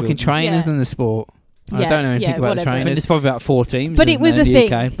 about the fucking trainers Yeah. than the sport. I Yeah, don't know anything yeah, about the whatever. I think trainers. there's probably about 4 teams. But it isn't was there, a in thing.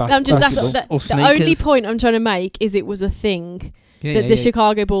 the UK, I'm just basketball. that's Or the only sneakers. point I'm trying to make is it was a thing. Yeah, that yeah, the yeah.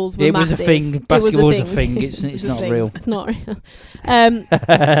 Chicago Bulls were It was a massive. thing. It Basketball was is a thing. It's a not thing. real. It's not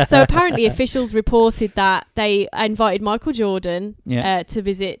real. So apparently officials reported that they invited Michael Jordan Yeah. to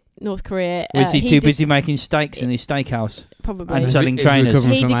visit North Korea. Was he he too de- busy making steaks in his steakhouse Probably. and He's selling he's trainers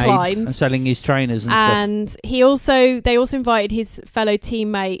recovering He from AIDS. declined. and selling his trainers and stuff? And they also invited his fellow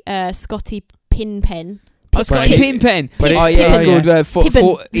teammate Scotty Pinpen. Oh, Scotty Pippen. Pinpen. Pippen. Oh yeah, he Pippen. scored.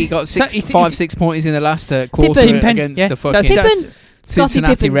 Pippen. He got So he's- 6 points in the last quarter Pippen. against Yeah, the that's- fucking Pippen.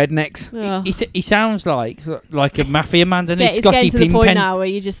 Cincinnati Scottie Rednecks. Ugh. He sounds like a mafia man, doesn't he? It's Scotty getting to the point Pinpen. now where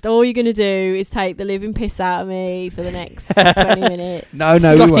all you're going to do is take the living piss out of me for the next 20 minutes. No, we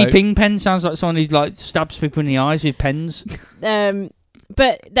Scotty won't. Pinpen sounds like someone who's like stabs people in the eyes with pens.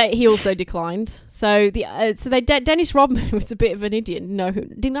 But he also declined. So Dennis Rodman was a bit of an idiot. No,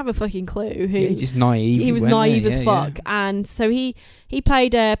 didn't have a fucking clue. Yeah, he's just naive. He was went naive there, as yeah, fuck, and so he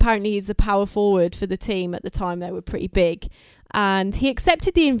played. Apparently, he's the power forward for the team at the time. They were pretty big, and he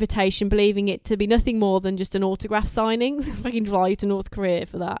accepted the invitation, believing it to be nothing more than just an autograph signing. Fucking fly to North Korea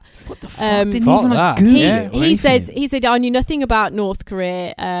for that. What the fuck? Didn't Fuck even that. Google Yeah. it or He anything. said I knew nothing about North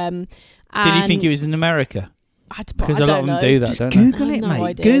Korea. Did you think he was in America? Because a lot of them do that, Just don't they? Google I it, have no mate.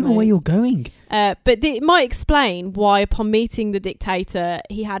 idea, Google where mate. you're going. But it might explain why, upon meeting the dictator,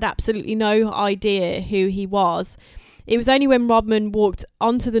 he had absolutely no idea who he was. It was only when Rodman walked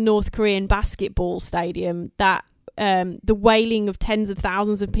onto the North Korean basketball stadium that the wailing of tens of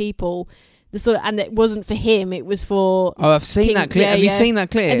thousands of people, and it wasn't for him, it was for. Oh, I've seen King- that clip. yeah, Have you yeah. seen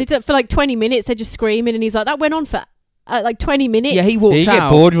that clip? And they took for like 20 minutes. They're just screaming, and he's like, "That went on for like 20 minutes." Yeah, he walked You out. get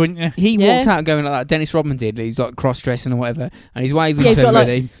bored, wouldn't you? He Yeah. walked out going like that. Dennis Rodman did. He's like cross-dressing or whatever, and he's waving Yeah, he's to got, like,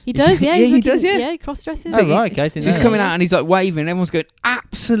 everybody. He does, yeah. Yeah, he's he looking- does, yeah. Yeah, he cross dresses. Oh, right, okay. He's just Yeah. coming out and he's like waving, and everyone's going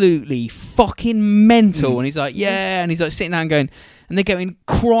absolutely fucking mental. And he's like, yeah, and he's like sitting down going, and they're going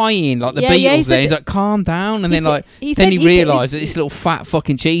crying like the Yeah, yeah, he Beatles. There, said he's like, calm down, and He then said- like he then said he he- realised that this little fat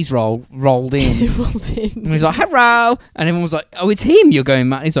fucking cheese roll rolled in. Rolled in. And he's like, hello, and everyone was like, oh, it's him. You're going,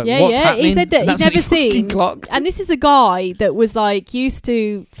 Matt. He's like, Yeah, what's yeah. happening? He said that And he'd that's when never he fucking seen. clocked. And this is a guy that was like used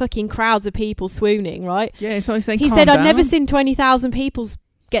to fucking crowds of people swooning, right? Yeah, so he's saying, He calm said, down. I'd never seen 20,000 people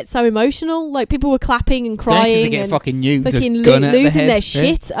get so emotional. Like people were clapping and They crying get and fucking nuked. fucking gun at the losing head. their Yeah.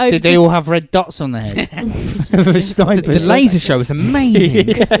 shit over Did they all have red dots on their head? The laser show was amazing.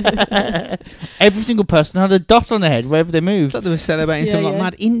 Every single person had a dot on their head wherever they I moved. thought they were celebrating some Yeah, like yeah.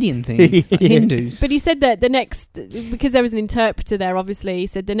 mad Indian thing, like Hindus. But he said that the next, because there was an interpreter there, obviously, he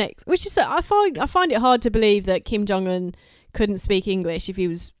said the next, which is, I find it hard to believe that Kim Jong-un couldn't speak English if he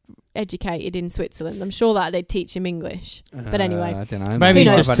was educated in Switzerland. I'm sure that they'd teach him English. But anyway. I don't know. Maybe he's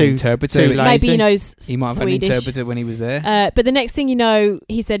might just have had an too interpreter. lazy. Maybe he knows He might have Swedish. had an interpreter when he was there. But the next thing you know,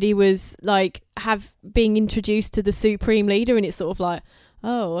 he said he was like being introduced to the Supreme Leader, and it's sort of like,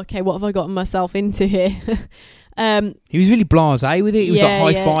 oh, okay, what have I gotten myself into here? He was really blasé with it. He was Yeah,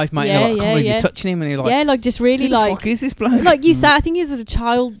 like yeah. high five, mate. Yeah, and they're like, yeah, can't believe yeah. you're touching him, and you're like, yeah, like just really who the like fuck is this bloke? like you said, I think he was a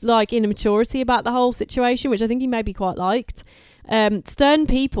child like immaturity about the whole situation, which I think he maybe quite liked. Stern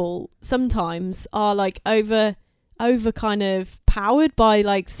people sometimes are like over kind of powered by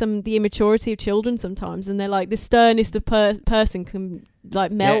like the immaturity of children sometimes, and they're like the sternest of person can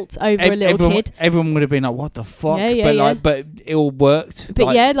like melt over a little kid. Everyone would have been like, "What the fuck?" Yeah, yeah, but yeah. like, but it all worked. But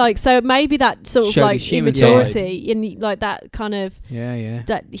like, yeah, like so maybe that sort of Showed like his human immaturity and like that kind of yeah.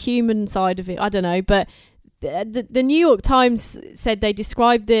 that human side of it. I don't know, but the New York Times said they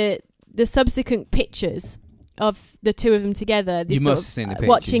described the subsequent pictures of the two of them together. This You sort must of, have seen the pictures,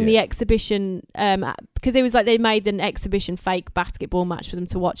 watching the yeah. exhibition because it was like they made an exhibition fake basketball match for them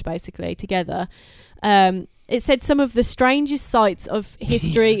to watch basically together. It said some of the strangest sights of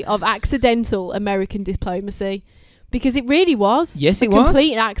history of accidental American diplomacy, because it really was. Yes, a it was.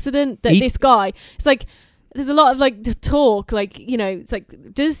 complete accident that this guy. It's like there's a lot of like the talk, like, you know, it's like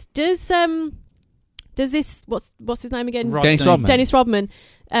does does this what's his name again? Dennis Rodman. Dennis Rodman.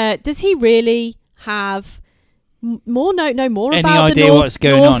 Does he really have more Any about idea the what's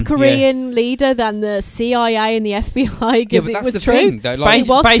going North on? Korean leader than the CIA and the FBI? Yeah, Because but it that's was the true. thing, though. Like, It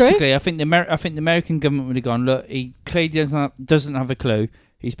was true. Basically, I think the American government would have gone, look, he clearly doesn't have a clue.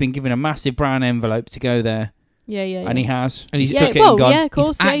 He's been given a massive brown envelope to go there, Yeah. and he has. And he's He Yeah, took it well, and gone. yeah, of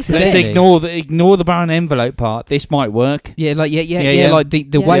course. Yeah, he took Let's it. accidentally- ignore the brown envelope part. This might work. yeah, like Yeah. like the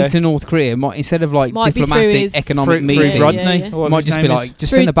Yeah. way Yeah. to North Korea might, instead of like Might be through diplomatic his- economic Through meeting, Yeah, Rodney, yeah. or whatever might his just be name is. like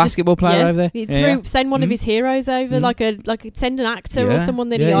just Through send a just- basketball player over there. Yeah. Send one of Mhm. his heroes over, Mhm. like send an actor or Yeah. someone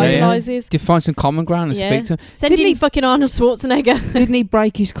that Yeah, he yeah, yeah. idolises. To find some common ground and Yeah. speak to him. Send Didn't in he- fucking Arnold Schwarzenegger. Didn't he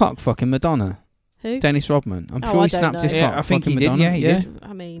break his cock fucking Madonna? Who? Dennis Rodman. I'm Oh, sure I he don't snapped know. his Yeah, cock. I think he fucking did, Madonna. yeah, he did.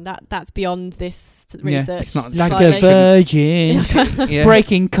 I mean, that's beyond this Yeah. research. It's not Like slightly. a virgin, Yeah.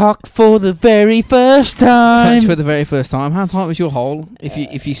 breaking cock for the very first Touch time. for the very first time. How tight was your hole?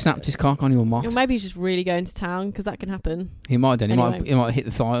 If you snapped his cock on your moth, Or maybe he's just really going to town because that can happen. he might have done. Anyway. He might hit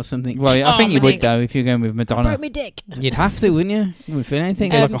the thigh or something. Well, I Oh, think you my would dick. though if you're going with Madonna. Broke my dick. You'd have to, wouldn't you? You wouldn't feel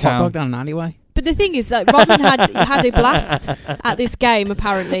anything. Um, Like a hot Town. dog down an alleyway. But the thing is that Rodman had a blast at this game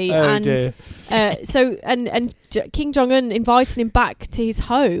apparently, Oh, and dear. so Kim Jong Un invited him back to his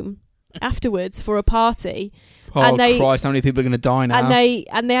home afterwards for a party, Oh And they- Christ! How many people are going to die now?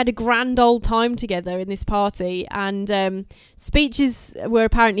 and they had a grand old time together in this party, and speeches were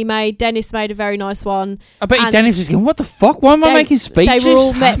apparently made. Dennis made a very nice one. I bet you and Dennis was going, what the fuck? Why am I they- making speeches? they were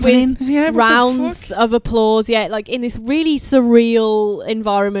all met happening? with Yeah, what the Rounds of applause, yeah, like in this really surreal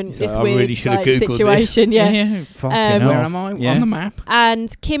environment, He's this like, I weird really should have like, Googled this. situation, yeah. Fucking Um, hell. Where am I? Yeah. On the map.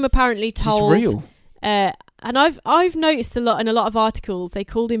 And Kim apparently It's told, real. and I've noticed a lot in a lot of articles they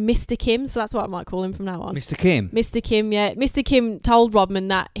called him Mr. Kim, so that's what I might call him from now on. Mr. Kim. Mr. Kim, yeah. Mr. Kim told Rodman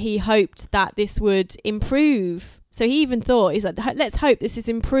that he hoped that this would improve. So he even thought, he's like, let's hope this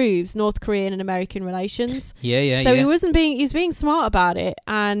improves North Korean and American relations. Yeah. So he was being smart about it,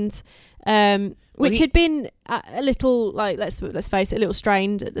 and which had been a little, like, let's face it, a little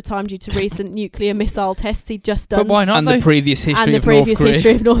strained at the time due to recent nuclear missile tests he'd just done. But why not? And though? the previous history and the of previous North Korea.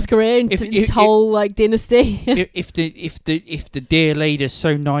 history of North Korea and If- its if- whole like dynasty. if the dear leader's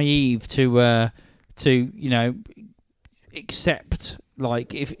so naive to you know accept,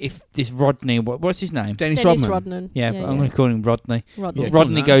 like, if this Rodney, what's his name? Dennis Dennis Rodman. Rodman. Yeah, I'm going to call him Rodney. Rodney. Yeah,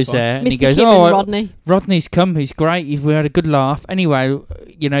 Rodney no, goes fine. there and he Mr. goes, Kim "Oh, and Rodney. Rodney's come. He's great. We had a good laugh. Anyway,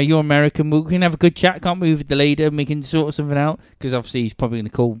 you know, you're American. We can have a good chat, can't we, with the leader? And we can sort something out, because obviously he's probably going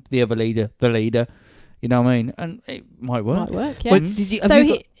to call the other leader the leader. You know what I mean? And it might work. Might work, yeah. Well, did you, have So you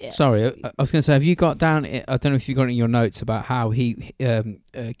he, got, sorry, I was going to say, have you got down? I don't know if you got it in your notes about how he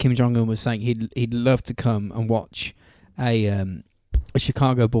Kim Jong Un was saying he'd love to come and watch a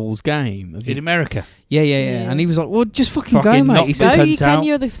Chicago Bulls game. In America. Yeah. Yeah. And he was like, "Well, just fucking go, Fucking mate." knock He the says, go, cunt you can. out.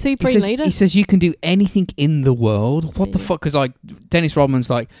 You're the supreme leader. he says you can do anything in the world. What the Yeah. fuck? Because like Dennis Rodman's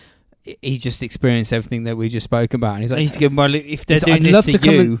like, he just experienced everything that we just spoke about, and he's And like, he's going, well, if they're he's like, doing "I'd love this to to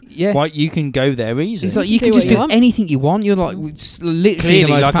come you, and-" yeah. why, you can go there easily. He's like, You you can can do just what do you want. anything you want. You're like, it's literally clearly the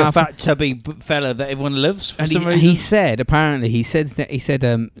most like powerful. a fat, chubby fella that everyone loves for And some he reason. said, apparently, he said,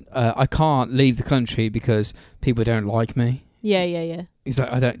 I can't leave the country because people don't like me. Yeah. He's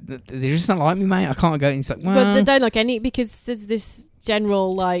like, they just don't like me, mate. I can't go. And he's like, well, But they don't like any, because there's this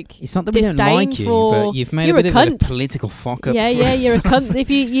general like. it's not that we don't disdain like you, for- but you've made you're a a bit of a cunt. political fuck up. Yeah, for- you're a cunt.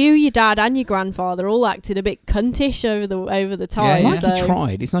 If you, your dad, and your grandfather all acted a bit cuntish over the time. Like so, he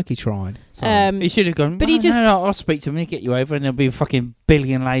tried. It's like he tried. So. He should have gone, but but he just- no, I'll speak to him and get you over, and there'll be a fucking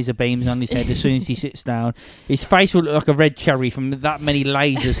billion laser beams on his head as soon as he sits down. His face will look like a red cherry from that many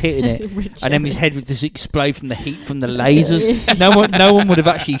lasers hitting it. Rich And then his Cherry. head would just explode from the heat from the lasers. No one would have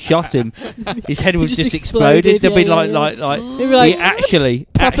actually shot him. His head would Just just exploded, exploded. They'd be yeah, like They'd be like, he actually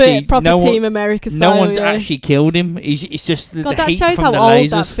proper no Team one, America style. no one's yeah. actually killed him. It's just the God, that heat shows from how the old lasers.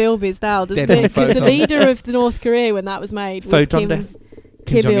 that film is now, doesn't Definitely it? Because the photon. leader of the North Korea when that was made was Photon Kim death.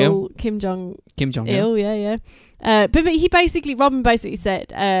 Kim Jong Kim Jong Il. Yeah. But he basically, Robin basically said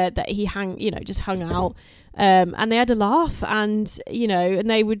that he just hung out. And they had a laugh, and and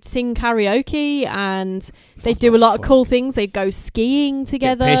they would sing karaoke, and they'd do a lot of cool things. They'd go skiing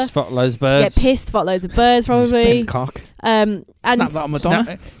together, Get pissed, fuck loads of birds. get pissed, fought loads of birds probably. cock. And Snap that on Madonna.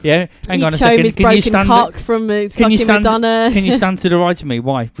 Snap- yeah, hang he'd on a show him second. his Can you broken stand? cock from Can you fucking stand- Madonna. Can you stand to the right of me?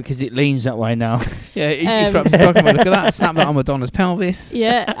 Why? Because it leans that way now. Yeah, he Um, flaps his cock and went, look at that. Snap that on Madonna's pelvis.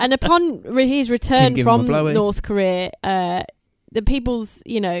 Yeah, and upon his return give him a from blowy. North Korea, the people's,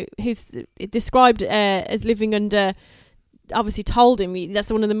 who's described as living under obviously told him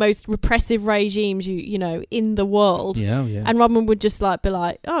that's one of the most repressive regimes you know in the world. Yeah, yeah. And Rodman would just like be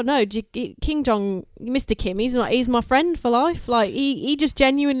like, oh no, Kim Jong, Mr. Kim, he's my friend for life. Like he just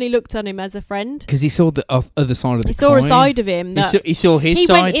genuinely looked on him as a friend. Because he saw the other side of the He saw a side of him that He saw his he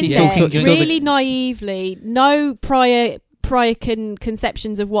side. went in he there saw King Jong. really naively, no prior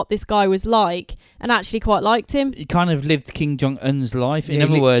conceptions of what this guy was like, and actually quite liked him. He kind of lived King Jong Un's life. In Yeah,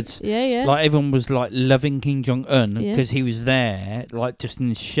 other words, Yeah. like everyone was like loving King Jong Un Yeah. because he was there, like just in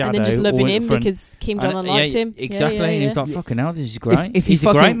his shadow, and then just all loving in him front. because Kim Jong Un And, liked him. Exactly, Yeah, and he's yeah. like, "Fucking hell, this is great." if he he's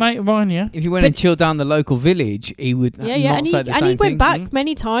a great fucking- mate of mine, yeah. If he went and chilled down the local village, he would Yeah, not and say the same he went thing. back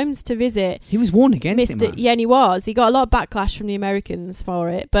many times to visit. He was warned against it, man. Yeah, and he was. He got a lot of backlash from the Americans for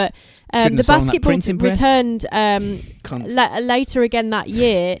it. But Shouldn't the have stolen that basketball printing press. returned Cunts. later again that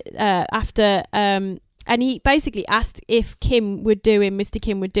year after. And he basically asked if Mr.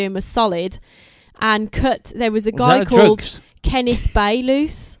 Kim would do him a solid and cut. There was a guy that called drugs? Kenneth Bay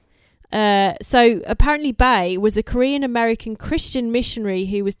loose. So apparently Bay was a Korean American Christian missionary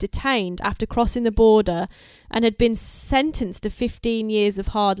who was detained after crossing the border and had been sentenced to 15 years of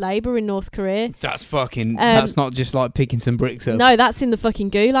hard labour in North Korea. That's fucking. That's not just like picking some bricks up. No, that's in the fucking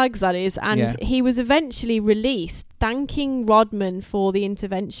gulags, that is. And Yeah. he was eventually released, thanking Rodman for the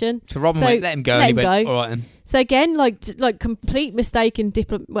intervention. So Robin So, went, let him go. let and he him went, go. all right then. So again, like complete mistaken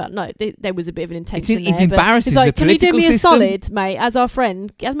Well, no, there was a bit of an intention it's there. but embarrassing. It's like, The can you do political me a system- solid, mate, as our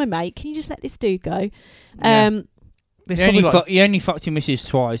friend, as my mate? Can you just let this dude go? Yeah. There's You only, probably, like, you only fucked your missus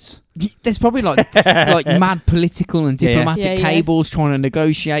twice. there's probably like like mad political and Yeah. diplomatic Yeah, yeah. cables trying to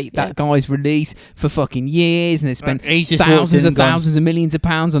negotiate that guy's release for fucking years, and they spent He's just walked thousands in and gone, thousands of millions of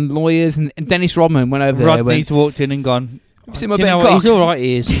pounds on lawyers. And Dennis Rodman went over there. Rodney's walked in and gone. See my "Do you know big what? He's cock." all right.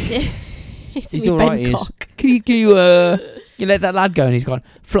 He is. He's He's all right, he is. Cock. Can you let that lad go? And he's gone,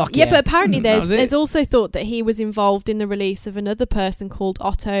 flock Yeah, but apparently That was it. there's also thought that he was involved in the release of another person called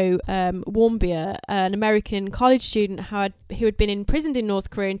Otto Warmbier, an American college student who had been imprisoned in North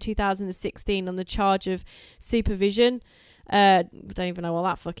Korea in 2016 on the charge of supervision. Don't even know what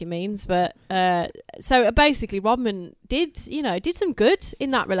that fucking means, but so basically Rodman did some good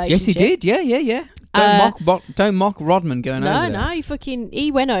in that Yes, relationship. he did. Yeah. Don't mock Rodman going over there. No,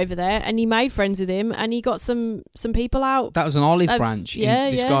 he went over there and he made friends with him and he got some people out. That was an olive Of- branch yeah,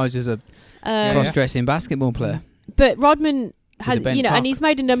 yeah. disguised as a Uh, cross-dressing basketball player. But Rodman had, the bent and cock. he's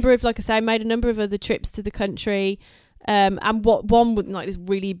made a number of, like I say, made a number of other trips to the country. And what one with like this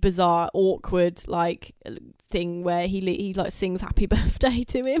really bizarre, awkward like thing where he like sings "Happy Birthday"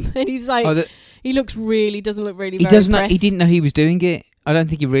 to him, and he's like, he doesn't look really. He very doesn't know. He impressed. didn't know he was doing it. I don't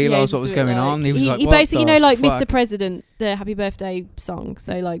think he realised Yeah, what was he's a bit going like- on. He was like, he what basically, the like fuck? Mr. President, the Happy Birthday song.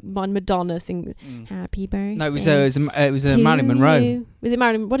 So like Madonna sing "Happy Birthday." No, it was Marilyn to Monroe. you. Was it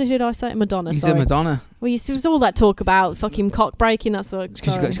Marilyn? What did I say? Madonna. He said Sorry. Madonna. Well, it was all that talk about fucking cock breaking. That's what.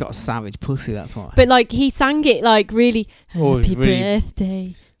 Because sorry. he's got a savage pussy. That's why. But like he sang it like really Oh, happy really-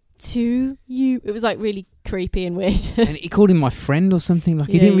 birthday to you. It was like really creepy and weird. And he called him my friend or something. Like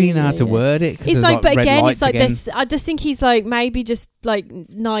he Yeah, didn't really yeah, know how yeah, to yeah. word it. 'cause It's there was, like, but red again, lights it's like again. this. I just think he's like maybe just like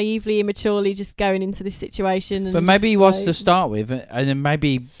naively, immaturely, just going into this situation. And But maybe he just, was like- to start with, and then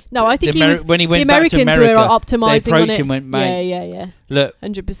maybe No, I think the he was. when he The went back to Americans America, were optimising they on approached it. him and went, "Mate, Yeah. look,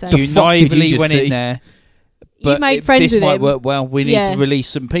 100%. The you fuck did you naively just went see? in there, You but made if friends this with might him. work well. We need Yeah. to release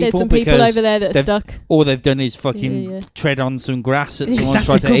some people There's some people because over there that are they've- stuck. all they've done is fucking Yeah. tread on some grass that someone's That's a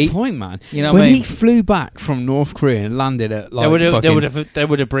tried to good eat." point, man. You know when what I he mean? flew back from North Korea and landed at like They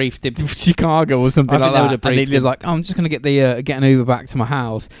would have briefed him. Chicago or something I think like they would that, have and briefed they're him. like, oh, I'm just gonna get get an Uber back to my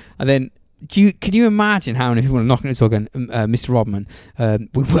house, and then. Could you imagine how many people are knocking at his door going, Mr. Rodman,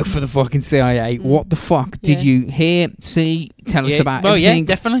 we work for the fucking CIA. What the fuck did Yeah. you hear, see, tell us about Well, everything? yeah,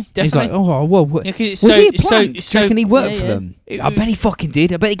 definitely. He's like, oh, well, what? Yeah, 'cause it's Was so- he a plant? so- Do you reckon he worked Yeah, for yeah. them? I bet he fucking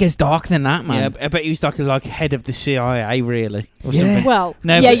did. I bet he gets darker than that, Yeah, man. I bet he was like head of the CIA, really. Or Yeah. something. Well,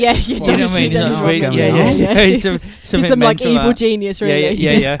 No, yeah, but- yeah. You know what I mean? Dennis He's like, Rodman. really- yeah. He's Something some like mental evil that. genius, Yeah, really. yeah, He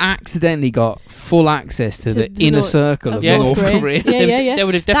yeah. just accidentally got full access to the the inner North- circle of Yeah. North North Korea. Korea. Yeah. They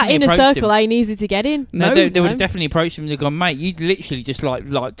would have That definitely inner approached circle him. ain't easy to get in. No, No, they would no. have definitely approached him. They've gone, mate, you literally just like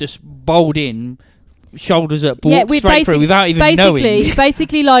just bowled in, shoulders up, walked we're straight through without even knowing.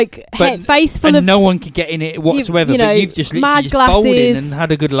 basically like But- face full And of no one could get in it whatsoever. you know, but you've just mad literally just bowled in glasses, and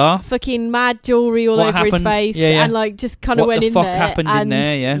had a good laugh. fucking mad jewelry all What over his happened? face, Yeah, yeah. and like just kind of What went the in fuck there. happened in and,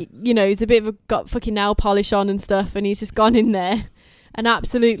 there, yeah. you know, he's a bit of got fucking nail polish on and stuff, and he's just gone in there and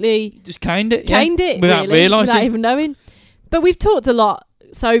absolutely Just caned it, caned it without really, realising. without even knowing. But we've talked a lot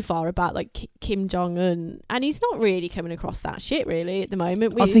so far about like Kim Jong Un, and he's not really coming across that shit really at the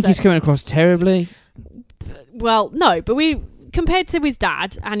moment. I think he's coming across terribly. Well, no, but compared to his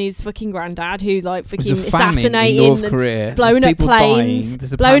dad and his fucking granddad, who like There's fucking a famine in assassinating North and Korea. blowing There's up people planes, dying.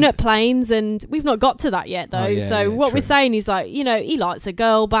 There's a blowing pan- up planes, and we've not got to that yet though. Oh, yeah, so yeah, what we're true. saying is like, you know, he likes a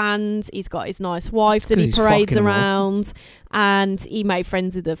girl band. He's got his nice wife that 'cause he he's parades fucking them all. around, and he made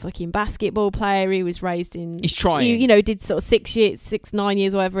friends with a fucking basketball player. He was raised in. He's trying. You know, did sort of 9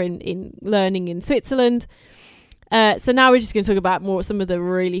 years, whatever, in learning in Switzerland. So now we're just going to talk about some of the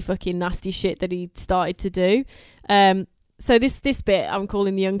really fucking nasty shit that he started to do. So this bit I'm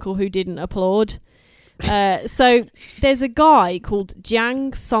calling the uncle who didn't applaud. So there's a guy called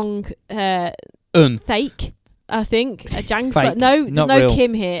Jiang Song Thaek, I think. Jiang Fake, no, not there's no real.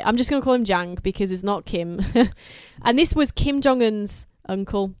 Kim here. I'm just going to call him Jiang because it's not Kim. And this was Kim Jong-un's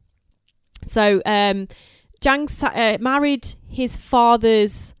uncle. So Jiang married his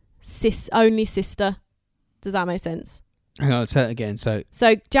father's only sister. Does that make sense? Hang on, say it again. So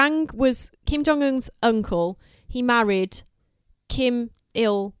Jiang was Kim Jong-un's uncle. He married Kim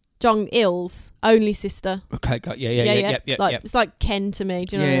Jong-il's only sister. okay, got yeah. Like it's like Ken to me.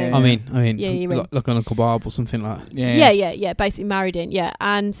 Do you know Yeah, what I mean? I mean, Yeah, some- you mean. like on Uncle Barb or something like that. Yeah. Basically married in. Yeah,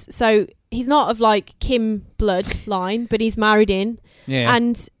 and so he's not of like Kim bloodline, but he's married in, Yeah.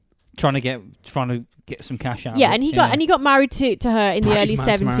 and trying to get some cash out. yeah, of it. and he got married to her in the Brave early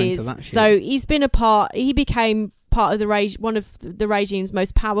man's married to 70s. that shit. So he's been he became part of one of the regime's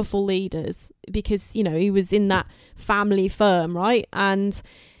most powerful leaders because, you know, he was in that family firm, right? And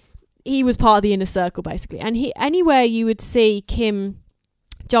he was part of the inner circle basically. And anywhere you would see Kim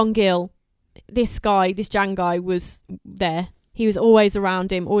Jong-il, this Jiang guy was there. He was always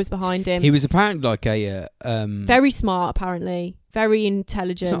around him, always behind him. He was apparently like a very smart, apparently, very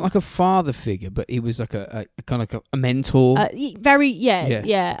intelligent. It's not like a father figure, but he was like a kind of like a mentor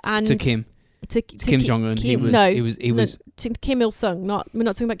Yeah, and to Kim. to Kim Jong-un. He was. To Kim Il Sung. We're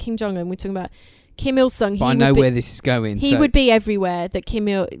not talking about Kim Jong Un. We're talking about Kim Il Sung. But I know where this is going. He so would be everywhere that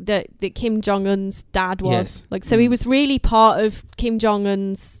that Kim Jong Un's dad was. Yes. Like, so he was really part of Kim Jong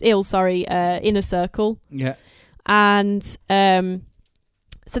Un's inner circle. Yeah. And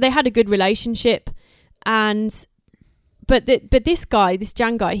so they had a good relationship, but this guy, this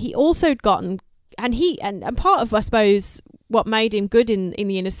Jiang guy, he also had gotten, and part of, I suppose, what made him good in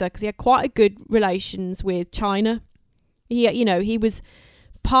the inner circle, he had quite a good relations with China. He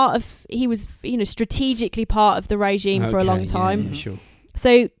was strategically part of the regime for a long time. Yeah, sure.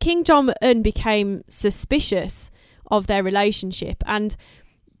 So Kim Jong-un became suspicious of their relationship, and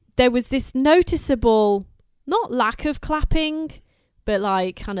there was this noticeable, not lack of clapping, but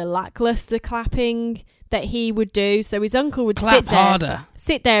like kind of lackluster clapping that he would do. So his uncle would Clap sit harder.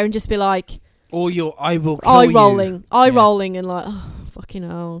 there and just be like Or I will kill eye you. rolling, Yeah. rolling, and like, oh, fucking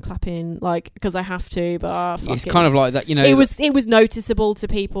hell, clapping, like, because I have to, but It's kind of like that, you know. it was noticeable to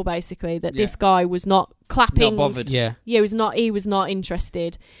people basically that this guy was not clapping. Not bothered. Yeah. He was not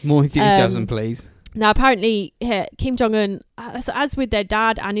interested. More enthusiasm, please. Now, apparently, Kim Jong-un, as with their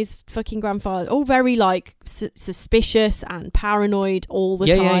dad and his fucking grandfather, all very, like, suspicious and paranoid all the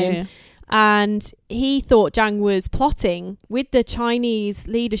time. Yeah. And he thought Jiang was plotting with the Chinese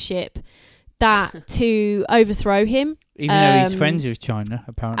leadership to overthrow him. Even though he's friends with China,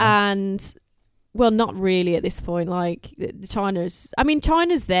 apparently. And, well, not really at this point. Like, China's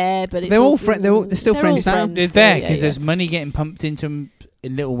there, but it's They're all also- they're still they're friends all now. They're still, there yeah, because yeah. there's money getting pumped into them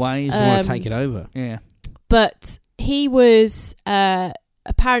in little ways. They want to Um, take it over. Yeah. But he was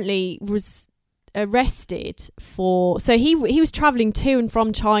apparently was arrested so he was travelling to and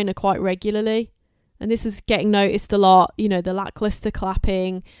from China quite regularly, and this was getting noticed a lot, you know, the lackluster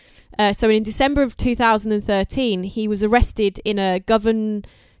clapping. So in December of 2013 he was arrested in a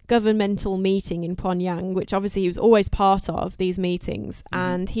governmental meeting in Pyongyang, which obviously he was always part of these meetings,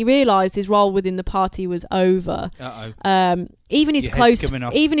 and he realised his role within the party was over. Even his Your head's close coming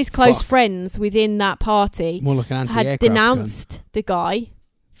off. close friends within that party More like an anti-aircraft had gun. denounced the guy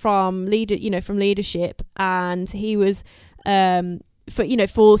from leadership, and he was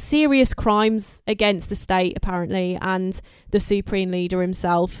for serious crimes against the state apparently, and the supreme leader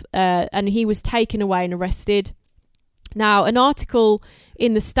himself, and he was taken away and arrested. Now, an article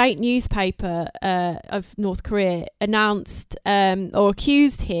in the state newspaper of North Korea announced or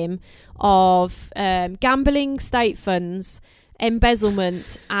accused him of gambling state funds,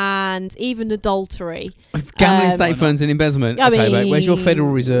 embezzlement, and even adultery. It's gambling, Um, state funds, and embezzlement. I Okay, mate, where's your mean, Federal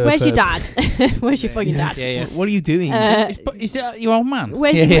Reserve? Where's your dad? Where's your fucking dad? Yeah. What are you doing? Is that your old man?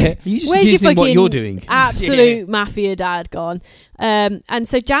 Where's yeah. your- yeah. you just where's your using what fucking you're doing. Absolute mafia dad gone. And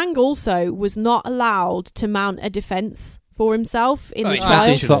so Jiang also was not allowed to mount a defence for himself in Oh, the it's trial.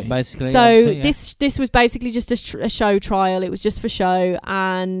 That's his fault, basically. So obviously, yeah. this was basically just a show trial. It was just for show,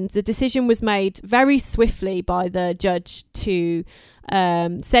 and the decision was made very swiftly by the judge to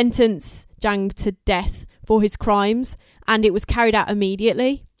sentence Zhang to death for his crimes, and it was carried out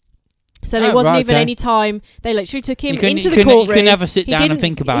immediately. So there wasn't even any time. They literally took him into the courtroom. You couldn't have a sit down and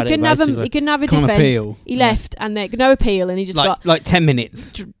think about it. He couldn't have a Can't defense. appeal. He left, and there no appeal, and he just got like 10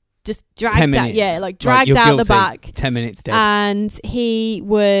 minutes. just 10 dragged out. minutes. Yeah, Like, dragged you're out the guilty. back. 10 minutes dead. And he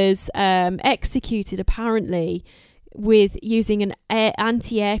was executed apparently with using an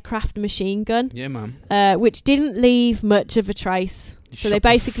anti-aircraft machine gun, yeah, man. which didn't leave much of a trace. So they Shot the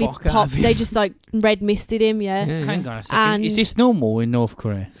basically fuck out of popped. him. They just like red misted him. Yeah, Yeah, Hang yeah. on a second. And- Is this normal in North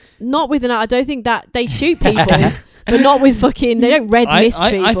Korea? not with an. I don't think that they shoot people, but not with fucking. They don't red mist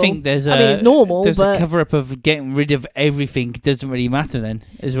people. I think there's a. I mean, it's normal, There's but a cover up of getting rid of everything. It doesn't really matter then,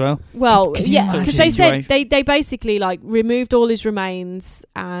 as well. well, Can you yeah, imagine? because they said Right. they basically like removed all his remains,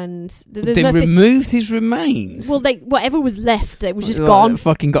 and there's They nothing. removed his remains. Well, whatever was left, it was just Like, gone.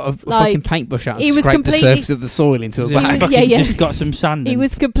 Fucking got a Like, fucking paintbrush out he and was scraped the completely- surface of the soil into a Just bag. was- yeah, yeah. Just got some sand. He and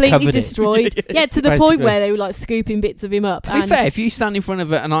was completely covered it. destroyed. Yeah, to the point Basically. where they were like scooping bits of him up. To be and fair, if you stand in front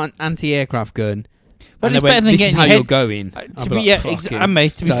of an anti-aircraft gun, Well, and it's they went, better than this is getting how your you're head- going. To I'd be, like, yeah, fucking and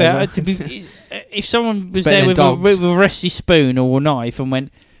mate, to be Stella. fair, if someone was Better there than with dogs. with a rusty spoon or a knife and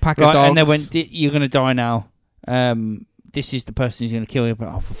went Pack of right, dogs. and they went, "You're going to die now. This is the person who's going to kill you." But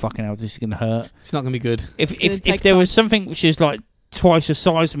oh, for fucking hell, this is going to hurt. It's not going to be good. If It's gonna if take there time. was something which is like twice the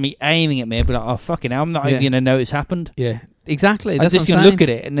size of me aiming at me, I'd be like, "Oh fucking hell, I'm not Yeah. even going to know it's happened." Yeah, exactly. I'm That's just what going I'm to look saying.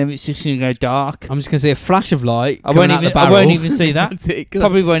 at it, and then it's just going to go dark. I'm just going to see a flash of light. I won't coming out even. the I barrel. won't even see that. That's it.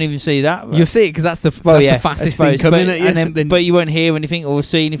 Probably won't even see that. but- You'll see it because that's the Well, that's yeah, the fastest I thing suppose, coming but, at you. and then, but you won't hear anything or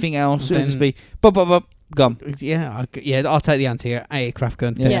see anything else. It'll just be bop bop bop gone. yeah, I'll take the anti-aircraft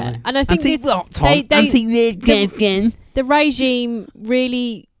gun. Yeah. yeah, definitely. and I think this, Anti-what, Tom? they- Anti-aircraft gun. the regime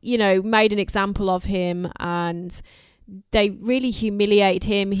really, made an example of him, and they really humiliated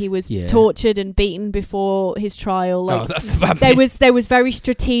him. He was Yeah. tortured and beaten before his trial. Like, Oh, that's the bad there bit. was very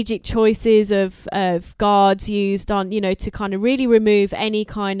strategic choices of guards used on to kind of really remove any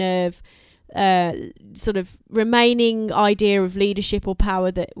kind of sort of remaining idea of leadership or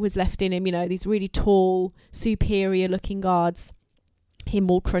power that was left in him. These really tall, superior looking guards,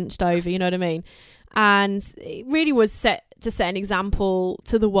 him all crunched over, you know what I mean? And it really was set an example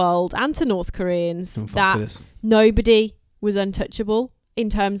to the world and to North Koreans Don't fuck that with us. nobody was untouchable in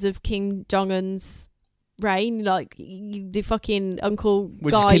terms of Kim Jong-un's reign. Like, the fucking uncle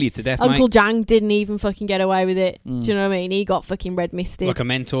We'll just guy, kill you to death, Uncle mate. Jang didn't even fucking get away with it. Mm. Do you know what I mean? He got fucking red misted. Like a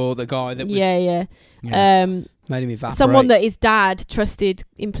mentor, the guy that was yeah. yeah, made him evaporate. Someone that his dad trusted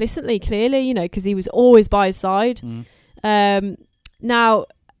implicitly, clearly, because he was always by his side. Mm. Now,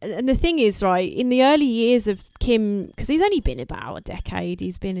 and the thing is, right, in the early years of Kim, because he's only been about a decade,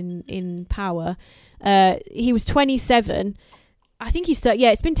 he's been in power. He was 27. I think he's 30.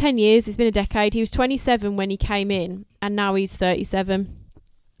 Yeah, it's been 10 years. It's been a decade. He was 27 when he came in, and now he's 37.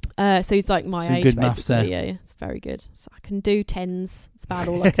 So he's like my Some age, good maths basically. there. Yeah, it's very good. So I can do tens. It's about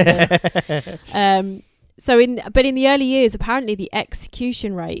all I can do. So in the early years, apparently the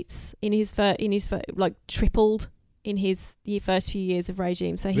execution rates in his like tripled in his first few years of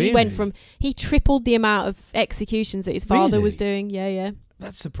regime. So he went Really? he tripled the amount of executions that his father was Really? doing. Yeah.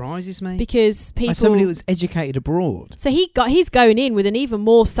 That surprises me. Because As somebody people. that was educated abroad. So he's going in with an even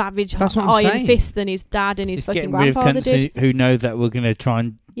more savage That's what I'm iron saying. fist than his dad and his It's fucking getting rid of grandfather cunts did. who know that we're going to try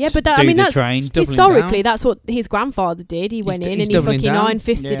and Yeah, but do that's the train. doubling historically down. that's what his grandfather did. He went in he's and he doubling fucking down. iron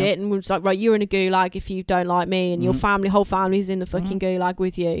fisted Yeah. it and was like, right, you're in a gulag if you don't like me, and your whole family's in the fucking gulag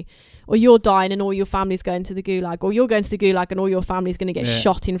with you, or you're dying and all your family's going to the gulag, or you're going to the gulag and all your family's going to get Yeah.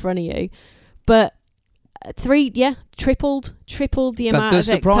 shot in front of you. But tripled the That amount does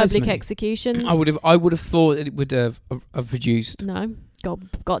of surprise public me. executions. I would have thought that it would have reduced. No,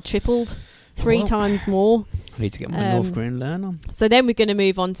 got tripled, three Well. times more. I need to get my North Um, Korean learn on. So then we're going to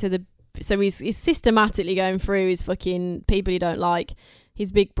move on to he's systematically going through his fucking people he don't like,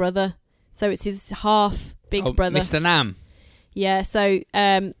 his big brother. So it's his half big brother. Mr. Nam. Yeah, so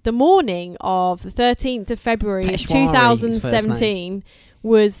the morning of the 13th of February of Peshwari, his first 2017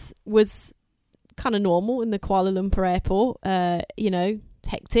 was kind of normal in the Kuala Lumpur airport.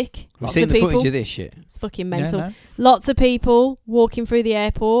 Hectic. We've Lots seen of the people. footage of this shit. It's fucking Yeah, mental. no. Lots of people walking through the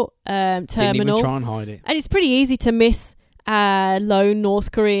airport Didn't terminal. even try and hide it. And it's pretty easy to miss lone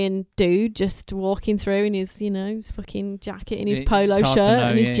North Korean dude just walking through in his, his fucking jacket and his It's polo hard to shirt know,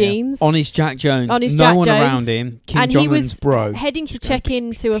 and his yeah. jeans. On his Jack Jones. On his no Jack one Jones. around him. Kim And he Jong-un's was bro. heading to check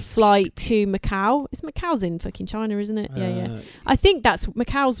into a flight to Macau. It's Macau's in fucking China, isn't it? Yeah. I think that's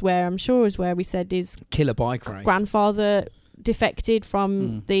Macau's where, I'm sure is where we said his Killer bike race. grandfather defected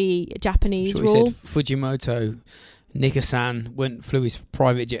from the Japanese Sure, rule. he said Fujimoto Nika-san flew his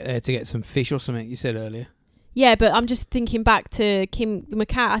private jet there to get some fish or something. You said earlier. Yeah, but I'm just thinking back to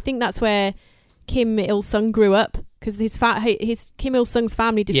Macau. I think that's where Kim Il Sung grew up, because his Kim Il Sung's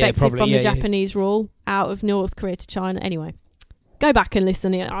family defected from the Japanese rule out of North Korea to China. Anyway, go back and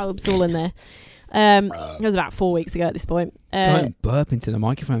listen. It was all in there. It was about 4 weeks ago at this point. Don't burp into the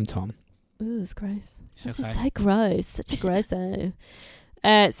microphone, Tom. Ooh, that's gross. Okay. So gross. Such a gross though.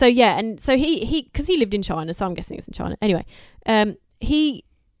 So yeah, and so he because he lived in China, so I'm guessing it's in China. Anyway, he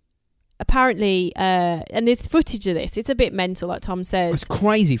apparently and there's footage of this. It's a bit mental, like Tom says. It's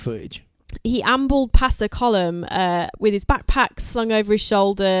crazy footage. He ambled past a column with his backpack slung over his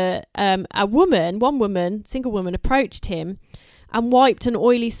shoulder. One woman, single woman, approached him and wiped an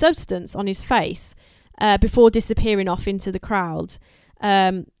oily substance on his face before disappearing off into the crowd.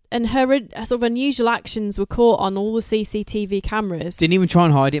 And her sort of unusual actions were caught on all the CCTV cameras. Didn't even try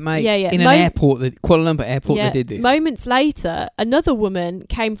and hide it, mate. Yeah. In an airport, Kuala Lumpur airport, they did this. Moments later, another woman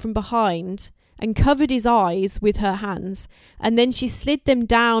came from behind and covered his eyes with her hands, and then she slid them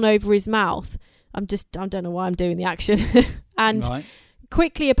down over his mouth. I don't know why I'm doing the action. And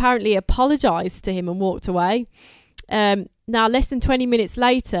quickly apparently apologised to him and walked away. Now, less than 20 minutes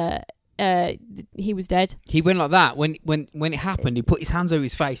later, he was dead. He went like that. When it happened, he put his hands over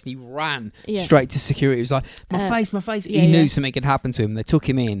his face and he ran straight to security. He was like, my face. He knew something had happened to him. They took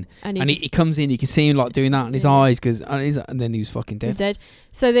him in. And he comes in, you can see him like doing that on his eyes, and then he was fucking dead. He's dead.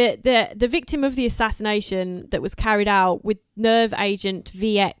 So the victim of the assassination that was carried out with nerve agent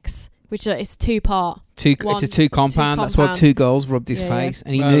VX, which is two-part. It's a two compound. That's why two girls rubbed his face,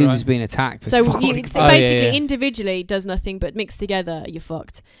 and he knew he was being attacked. So basically, individually does nothing, but mixed together, you're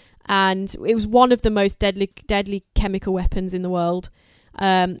fucked. And it was one of the most deadly chemical weapons in the world.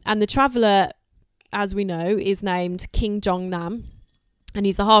 And the traveller, as we know, is named Kim Jong-nam, and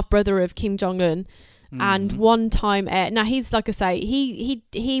he's the half brother of Kim Jong-un. And one time, now he's, like I say,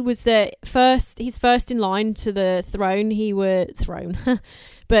 he was he's first in line to the throne.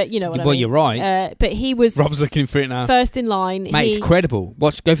 But you know what I mean. Well, you're right. But he was. Rob's looking for it now. First in line. Mate, it's credible.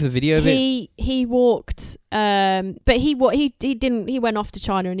 Go for the video of it. He walked, but he didn't. He went off to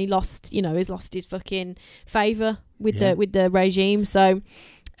China and he lost. He's lost his fucking favour with the regime. So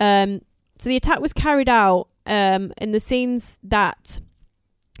the attack was carried out in the scenes that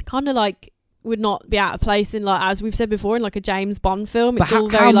kind of like would not be out of place in, like, as we've said before, in like a James Bond film. But how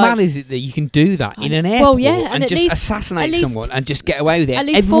mad is it that you can do that in an airport and just assassinate someone and just get away with it?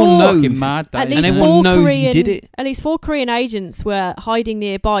 Everyone knows. Mad, and everyone knows you did it. At least 4 Korean agents were hiding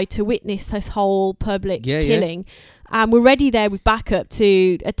nearby to witness this whole public killing. And we're ready there with backup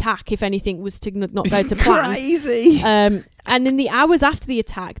to attack if anything was to not go to plan. Crazy. And in the hours after the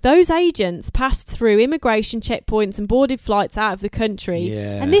attack, those agents passed through immigration checkpoints and boarded flights out of the country.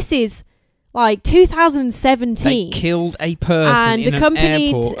 Yeah. And this is like 2017. They killed a person and in an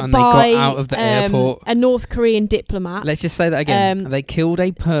accompanied airport and by, they got out of the airport. A North Korean diplomat. Let's just say that again. They killed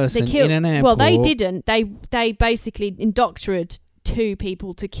a person in an airport. Well, they didn't. They basically indoctrinated 2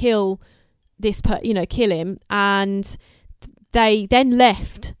 people to kill kill him, and they then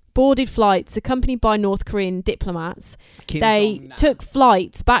left, boarded flights accompanied by North Korean diplomats. They took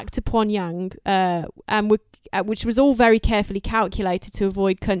flights back to Pyongyang, and which was all very carefully calculated to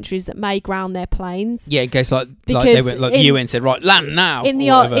avoid countries that may ground their planes. Yeah, it goes like they went, like the UN said, right, land now. In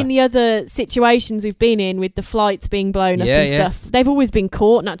the other situations we've been in with the flights being blown up and stuff, they've always been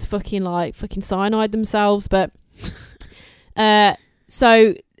caught not to fucking cyanide themselves. But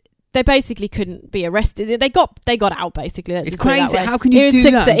so they basically couldn't be arrested. They got out basically. It's crazy. How can you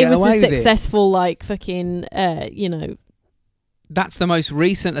do that? It was a successful fucking That's the most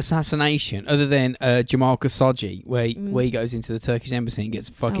recent assassination, other than Jamal Khashoggi, where he goes into the Turkish embassy and gets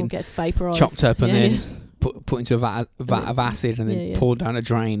gets vaporised, chopped up, and then put into a vat of acid, and then poured down a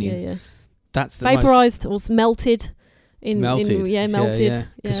drain. That's the vaporised or melted. Melted.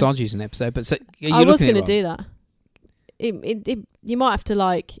 Khashoggi's an episode, but I was going to do that. You might have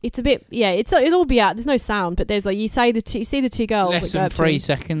to it's a bit it'll be out. There's no sound, but there's you see the 2 girls less than 3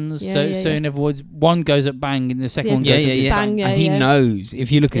 seconds. So in other words, one goes at bang and the second one goes at bang. And he knows.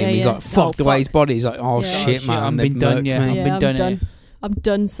 If you look at him, he's like, fuck the way his body. He's like, oh shit, man, I've been done. I'm done. I'm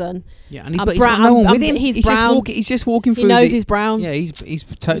done, son. Yeah, and I'm but he's got brown- no one I'm- with him. he's Just brown. he's just walking He through. knows the, he's brown. Yeah, he's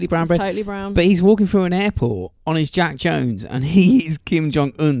totally brown He's bread. totally brown. But he's walking through an airport on his Jack Jones, and he is Kim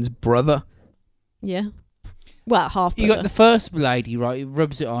Jong Un's brother. Yeah. Well, half You got brother. the first lady, right? Who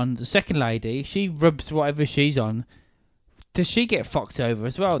rubs it on. The second lady, she rubs whatever she's on. Does she get fucked over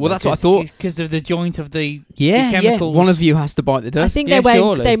as well? Well, that's what I thought. Because of the joint of the Yeah, chemicals. One of you has to bite the dust. I think Yeah, they're wearing.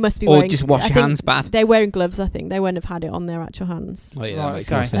 surely. They must be or wearing. just wash I your think hands bad. They're wearing gloves. I think they wouldn't have had it on their actual hands. Oh yeah, Right,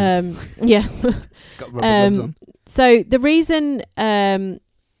 that makes more okay. sense. Yeah. It's got rubber gloves on. So the reason,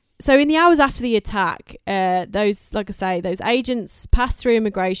 so in the hours after the attack, those, like I say, those agents passed through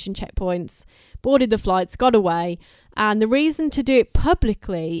immigration checkpoints, boarded the flights, got away, and the reason to do it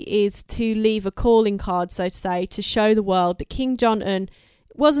publicly is to leave a calling card, so to say, to show the world that Kim Jong Un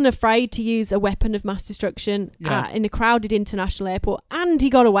wasn't afraid to use a weapon of mass destruction in a crowded international airport, and he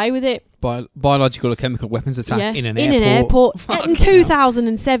got away with it. Biological or chemical weapons attack in an airport Fucking in hell.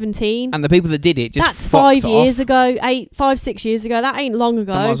 2017. And the people that did it just That's fucked 5 years off. ago, 6 years ago. That ain't long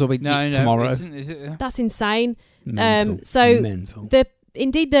ago. That might as well be No, tomorrow. Is it? That's insane. Mental. So Mental.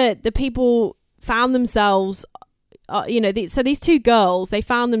 the people found themselves, so these two girls, they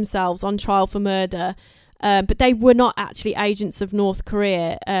found themselves on trial for murder, but they were not actually agents of North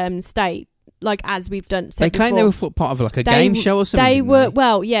Korea state, like as we've said They claimed they before. were part of like a game show or something. They didn't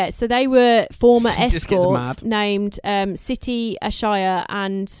were so they were former It just gets escorts mad. named Siti Ashaya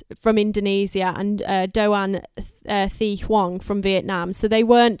and from Indonesia and Doan Thi Huang from Vietnam. So they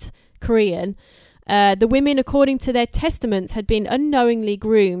weren't Korean. The women, according to their testaments, had been unknowingly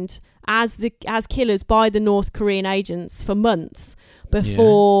groomed as killers by the North Korean agents for months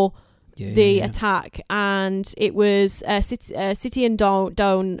before the attack, and it was Siti and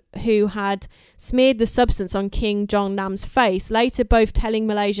Don who had smeared the substance on Kim Jong Nam's face, later both telling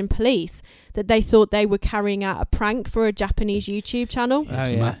Malaysian police that they thought they were carrying out a prank for a Japanese YouTube channel. Oh,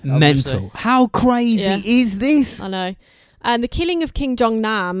 yeah. Mental. How crazy is this? I know. And the killing of Kim Jong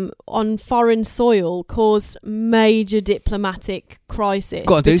Nam on foreign soil caused major diplomatic crisis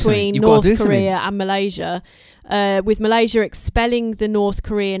between North Korea and Malaysia, with Malaysia expelling the North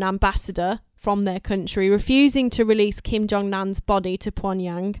Korean ambassador from their country, refusing to release Kim Jong Nam's body to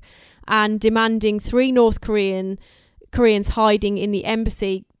Pyongyang, and demanding 3 North Koreans hiding in the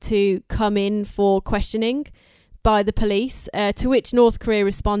embassy to come in for questioning by the police, to which North Korea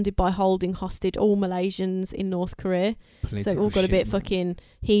responded by holding hostage all Malaysians in North Korea. So it all got a bit fucking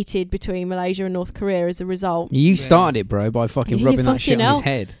heated between Malaysia and North Korea as a result. You started it, bro, by fucking You rubbing that fucking shit on hell. his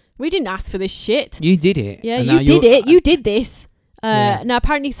head. We didn't ask for this shit. You did it. Yeah, and now you did you're- it. You did this. Yeah. Now,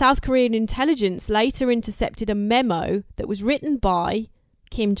 apparently, South Korean intelligence later intercepted a memo that was written by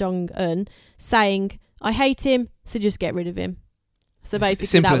Kim Jong-un saying, "I hate him, so just get rid of him." So basically,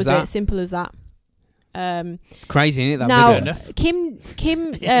 Simple that as was that. it. Simple as that. It's crazy, isn't it? That Now, video.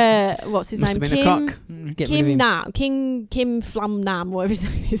 Kim, what's his Must name? have been a cock. Get rid of him. Kim Flam Nam, whatever his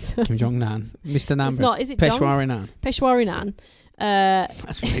name is. Kim Jong Nan, Mr. Nam, It's not. Is it Jong? Peshwari Nan. Peshwari Nan.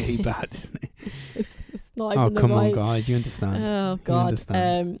 That's really bad, isn't it? It's not even Oh, the come on, right. guys, you understand. Oh You God.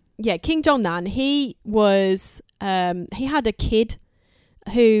 understand. Kim Jong Nam. He was. He had a kid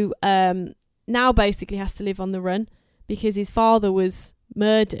who now basically has to live on the run because his father was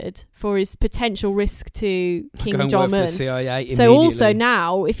murdered for his potential risk to Go Kim and Jong work for the Un. CIA So also immediately.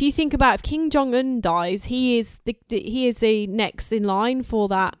 now, if you think about if Kim Jong Un dies, he is the next in line for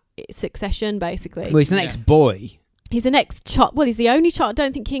that succession. Basically, Well, he's the next boy. he's the next child. Well, he's the only child. I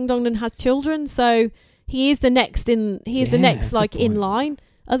don't think Kim Jong Un has children, so he is the next in. He is the Yeah, next that's a like in point. line,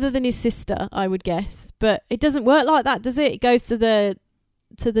 other than his sister, I would guess. But it doesn't work like that, does it? It goes to the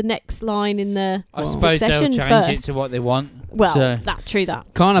next line in the I suppose they'll succession change first. it to what they want. Well, so. true that.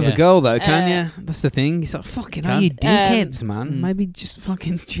 Can't have Yeah. a girl though, can Uh, you? That's the thing. It's like fucking hell, Can't. you dickheads, man. Mm. Maybe just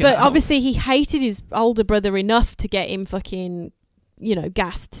fucking chill But out. obviously, he hated his older brother enough to get him fucking,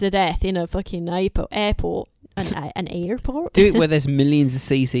 gassed to death in a fucking airport. An airport. Do it where there's millions of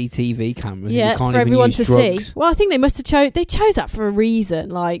CCTV cameras. And Yeah, you can't for even everyone use to drugs. see. Well, I think they must have they chose that for a reason.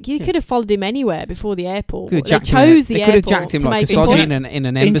 Like you could have followed him anywhere before the airport. Could have They jacked him chose the they could have airport jacked him to like make a it Saudi point. in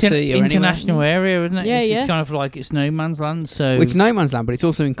an embassy or international anywhere. area, isn't it? Yeah, It's yeah. kind of like it's no man's land. So Well, it's no man's land, but it's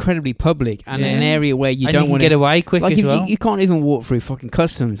also incredibly public and Yeah. an area where you and don't you can want get to. away quick Like as if well. you can't even walk through fucking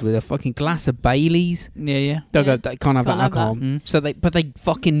customs with a fucking glass of Baileys. yeah. They Yeah. can't have that Can't have alcohol. that. Mm. So they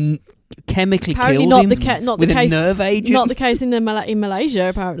fucking chemically Apparently killed not him not with the case. a nerve agent. Not the case in Malaysia,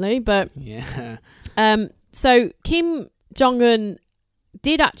 apparently. But Yeah. so Kim Jong Un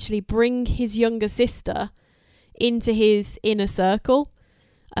did actually bring his younger sister into his inner circle,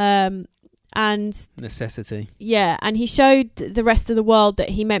 and Necessity. yeah, and he showed the rest of the world that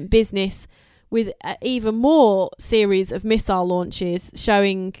he meant business with even more series of missile launches,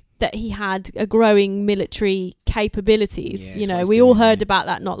 showing that he had a growing military capabilities. Yeah, You that's know, what he's we all doing, heard yeah. about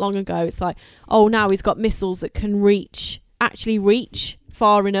that not long ago. It's like, oh, now he's got missiles that can actually reach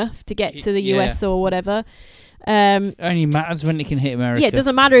far enough to get to the Yeah. US or whatever. Only matters when it can hit America. Yeah, it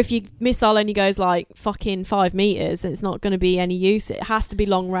doesn't matter if your missile only goes like fucking 5 meters. It's not going to be any use. It has to be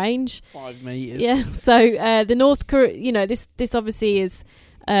long range. 5 meters. Yeah. So the North Korea, you know, this obviously is,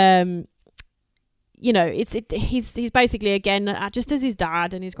 you know, he's basically again just as his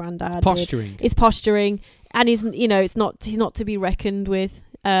dad and his granddad did, Posturing. is posturing, and he's not to be reckoned with.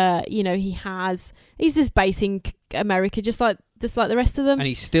 You know, he's just basing America just like the rest of them. And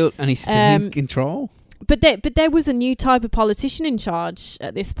he's still in control. But there was a new type of politician in charge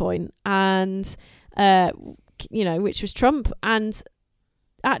at this point, and you know, which was Trump. And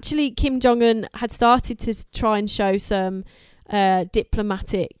actually, Kim Jong-un had started to try and show some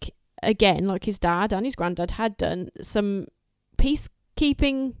diplomatic, again, like his dad and his granddad had done, some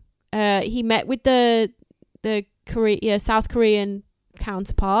peacekeeping. He met with the South Korean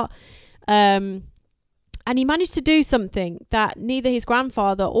counterpart. And he managed to do something that neither his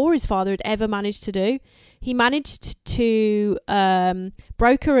grandfather or his father had ever managed to do. He managed to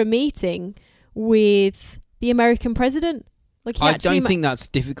broker a meeting with the American president. Like I don't think that's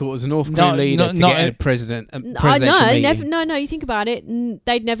difficult as a North Korean leader to get a presidential meeting. No. You think about it,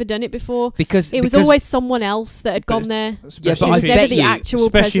 they'd never done it before. Because It was always someone else that had gone there. Yeah, but It I was bet never the you, actual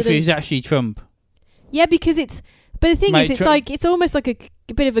especially if president. he's actually Trump. Yeah, because it's. But the thing Mate, is, it's Trump- like it's almost like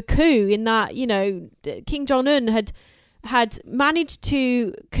a bit of a coup in that, you know, Kim Jong-un had managed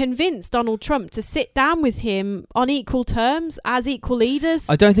to convince Donald Trump to sit down with him on equal terms as equal leaders.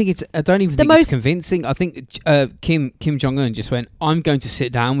 I don't even think it's most- convincing. I think Kim Jong Un just went, "I'm going to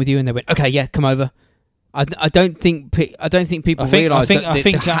sit down with you," and they went, "Okay, yeah, come over." I don't think people realise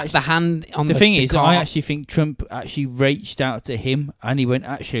that the hand on The thing is, car- I actually think Trump actually reached out to him and he went,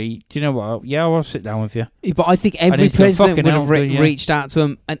 actually, do you know what? Yeah, I'll sit down with you. But I think And every he's gone, president "Fucking would have hell, good, yeah." reached out to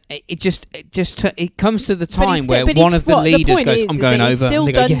him, and it comes to the But time he's where but one he's- of the what leaders point goes, is "I'm that going he's over," still and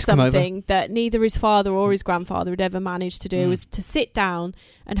they go, done "Yes, come over." something that neither his father or his grandfather had ever managed to do, was to sit down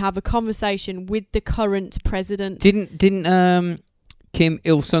and have a conversation with the current president. Didn't Kim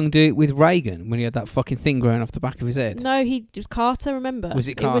Il Sung do it with Reagan when he had that fucking thing growing off the back of his head? No, it was Carter. Remember, Was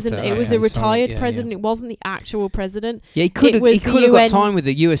it It was, Carter? it was Okay, a retired sorry. Yeah, president. yeah. It wasn't the actual president. Yeah, he could have. was He the could have got UN time with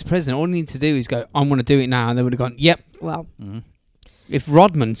the US president. All he needs to do is go, "I want to do it now," and they would have gone, "Yep." Well, If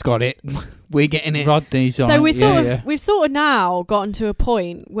Rodman's got it, we're getting it. Rodney's on. so yeah. we've sort of now gotten to a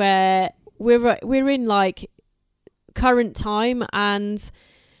point where we're in like current time, and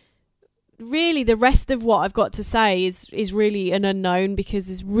really the rest of what I've got to say is really an unknown,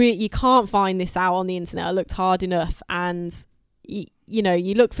 because you can't find this out on the internet. I looked hard enough, and you know,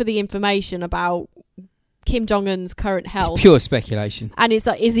 you look for the information about Kim Jong-un's current health. It's pure speculation. And it's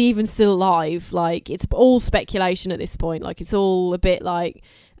like, is he even still alive? Like, it's all speculation at this point. Like, it's all a bit like,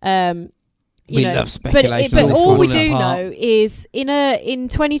 you We know. love speculation But on this all one. we Falling do apart. know is in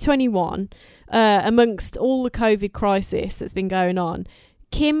 2021, amongst all the COVID crisis that's been going on,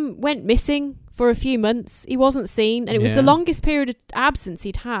 Kim went missing for a few months. He wasn't seen, and it was the Yeah. longest period of absence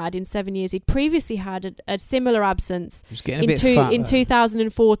he'd had in 7 years. He'd previously had a similar absence He was getting a bit fat. in though.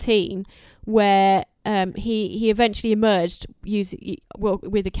 2014, where he eventually emerged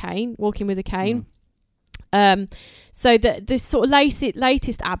walking with a cane. So this sort of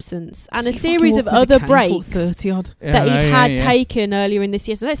latest absence and a He series fucking of walked with a other cane breaks for 30 odd. that he'd Yeah, had yeah. taken earlier in this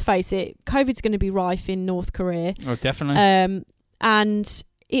year. So let's face it, COVID's going to be rife in North Korea. Oh, definitely. And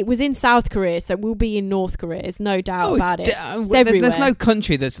it was in South Korea, so it will be in North Korea. There's no doubt about it. There's everywhere. no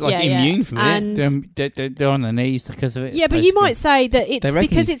country that's like immune from it. And They're on their knees because of it. yeah, but you might say that it's They reckon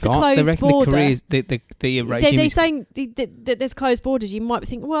because he's it's a got- closed they reckon border. The Korea's, the regime They're is- saying that there's closed borders. You might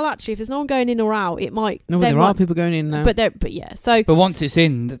think, well, actually, if there's no one going in or out, it might. No, they there might- are people going in now. But yeah. So But once it's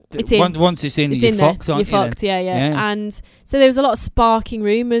in, It's in. Once it's in, it's you're in there. fucked, aren't You're you? fucked. Yeah. Yeah. And so there was a lot of sparking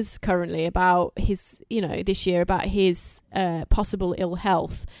rumours currently about his, this year about his possible ill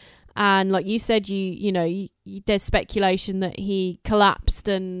health. And like you said, there's speculation that he collapsed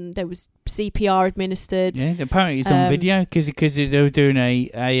and there was CPR administered. Yeah, apparently it's on video because they were doing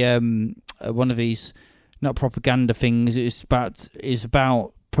a one of these not propaganda things. It's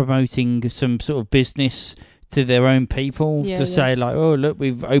about promoting some sort of business to their own people Yeah, to yeah. say like, oh look,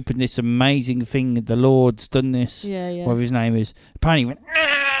 we've opened this amazing thing. The Lord's done this. Yeah. Whatever his name is. Apparently he went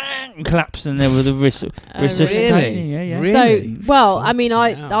and collapsed, and there was a resuscitating. Yeah. Really? So, well, I mean,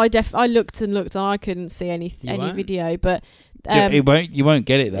 Fucking hell. I looked and I couldn't see any You weren't? video, but You won't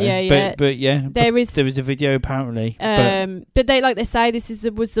get it though. Yeah. But yeah, There is there was a video apparently. but they say this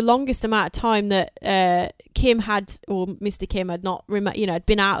was the longest amount of time that Kim had, or Mr. Kim had not had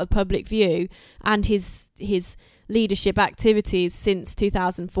been out of public view, and his leadership activities since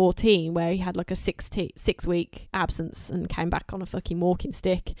 2014, where he had like a 6-week absence and came back on a fucking walking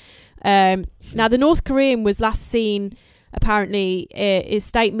stick. Now the North Korean was last seen, apparently, is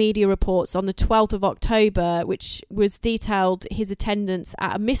state media reports on the 12th of October, which was detailed his attendance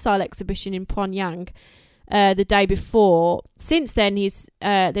at a missile exhibition in Pyongyang the day before. Since then,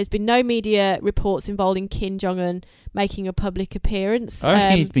 there's been no media reports involving Kim Jong-un making a public appearance. I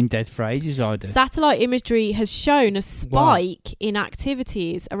reckon he's been dead for ages, either. Satellite imagery has shown a spike in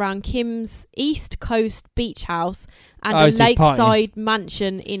activities around Kim's East Coast beach house and a lakeside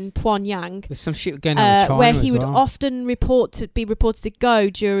mansion in Pyongyang. There's some shit going on with China where he as would well. often be reported to go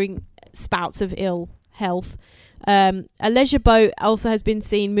during spouts of ill health. A leisure boat also has been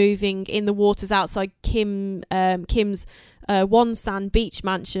seen moving in the waters outside Kim's Wonsan beach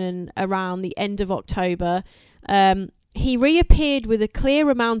mansion around the end of October. He reappeared with a clear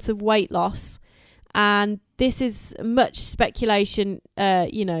amount of weight loss, and this is much speculation,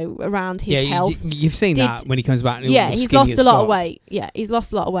 around his health. You've seen that when he comes back. He's lost a lot of weight. Yeah, he's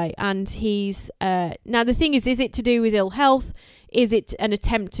lost a lot of weight, and he's now the thing is it to do with ill health? Is it an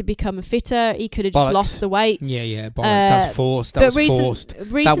attempt to become fitter? He could have just lost the weight. Yeah, that's forced. That was forced.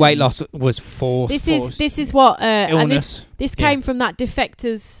 That weight loss was forced. This is what illness. And this came from that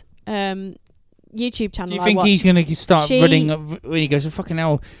Defectors YouTube channel. Do you think he's going to start running when he goes, oh, fucking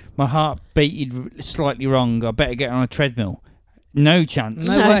hell, my heart beated slightly wrong, I better get on a treadmill? No chance.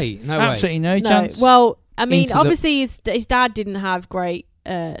 No way. Absolutely no chance. Well, I mean, obviously his dad didn't have great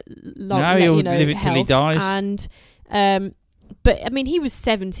he'll live it till he dies. And but I mean, he was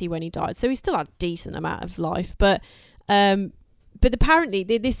 70 when he died, so he still had a decent amount of life. But apparently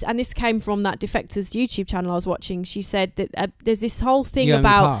this came from that Defectors YouTube channel I was watching. She said that there's this whole thing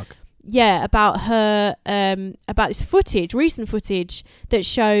about her about this recent footage that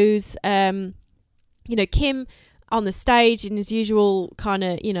shows Kim on the stage in his usual kind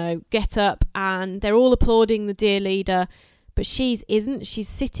of get up, and they're all applauding the dear leader. But she's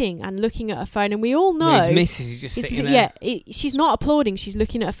sitting and looking at her phone, and we all know his missus is just sitting there. She's not applauding, she's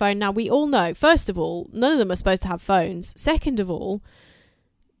looking at her phone. Now we all know, first of all, none of them are supposed to have phones. Second of all,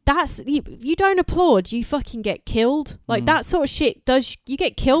 that's you don't applaud, you fucking get killed. Like that sort of shit you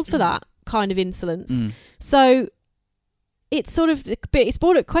get killed for that kind of insolence. So it's sort of, it's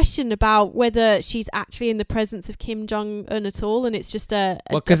brought up question about whether she's actually in the presence of Kim Jong-un at all, and it's just a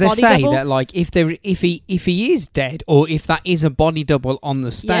because they body say double. that like if he is dead, or if that is a body double on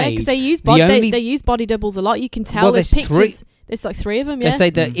the stage. Yeah, because they use body doubles a lot. You can tell. Well, there's pictures. There's like 3 of them. Yeah. They say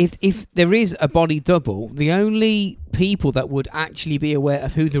that if there is a body double, the only people that would actually be aware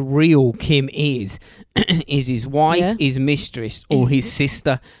of who the real Kim is his wife, his mistress, or his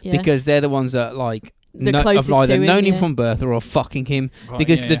sister, because they're the ones that like. The closest have either to him, known him from birth or are fucking him,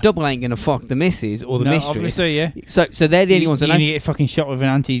 because the double ain't gonna fuck the missus or the mistress. Obviously, yeah. So they're the only ones that know. You get fucking shot with an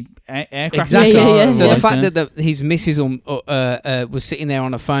anti-aircraft. Exactly. Yeah. So the fact that his missus was sitting there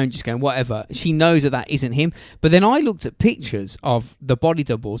on a phone just going whatever, she knows that isn't him. But then I looked at pictures of the body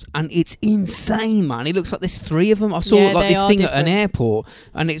doubles, and it's insane, man. It looks like there's 3 of them. I saw this thing at an airport,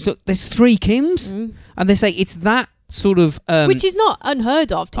 and there's 3 Kims, and they say it's that. Sort of, which is not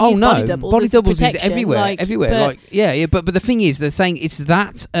unheard of to use body doubles. Body doubles is everywhere. But the thing is, they're saying it's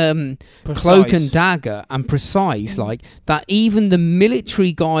that cloak and dagger and precise, like that. Even the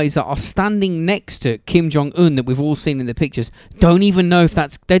military guys that are standing next to Kim Jong-un that we've all seen in the pictures don't even know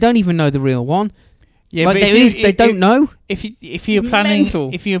they don't even know the real one. Yeah, like but they don't know. If you're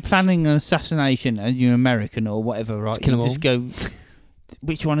planning an assassination and you're American or whatever, right? You just go,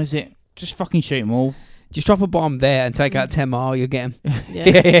 which one is it? Just fucking shoot them all. Just drop a bomb there and take out 10 mile, you'll get him.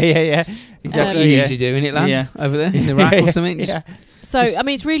 Yeah. Exactly. You usually do, innit, lads? Over there in Iraq or something. So, I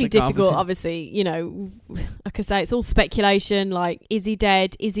mean, it's really difficult, obviously, like I say, it's all speculation, like, is he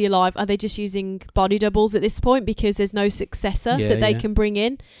dead? Is he alive? Are they just using body doubles at this point because there's no successor that they can bring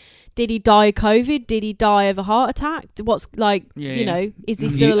in? Did he die of COVID? Did he die of a heart attack? What's, like, is he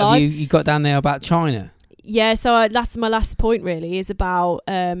still alive? You got down there about China? Yeah, so my last point, really, is about,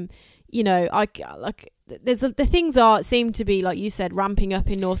 the things seem to be, like you said, ramping up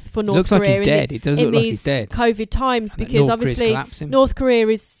in North Korea. Looks like he's dead. It does look like he's dead. COVID times, because obviously North Korea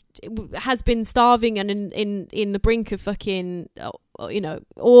has been starving and in the brink of fucking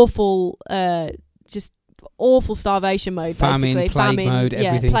awful just awful starvation mode, basically plague mode,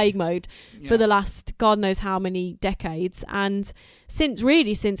 everything. Plague mode for the last God knows how many decades. And since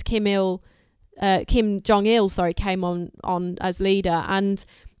Kim Il Kim Jong Il, came on as leader, and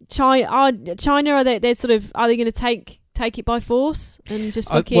China are they sort of, are they going to take it by force and just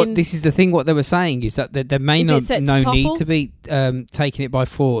fucking? This is the thing. What they were saying is that there may Is it not set to need topple? to be taking it by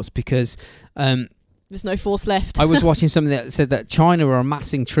force, because There's no force left. I was watching something that said that China are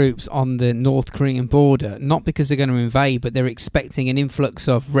amassing troops on the North Korean border, not because they're going to invade, but they're expecting an influx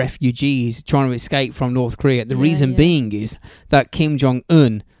of refugees trying to escape from North Korea. The reason being is that Kim Jong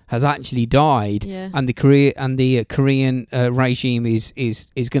Un has actually died, and the Korean regime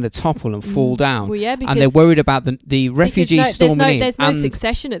is going to topple and fall down. Well, yeah, because and they're worried about the refugees storming in. There's no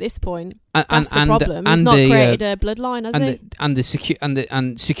succession at this point. That's the problem. He's not created a bloodline, has he?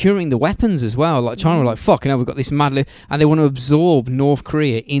 And securing the weapons as well. Like China were like, fucking hell, we've got this mad and they want to absorb North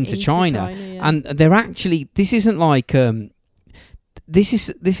Korea into China. And they're actually, this isn't like this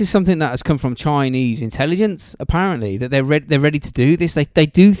is something that has come from Chinese intelligence, apparently, that they're ready to do this. They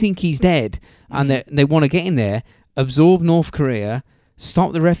do think he's dead, and they want to get in there, absorb North Korea,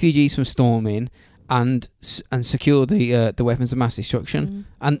 stop the refugees from storming, and secure the weapons of mass destruction.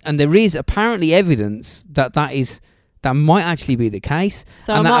 And there is apparently evidence that might actually be the case.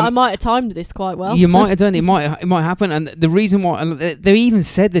 So I might have timed this quite well. You might have done. It might happen. And the reason why, and they even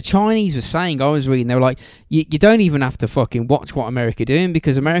said, the Chinese were saying, I was reading, they were like, you don't even have to fucking watch what America are doing,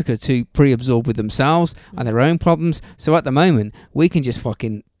 because America are too pre-absorbed with themselves and their own problems. So at the moment, we can just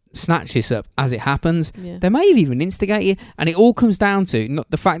fucking snatch this up as it happens. They may have even instigate it. And it all comes down to not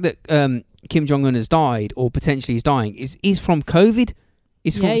the fact that Kim Jong-un has died, or potentially is dying, is from COVID.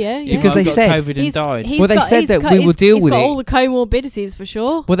 Because they said COVID and died. They said that we will deal with it. He's got all the comorbidities for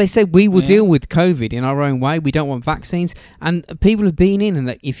sure. Well, they said we will deal with COVID in our own way. We don't want vaccines. And people have been in, and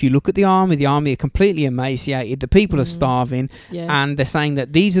that if you look at the army are completely emaciated. The people are starving, and they're saying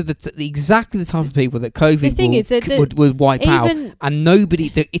that these are exactly the type of people that COVID would wipe out. And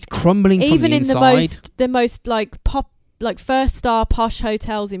nobody, it's crumbling from the inside. Even in the most like first star posh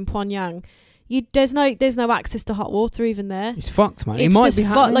hotels in Pyongyang, there's no access to hot water even there. It's fucked, man. It might be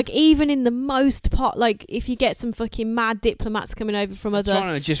happening. Like even in the most like if you get some fucking mad diplomats coming over from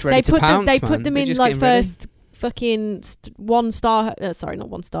other, just ready to pounce, they put them in like first ready. fucking 1 star. Sorry, not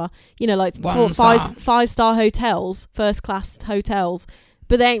 1 star. You know, like 5-star hotels, first class hotels.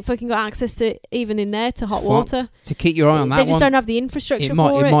 But they ain't fucking got access to, even in there, to hot water. To keep your eye on that one. They just don't have the infrastructure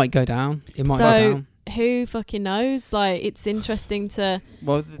for it. It might go down. It might go down. Who fucking knows? Like, it's interesting to.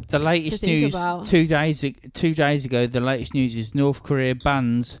 Well, the latest news about. 2 days ago. The latest news is North Korea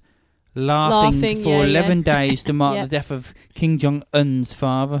bans laughing for 11 days to mark the death of Kim Jong Un's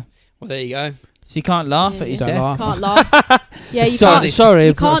father. Well, there you go. So you can't laugh at his death. Can't laugh. Yeah, you can't.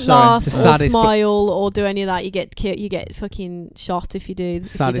 You can't laugh or smile or do any of that. You get fucking shot if you do.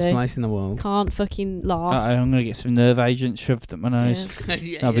 Saddest place in the world. Can't fucking laugh. I'm gonna get some nerve agents shoved up my nose.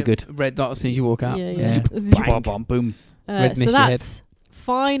 That'll be good. Red dot as soon as you walk out. Boom, boom. Red mist so your head. that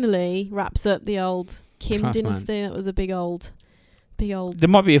finally wraps up the old Kim dynasty. Man. That was a big old. There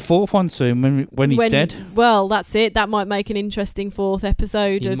might be a 4th one soon when he's dead. Well, that's it. That might make an interesting 4th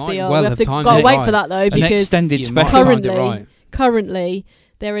episode of the. Well, we have to gotta wait for that though, because an extended special. Currently,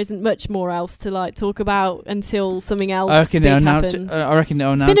 there isn't much more else to like talk about until something else happens. I reckon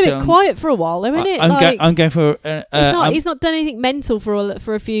they'll announce. It's been a bit quiet for a while, though, isn't it? I'm going for. He's not done anything mental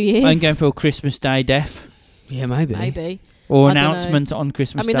for a few years. I'm going for a Christmas Day death. Yeah, maybe. Or announcement on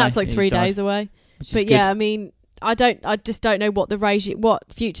Christmas Day. I mean, that's like 3 days away. But yeah, I mean. I just don't know what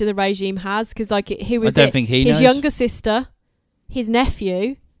future the regime has, because like who was I don't think he knows. His younger sister, his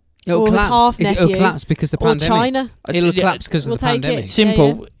nephew, it'll or collapse. his half nephew, it'll collapse because the pandemic. Or China. It'll collapse because of the pandemic.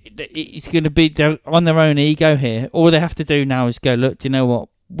 Simple. It's going to be on their own ego here. All they have to do now is go, look, do you know what?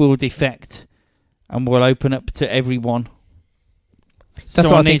 We'll defect and we'll open up to everyone.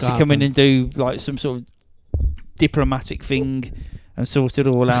 Someone needs to come in and do like some sort of diplomatic thing and sort it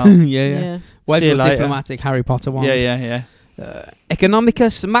all out. Yeah. Wait for the diplomatic Harry Potter one. Yeah.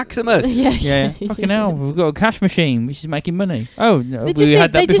 Economicus Maximus. Yeah. Fucking hell, we've got a cash machine which is making money. Oh, no, we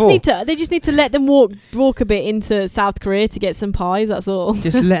had that before. They just need to let them walk a bit into South Korea to get some pies. That's all.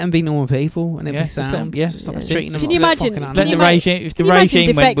 Just let them be normal people, and it'll be sound. Stop treating them. Can you imagine? If the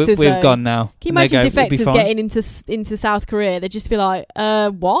regime went, we've gone now. Can you imagine defectors getting into South Korea? They'd just be like,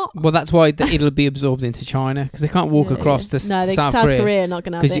 what? Well, that's why it'll be absorbed into China, because they can't walk across the South Korea. Not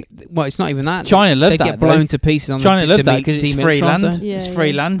going to have it. Well, it's not even that. China love that. They get blown to pieces on China love that because it's free land. It's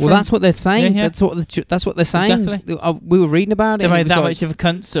free land. Well, that's what they're saying. That's what they're saying. Exactly. We were reading about it. They made that much of a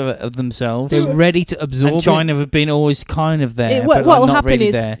cunts of themselves. They're ready to absorb. And China have been always kind of there. What will happen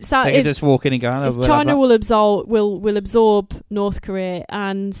is they can just walk in and go. China will absorb North Korea,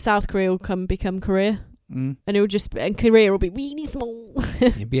 and South Korea will become Korea. Mm. and it will just and Korea will be really small,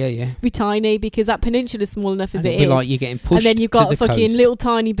 Yeah. be tiny because that peninsula is small enough as And it it'll be is. like you're getting pushed. And then you've got to a the fucking coast. little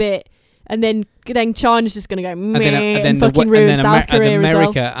tiny bit, and then China's just gonna go And meh, then and fucking ruin South Korea as well.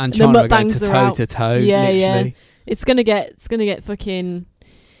 America and The China are going mukbangs to are out. toe to toe. Yeah, yeah. literally. It's gonna get fucking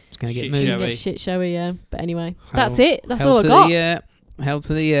It's going to get Shit moved. showy. get shit showy, yeah. But anyway, Hell- that's it. That's Hell all I to got. Hell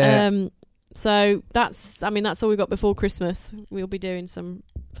to the So that's all we got before Christmas. We'll be doing some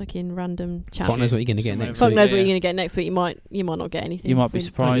fucking random chat. Fuck knows what you're going to get Some next over- Fuck week. knows what Yeah. you're gonna get next week. You might not get anything. You might be With-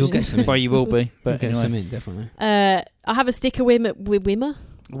 surprised. You'll get some. Well, you will be. We'll But get some anyway, in, definitely. I have a sticker wimmer.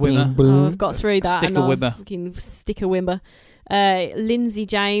 winner. Oh, I've got through that. Sticker and I'll wimmer. Fucking sticker wimmer. Lindsay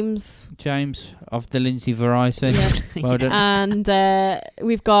James. James of the Lindsay variety. Yeah. Well done. And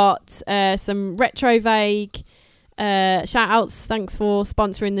we've got some Retro Vague shout outs. Thanks for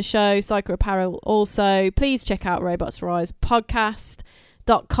sponsoring the show. Psycho Apparel also. Please check out Robots Rise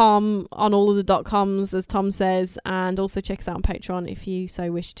podcast.com on all of the .coms, as Tom says, and also check us out on Patreon if you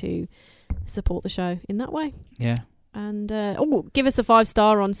so wish to support the show in that way. Yeah, And give us a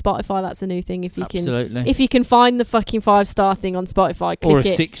 5-star on Spotify. That's a new thing. If you absolutely. if you can find the fucking 5-star thing on Spotify, or a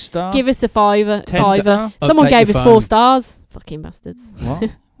click it. 6-star. Give us a fiver. 10-star. Someone Update gave your us phone. 4 stars. Fucking bastards. What?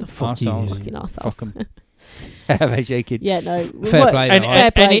 The fuck you arseholes. do. Fucking Fuck arseholes. 'em. They're joking. Yeah, no. Fair play, though.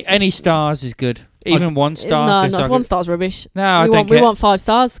 Fair play. Any stars is good. Even 1 star. No, 'cause I 1 could- star's rubbish. No, I we don't want care. we want 5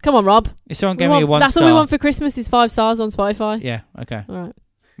 stars. Come on, Rob. If someone We gave me a want, 1 that's star. all we want for Christmas is 5 stars on Spotify. Yeah, okay. All right.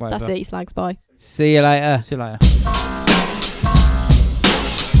 Whatever. That's it, you slags. Bye. See you later. See you later.